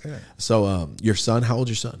ask. Yeah. So your son, how old's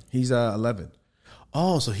your son? He's 11.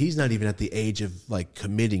 Oh, so he's not even at the age of like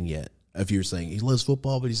committing yet. If you're saying he loves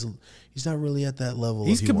football, but he's not really at that level.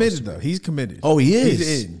 He's committed though. He's committed. Oh, he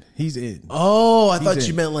is. He's in. Oh, I thought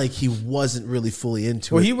you meant like he wasn't really fully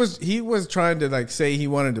into it. Well, he was trying to like say he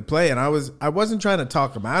wanted to play, and I wasn't trying to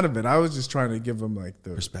talk him out of it. I was just trying to give him like the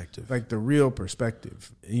perspective, like the real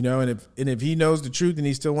perspective, And if he knows the truth and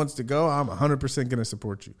he still wants to go, I'm 100% going to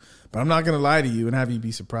support you. But I'm not going to lie to you and have you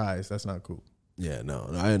be surprised. That's not cool. Yeah, no,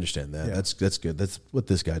 I understand that. Yeah. That's good. That's what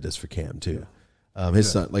this guy does for Cam too.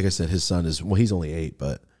 His son, like I said, his son is, well, he's only 8,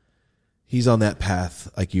 but he's on that path,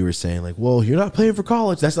 like you were saying, like, well, you're not playing for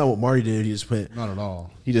college. That's not what Marty did. He just went, Not at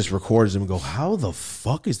all. he just records him and go, how the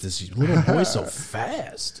fuck is this little boy so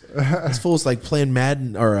fast? This fool's like playing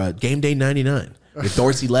Madden or Game Day 99 with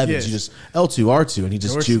Dorsey Levens. Yes. You just L2, R2, and he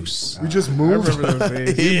just Dorsey. jukes. We just moved. I remember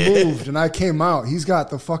those days. We moved, and I came out. He's got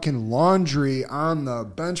the fucking laundry on the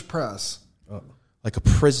bench press, Like a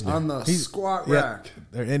prisoner. on the squat Yeah, rack.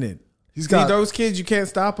 they're in it. He's See, got those kids, you can't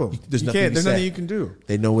stop them. There's You nothing can't. to There's nothing say. you can do.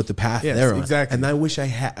 They know what the path Yes, they're on. exactly. And I wish I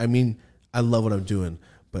had, I mean, I love what I'm doing,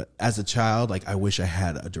 but as a child, like, I wish I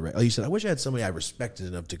had a direct, like you said, I wish I had somebody I respected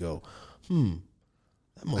enough to go,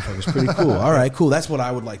 that motherfucker's pretty cool. All right, cool. That's what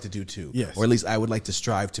I would like to do too. Yes. Or at least I would like to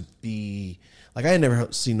strive to be, like, I had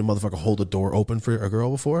never seen a motherfucker hold a door open for a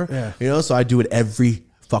girl before. Yeah. You know, so I do it every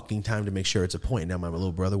fucking time to make sure it's a point. Now my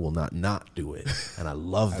little brother will not do it. And I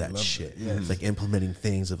love that shit. It's like implementing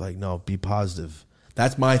things of like, no, be positive.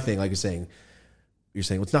 That's my thing. Like you're saying,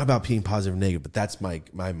 well, it's not about being positive or negative, but that's my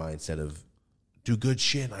mindset of do good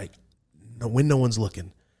shit. Like, when no one's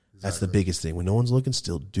looking. That's the biggest thing. When no one's looking,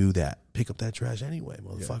 still do that. Pick up that trash anyway,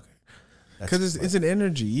 motherfucker. Because it's an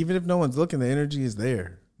energy. Even if no one's looking, the energy is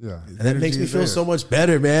there. Yeah. And that makes me feel so much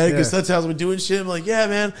better, man. Because sometimes I'm doing shit, I'm like, yeah,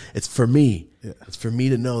 man, it's for me. Yeah. It's for me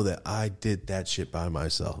to know that I did that shit by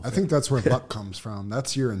myself. I think that's where luck comes from.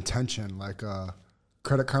 That's your intention, like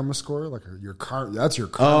Credit Karma score, like your car. That's your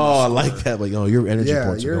karma. Oh, I score. like that. Like, oh, your energy Yeah,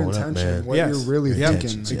 points are your going up, intention, man. what you're really thinking.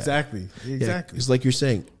 Intentions, yeah. Exactly. Yeah, Exactly. it's like you're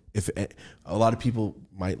saying, if a lot of people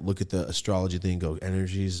might look at the astrology thing and go,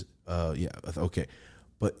 energies, okay.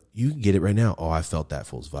 But you can get it right now. Oh, I felt that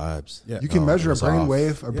fool's vibes. Yeah. You can measure a it was off.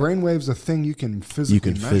 brainwave. A brainwave's a thing you can physically You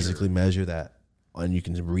can measure. physically measure that, and you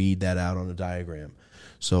can read that out on a diagram.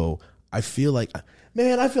 So I feel like,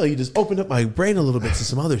 man, you just opened up my brain a little bit to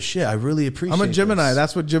some other shit. I really appreciate. I'm a Gemini. this.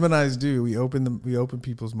 That's what Geminis do. We open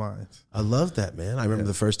people's minds. I love that, man. I remember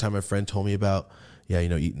the first time my friend told me about,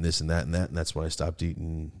 eating this and that, and that's when I stopped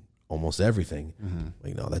eating almost everything.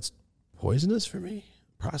 Like, no, that's poisonous for me.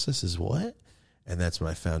 Process is what? And that's when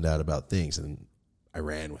I found out about things, and I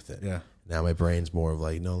ran with it. Yeah. Now my brain's more of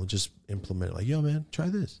like, no, just implement it. Like, yo, man, try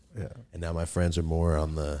this. Yeah. And now my friends are more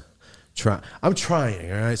on the try. I'm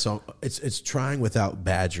trying, all right. So it's trying without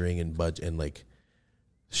badgering and like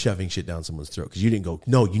shoving shit down someone's throat, because you didn't go,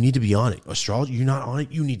 no, you need to be on it. Astrology, you're not on it.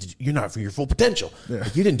 You're not for your full potential.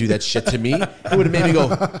 Like, you didn't do that shit to me. It would have made me go,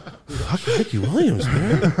 fuck Ricky Williams,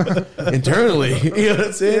 man. Internally, you know what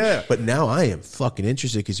I'm saying? Yeah. But now I am fucking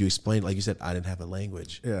interested because you explained, like you said, I didn't have a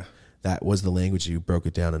language. Yeah. That was the language. You broke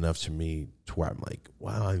it down enough to me to where I'm like,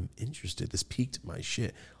 wow, I'm interested. This piqued my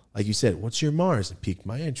shit. Like you said, what's your Mars? It piqued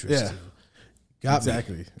my interest. Yeah. Got me.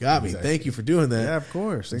 Got me. Exactly. Thank you for doing that. Yeah, of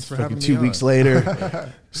course. Thanks for Fucking having me 2 on. weeks later,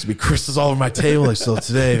 used to be crystals all over my table. Like, so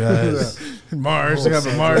today, guys. Mars. I have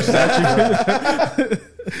a Mars statue.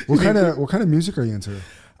 What kind of music are you into?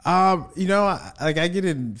 I get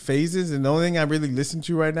in phases, and the only thing I really listen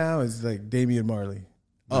to right now is like Damian Marley.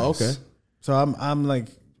 Oh, okay. So I'm like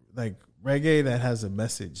reggae that has a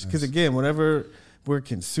message. Because again, whenever we're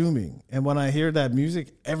consuming, and when I hear that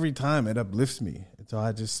music, every time it uplifts me. And so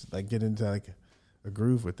I just like get into like a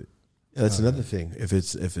groove with it. Yeah, that's another thing. If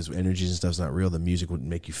it's energies and stuff's not real, the music wouldn't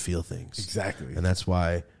make you feel things. Exactly. And that's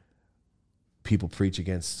why people preach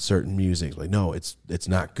against certain music. Like, no, it's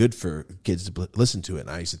not good for kids to listen to it.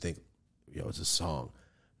 And I used to think, it's a song.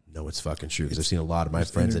 No, it's fucking true. Because I've seen a lot of my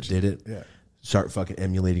friends that did it. Yeah. Start fucking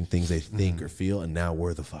emulating things they think or feel, and now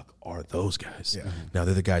where the fuck are those guys? Yeah. Now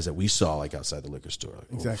they're the guys that we saw like outside the liquor store.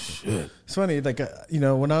 Like, Exactly. Oh, shit. It's funny, like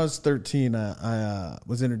when I was 13, I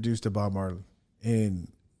was introduced to Bob Marley, and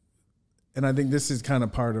I think this is kind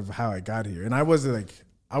of part of how I got here. And I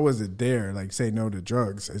wasn't there like say no to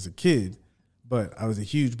drugs as a kid, but I was a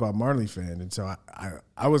huge Bob Marley fan, and so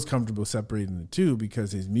I was comfortable separating the two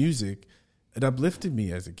because his music, it uplifted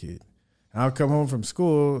me as a kid. I'll come home from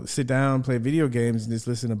school, sit down, play video games, and just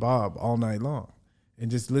listen to Bob all night long. And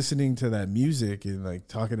just listening to that music and like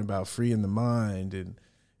talking about freeing the mind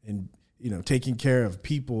and taking care of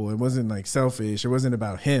people. It wasn't like selfish. It wasn't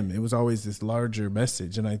about him. It was always this larger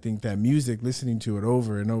message. And I think that music, listening to it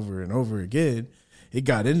over and over and over again, it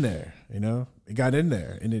got in there, It got in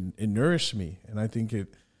there and it nourished me. And I think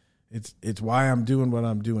it's why I'm doing what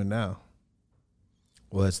I'm doing now.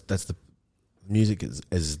 Well, that's the music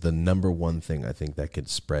is the number one thing I think that could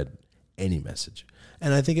spread any message,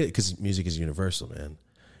 and I think because music is universal, man.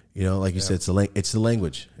 Like you said, it's the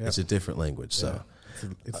language. Yeah. It's a different language, so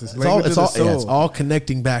it's all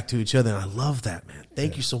connecting back to each other, and I love that, man.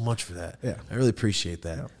 Thank you so much for that. Yeah, I really appreciate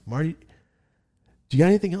that, Marty. Do you got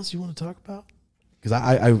anything else you want to talk about? because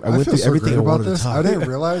I went feel through so everything great I about wanted this. to talk. I didn't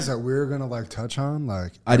realize that we were gonna like touch on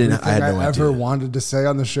like I didn't. I had no ever idea. wanted to say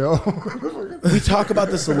on the show. We talk about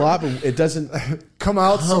this a lot, but it doesn't Come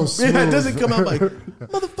out so smooth. Yeah, it doesn't come out like,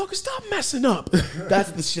 motherfucker, stop messing up.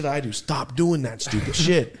 That's the shit I do. Stop doing that stupid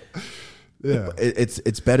shit. Yeah.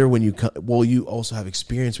 It's better when you you also have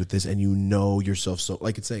experience with this and you know yourself. So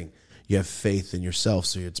like it's saying, you have faith in yourself.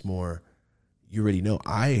 So it's more, you already know.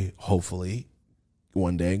 I hopefully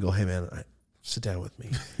one day go, hey man, sit down with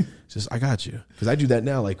me. Just, I got you. Because I do that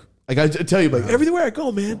now. Like I tell you, like everywhere I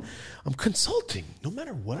go, man, I'm consulting. No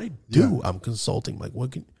matter what I do, I'm consulting. Like I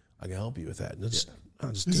can help you with that. And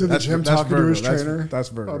I'll just He's do in it. the gym talking to his That's- trainer. That's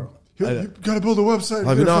Virgo. You got to build a website.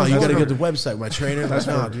 Like, no, you got to That's get the website. My trainer, like,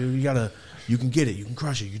 no, dude, you can get it. You can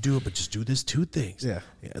crush it. You do it, but just do this 2 things. Yeah.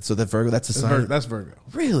 So that Virgo, that's a sign. That's Virgo.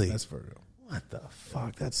 Really? That's Virgo. What the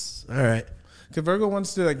fuck? That's all right. Because Virgo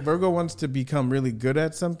wants to become really good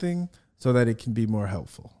at something so that it can be more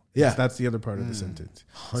helpful. Yeah. That's the other part of the sentence.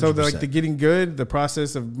 So 100%. the getting good, the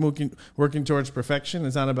process of working towards perfection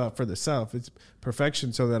is not about for the self. It's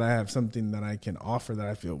perfection so that I have something that I can offer that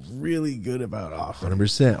I feel really good about offering.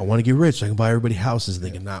 100%. I want to get rich. So I can buy everybody houses and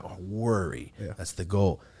they can not worry. Yeah. That's the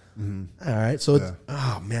goal. All right. So, it's,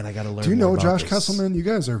 oh man, I got to learn. Do you more know about Josh this. Kesselman? You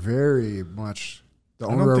guys are very much the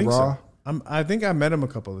I owner don't of think Raw. so. I think I met him a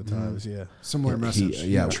couple of times. Yeah. Similar Yeah, message. he-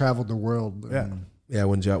 yeah. He traveled the world. Yeah. Yeah,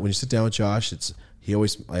 when you sit down with Josh, I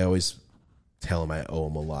always tell him I owe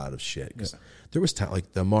him a lot of shit. 'Cause there was time,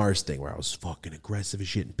 like the Mars thing where I was fucking aggressive as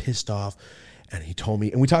shit and pissed off, and he told me,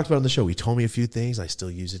 and we talked about it on the show. He told me a few things. I still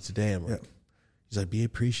use it today. I'm like, he's like, be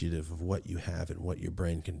appreciative of what you have and what your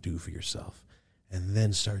brain can do for yourself, and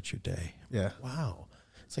then start your day. Yeah. Wow.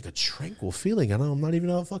 It's like a tranquil feeling. I'm not even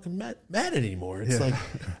all fucking mad anymore. It's like,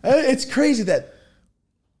 it's crazy that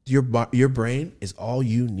your brain is all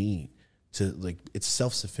you need to, like, it's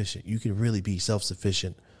self-sufficient. You can really be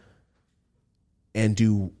self-sufficient and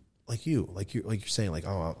do like you're saying, like,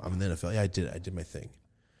 oh, I'm in the NFL. Yeah, I did my thing.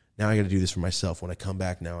 Now I got to do this for myself. When I come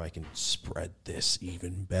back, now I can spread this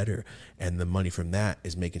even better. And the money from that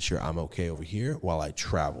is making sure I'm okay over here while I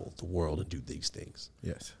travel the world and do these things.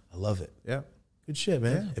 Yes. I love it. Yeah. Good shit,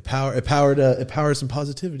 man. Yeah. It powers some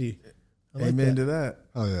positivity. I like Amen that. to that.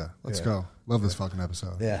 Oh yeah. Let's go. Love this fucking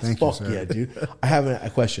episode. Yeah, Thank fuck you, sir. yeah, dude. I have a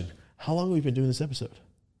question. How long have we been doing this episode?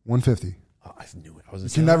 150. Oh, I knew it. I was. You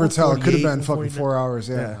can never tell. It could have been 148, fucking 4 hours.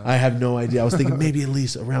 Yeah. I have no idea. I was thinking maybe at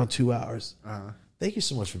least around 2 hours. Thank you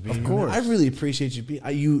so much for being here. Of course. I really appreciate you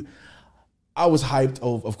being. I was hyped.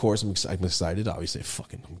 Oh, of course, I'm excited. Obviously,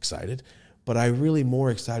 I'm excited. But I'm really more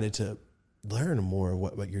excited to learn more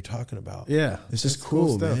what you're talking about. Yeah. This is It's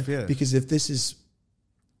cool, man. Yeah. Because if this is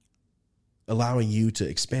allowing you to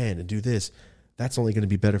expand and do this, that's only going to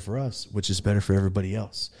be better for us, which is better for everybody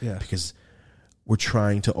else. Yeah. Because we're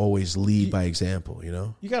trying to always lead by example, you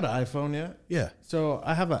know? You got an iPhone yet? Yeah. So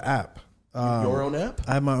I have an app. Your own app?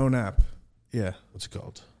 I have my own app. Yeah. What's it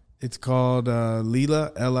called? It's called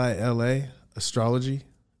Lila, Lila, Astrology.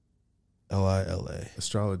 Lila.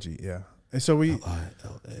 Astrology, yeah. And so we've Lila.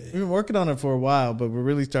 been working on it for a while, but we're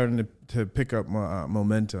really starting to pick up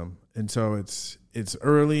momentum. And so it's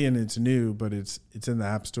early and it's new, but it's in the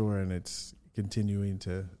App Store and it's continuing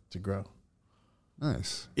to grow.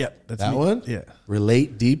 Nice. Yep. That's That me. one? Yeah.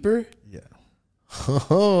 Relate deeper? Yeah.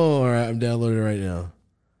 Oh, all right. I'm downloading it right now.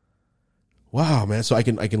 Wow, man. So I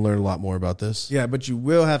can learn a lot more about this. Yeah, but you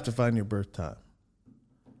will have to find your birth time.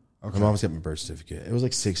 My mom's got my birth certificate. It was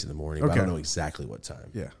like 6 a.m, but I Okay. don't know exactly what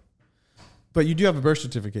time. Yeah. But you do have a birth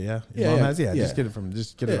certificate, yeah? Your Yeah, mom yeah, has? Yeah, yeah.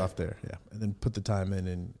 just get it Yeah. off there. Yeah. And then put the time in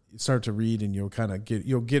and start to read and you'll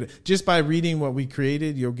get it. Just by reading what we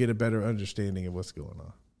created, you'll get a better understanding of what's going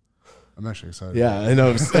on. I'm actually excited. Yeah, I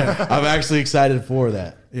know. I'm actually excited for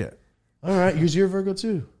that. Yeah. All right. Here's your Virgo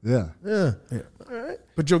too. Yeah. Yeah. Yeah. All right.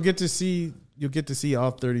 But you'll get to see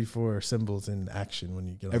all 34 symbols in action when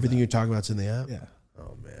you get on Everything that. you're talking about's in the app? Yeah.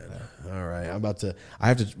 Oh, man. All right. I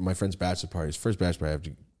have to, my friend's bachelor party, his first bachelor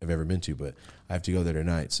party I've ever been to, but I have to go there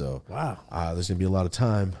tonight. So Wow. there's going to be a lot of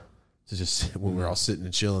time to just sit when we're all sitting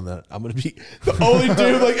and chilling that I'm going to be the only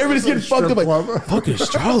dude. Like, everybody's getting fucked up. Like, fucking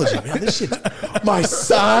astrology, man. This shit's my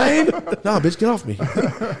sign. Nah, bitch, get off me.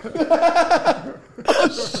 Oh,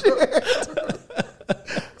 shit.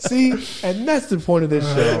 See, and that's the point of this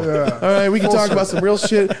show. All right, we can talk about some real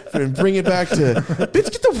shit and bring it back to,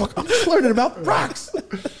 bitch, get the fuck. I'm just learning about rocks.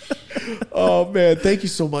 Oh man, thank you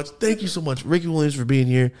so much. Thank you so much, Ricky Williams, for being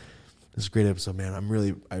here. This is a great episode,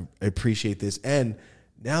 man. I appreciate this. And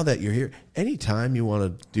now that you're here, anytime you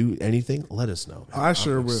want to do anything, let us know. Man. I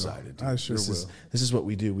sure I'm will. excited, dude. I sure This will. is what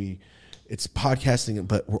we do. It's podcasting,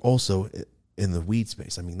 but we're also in the weed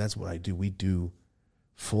space. I mean, that's what I do. We do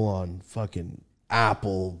full on fucking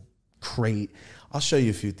Apple crate. I'll show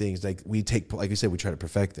you a few things. Like I said, we try to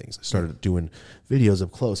perfect things. I started doing videos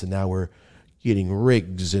up close, and now we're getting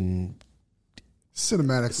rigs and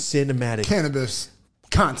cinematic cannabis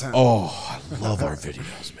content. Oh, I love our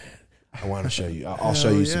videos, man. I want to show you. I'll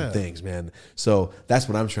show you some things, man. So that's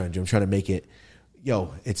what I'm trying to do. I'm trying to make it,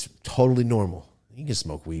 it's totally normal. You can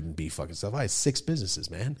smoke weed and be fucking stuff. I had 6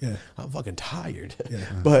 businesses, man. Yeah. I'm fucking tired. Yeah.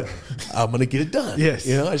 But I'm going to get it done. Yes.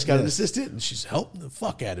 I just got an assistant, and she's helping the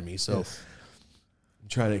fuck out of me. So I'm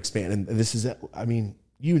trying to expand. And this is, we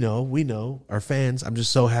know, our fans. I'm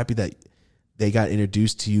just so happy that they got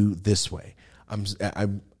introduced to you this way. I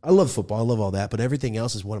love football. I love all that. But everything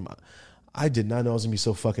else is I did not know I was going to be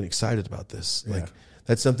so fucking excited about this. Yeah. Like,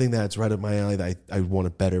 that's something that's right up my alley that I want to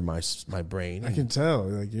better my brain. I can tell.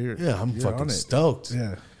 Like I'm fucking stoked.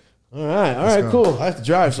 Yeah. All right, cool. I have to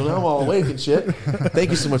drive, so now I'm all awake and shit. Thank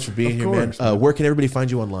you so much for being here, man. Where can everybody find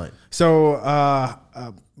you online? So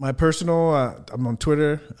my personal, I'm on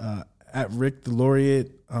Twitter at Rick the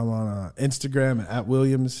Laureate. I'm on Instagram at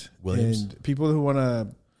Williams. And people who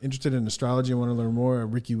interested in astrology and want to learn more,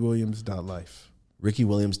 RickyWilliams.life.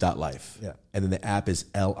 RickyWilliams.life. Yeah. And then the app is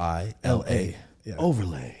LILA. Yeah.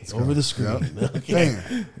 Overlay over the screen. Yep.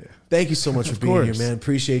 Okay. Thank you so much for being here, man.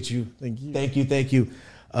 Appreciate you. Thank you.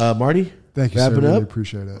 Marty? Thank you, sir. Really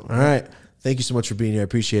appreciate it. All right. Thank you so much for being here. I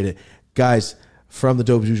appreciate it. Guys, from the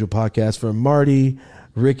Dope as Usual podcast, from Marty,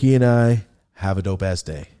 Ricky, and I, have a dope-ass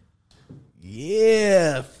day.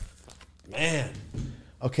 Yeah. Man.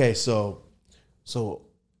 Okay, so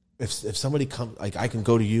if somebody comes, like, I can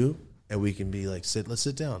go to you and we can be like, let's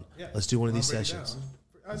sit down. Yeah. Let's do one of these sessions.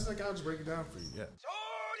 I'll just break it down for you. Yeah.